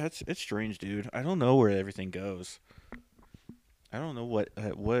 yeah, it's strange, dude. I don't know where everything goes. I don't know what.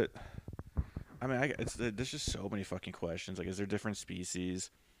 I mean, there's just so many fucking questions. Like, is there different species?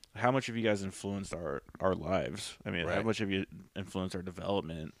 How much have you guys influenced our lives? I mean, how much have you influenced our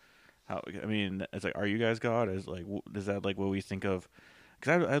development? I mean, it's like, are you guys God? Is that like what we think of?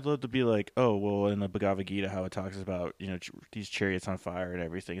 Because I'd love to be like, oh, well, in the Bhagavad Gita, how it talks about, these chariots on fire and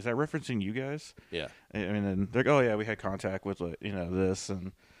everything. Is that referencing you guys? Yeah. I mean, and they're like, oh, yeah, we had contact with, this.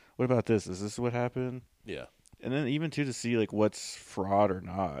 And what about this? Is this what happened? Yeah. And then even, too, to see, like, what's fraud or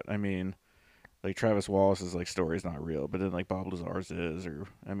not. I mean, like, Travis Wallace's, like, story is not real. But then, like, Bob Lazar's is. Or,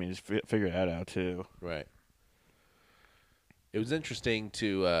 I mean, just figure that out, too. Right. It was interesting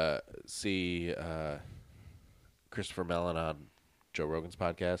to see Christopher Mellon on Joe Rogan's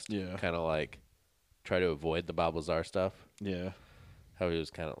podcast. Yeah. Kind of like try to avoid the Bob Lazar stuff. Yeah. How he was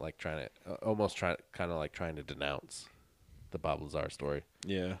kind of like trying to denounce the Bob Lazar story.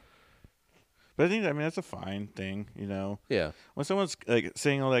 Yeah. But I mean, that's a fine thing, Yeah. When someone's like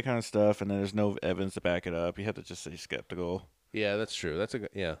saying all that kind of stuff and then there's no evidence to back it up, you have to just stay skeptical. Yeah, that's true. That's a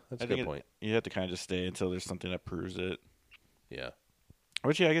good point. You have to kind of just stay until there's something that proves it. Yeah.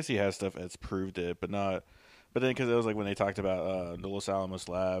 Which, yeah, I guess he has stuff that's proved it, but not. But then, because it was like when they talked about the Los Alamos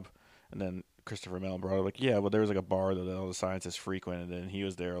lab, and then Christopher Mellon brought up, like, yeah, well, there was like a bar that all the scientists frequented, and he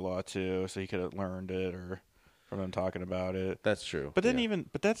was there a lot too, so he could have learned it or from them talking about it. That's true. But then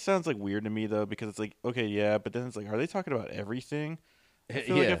but that sounds like weird to me though, because it's like, okay, yeah, but then it's like, are they talking about everything? I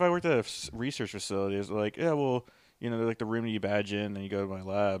feel like if I worked at a research facility, it's like, yeah, well, you know, they're like the room you badge in and you go to my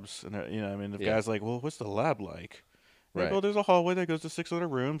labs, and you know, I mean, the guy's like, well, what's the lab like? Right. Like, well, there's a hallway that goes to 6 other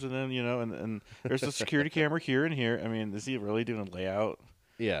rooms, and then, you know, and there's a security camera here and here. I mean, is he really doing a layout?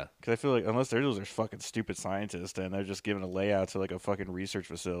 Yeah. Because I feel like unless those are fucking stupid scientists, and they're just giving a layout to like a fucking research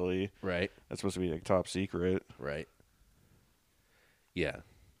facility. Right. That's supposed to be like top secret. Right. Yeah.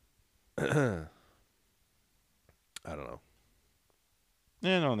 I don't know.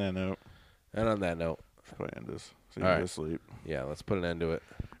 And on that note. Let's probably end this. So you can go to sleep. Yeah, let's put an end to it.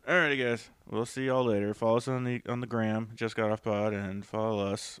 Alrighty, guys. We'll see y'all later. Follow us on the gram, Just Got Off Pod, and follow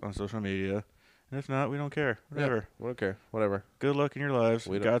us on social media. And if not, we don't care. Whatever. Yeah, we don't care. Whatever. Good luck in your lives.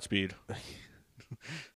 Godspeed.